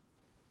well?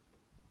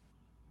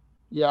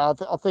 Yeah,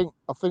 I think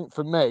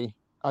for me,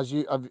 as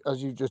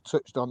you just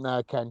touched on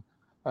there, Ken.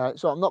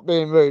 So I'm not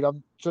being rude.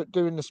 I'm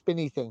doing the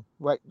spinny thing,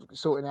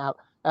 sorting out.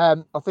 I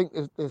think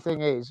the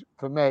thing is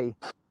for me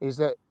is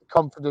that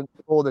confidence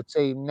for the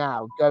team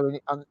now going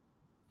and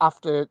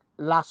after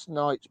last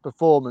night's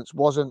performance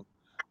wasn't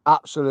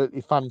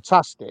absolutely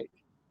fantastic.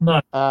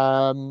 No.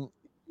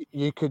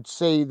 You could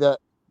see that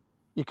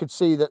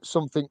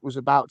something was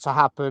about to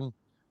happen,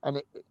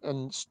 and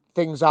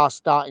things are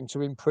starting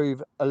to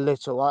improve a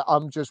little.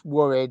 I'm just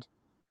worried,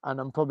 and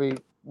I'm probably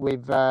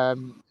with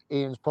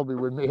Ian's probably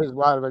with me as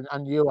well,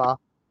 and you are.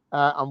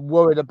 I'm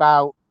worried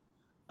about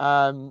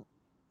the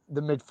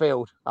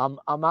midfield.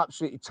 I'm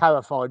absolutely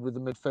terrified with the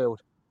midfield.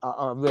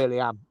 I really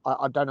am.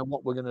 I don't know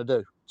what we're going to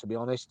do, to be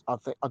honest. I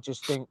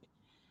just think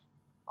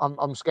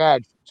I'm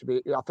scared.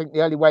 I think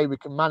the only way we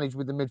can manage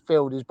with the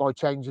midfield is by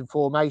changing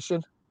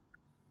formation.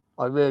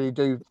 I really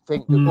do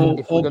think that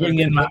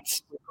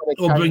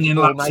or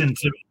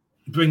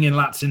bringing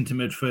Lats into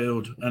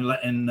midfield and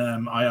letting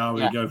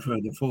Iari go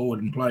further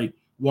forward and play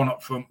one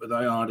up front with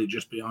Iari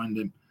just behind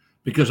him,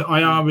 because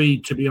Iari,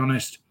 to be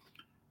honest,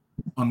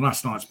 on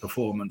last night's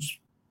performance,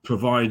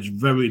 provides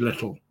very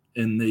little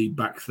in the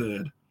back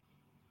third.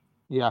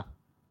 Yeah.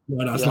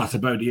 Whereas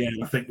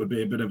Latabodiere, I think, would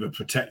be a bit of a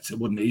protector,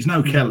 wouldn't he? He's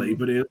no Kelly,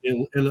 but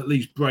he'll at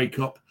least break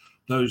up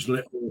those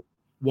little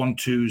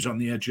 1-2s on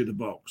the edge of the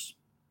box.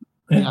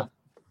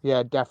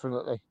 Yeah,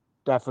 definitely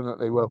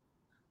will.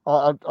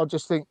 I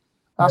just think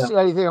that's the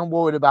only thing I'm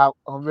worried about.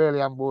 I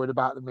really am worried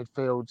about the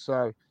midfield.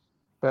 So,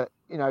 but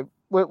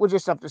we'll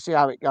just have to see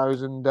how it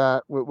goes, and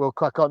we'll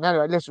crack on.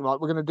 Anyway, listen, right,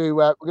 we're gonna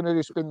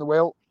do spin the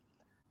wheel.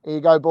 Here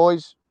you go,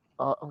 boys.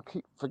 I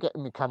keep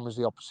forgetting my camera's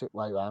the opposite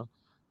way around.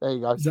 There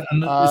you go. Is that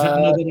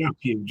another app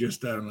you've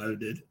just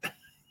downloaded?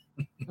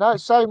 No,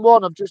 same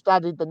one. I've just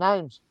added the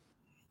names.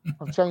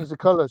 I've changed the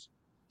colours.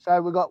 So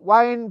we've got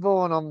Wayne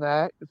Vaughan on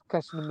there,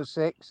 question number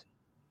 6,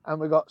 and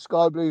we've got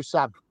Sky Blue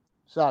Sam.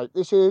 So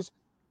this is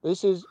the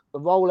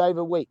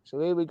rollover week. So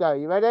here we go.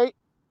 You ready?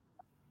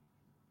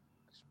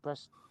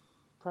 Press.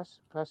 There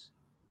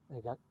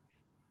you go.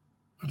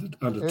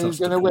 Who's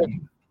going to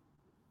win?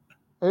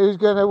 Who's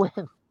going to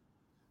win?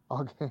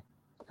 Okay.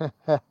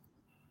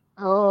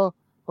 Oh.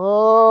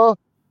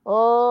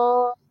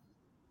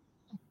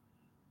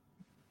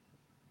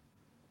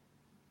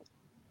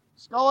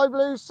 Sky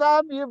Blue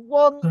Sam, you've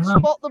won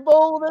Spot the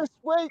Ball this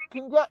week.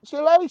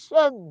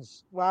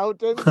 Congratulations. Well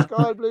done,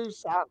 Sky Blue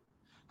Sam.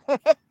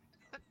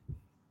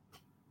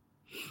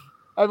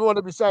 Everyone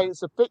will be saying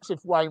it's a fix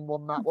if Wayne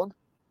won that one.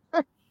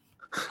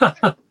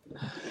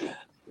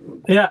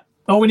 Yeah.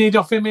 All we need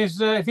off him is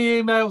if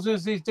he emails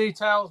us his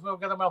details, we'll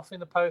get them off in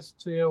the post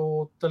to you,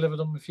 or deliver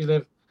them if you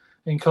live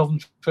in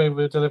Coventry.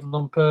 We'll deliver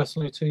them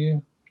personally to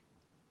you.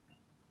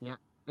 Yeah.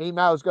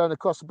 Emails going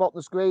across the bottom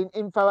of the screen.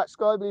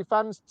 info@Sky Blue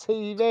Fans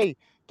TV.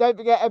 Don't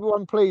forget,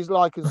 everyone, please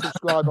like and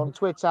subscribe on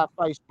Twitter,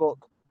 Facebook,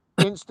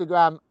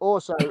 Instagram,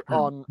 also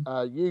on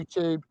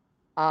YouTube.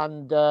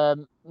 And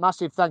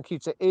massive thank you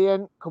to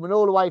Ian, coming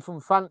all the way from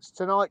France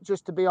tonight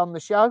just to be on the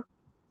show.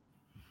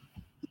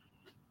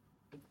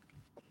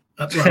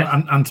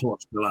 And to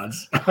watch the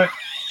lads.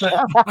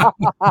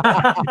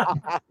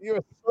 You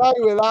were slow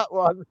with that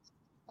one.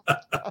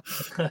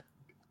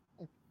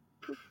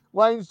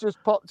 Wayne's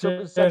just popped up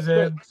and said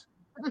fix.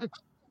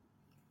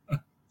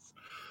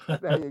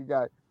 There you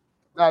go.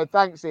 No,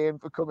 thanks, Ian,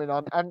 for coming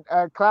on. And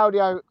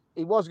Claudio,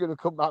 he was going to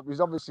come back, but he's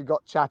obviously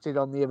got chatted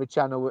on the other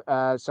channel.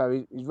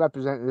 So he's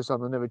representing us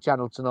on another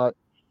channel tonight.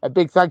 A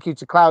big thank you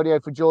to Claudio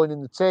for joining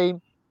the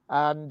team.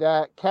 And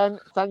Ken,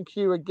 thank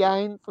you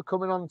again for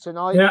coming on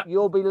tonight. Yeah.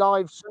 You'll be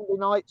live Sunday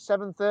night,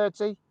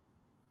 7:30.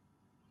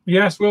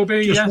 Yes, we'll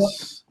be.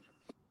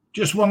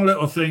 Just one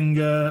little thing,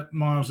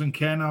 Miles and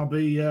Ken. I'll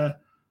be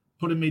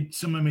putting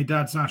some of my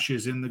dad's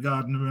ashes in the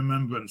Garden of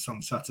Remembrance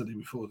on Saturday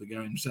before the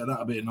game. So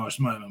that'll be a nice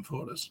moment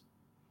for us.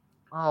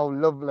 Oh,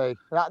 lovely!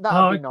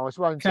 That'll be nice,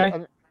 won't it?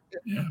 And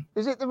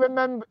is it the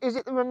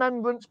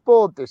Remembrance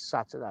board this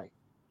Saturday?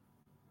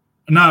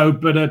 No,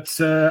 but it's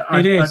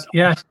it is.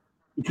 Yes.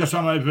 Because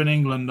I'm over in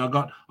England, I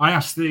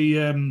asked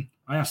the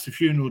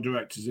funeral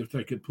directors if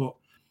they could put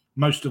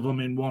most of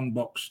them in one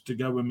box to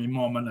go with my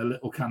mum and a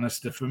little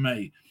canister for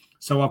me.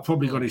 So I've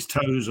probably got his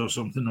toes or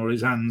something, or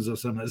his hands or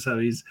something. So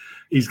he's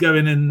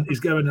going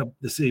up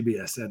the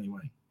CBS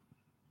anyway.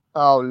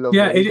 Oh, lovely!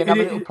 Yeah,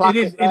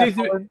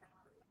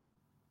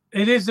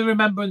 it is the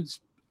Remembrance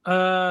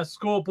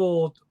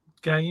scoreboard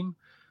game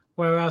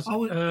whereas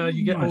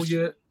you get all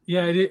your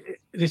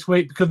this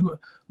week because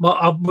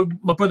my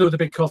brother was a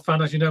big Cov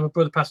fan, as you know. My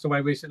brother passed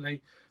away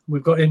recently.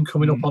 We've got him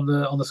coming up on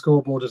the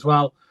scoreboard as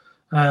well.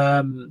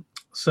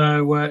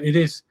 So it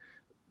is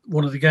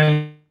one of the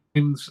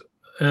games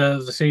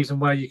of the season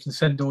where you can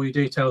send all your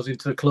details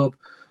into the club,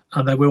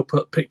 and they will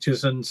put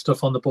pictures and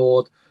stuff on the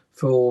board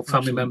for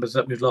family members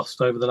that we've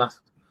lost over the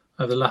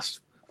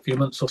last few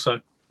months or so.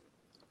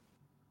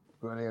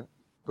 Brilliant.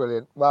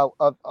 Well,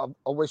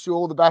 I wish you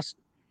all the best,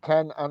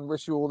 Ken, and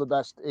wish you all the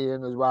best,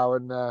 Ian, as well.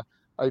 And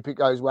hope it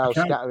goes well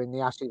scattering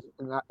the ashes.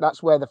 And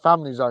that's where the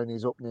family zone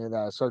is, up near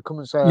there. So come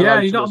and say hello.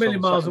 Yeah, you're not a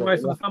million miles away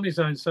from the family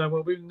zone, so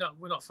we're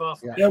not far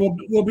from it. Yeah,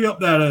 we'll be up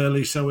there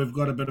early, so we've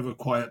got a bit of a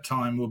quiet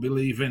time. We'll be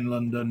leaving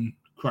London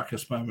cracker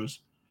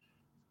sparrows.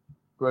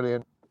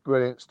 Brilliant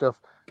stuff.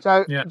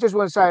 So just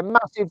want to say a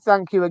massive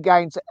thank you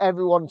again to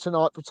everyone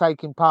tonight for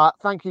taking part.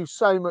 Thank you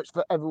so much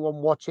for everyone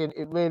watching.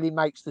 It really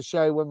makes the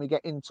show when we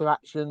get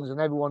interactions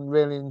and everyone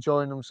really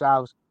enjoying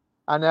themselves.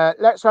 And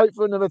let's hope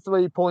for another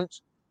 3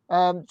 points.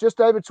 Just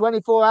over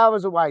 24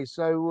 hours away.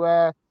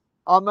 So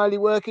I'm only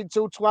working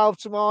till 12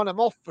 tomorrow and I'm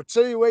off for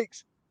 2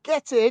 weeks.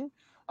 Get in.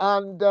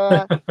 And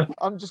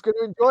I'm just going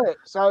to enjoy it.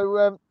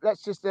 So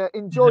let's just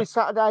enjoy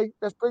Saturday.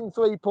 Let's bring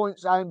 3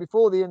 points home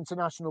before the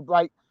international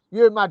break.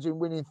 You imagine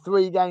winning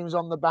 3 games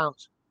on the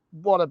bounce.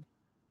 What a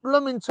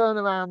blooming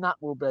turnaround that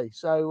will be.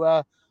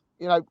 So,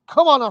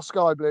 come on, our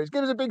Sky Blues.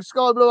 Give us a big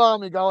Sky Blue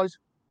army, guys.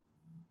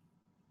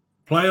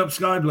 Play up,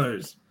 Sky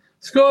Blues.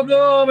 Sky Blue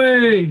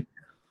army.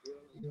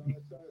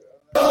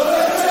 Good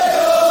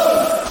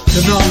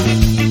night.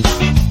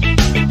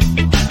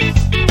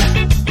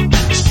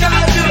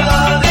 Sky Blue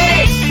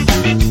army.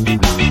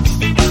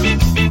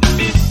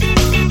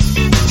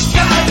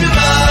 Sky Blue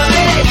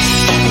army.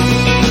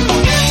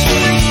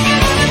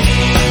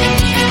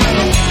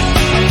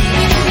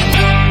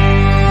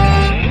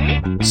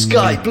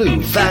 Sky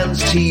Blue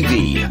Fans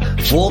TV,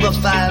 for the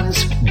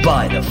fans,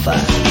 by the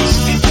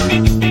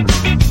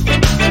fans.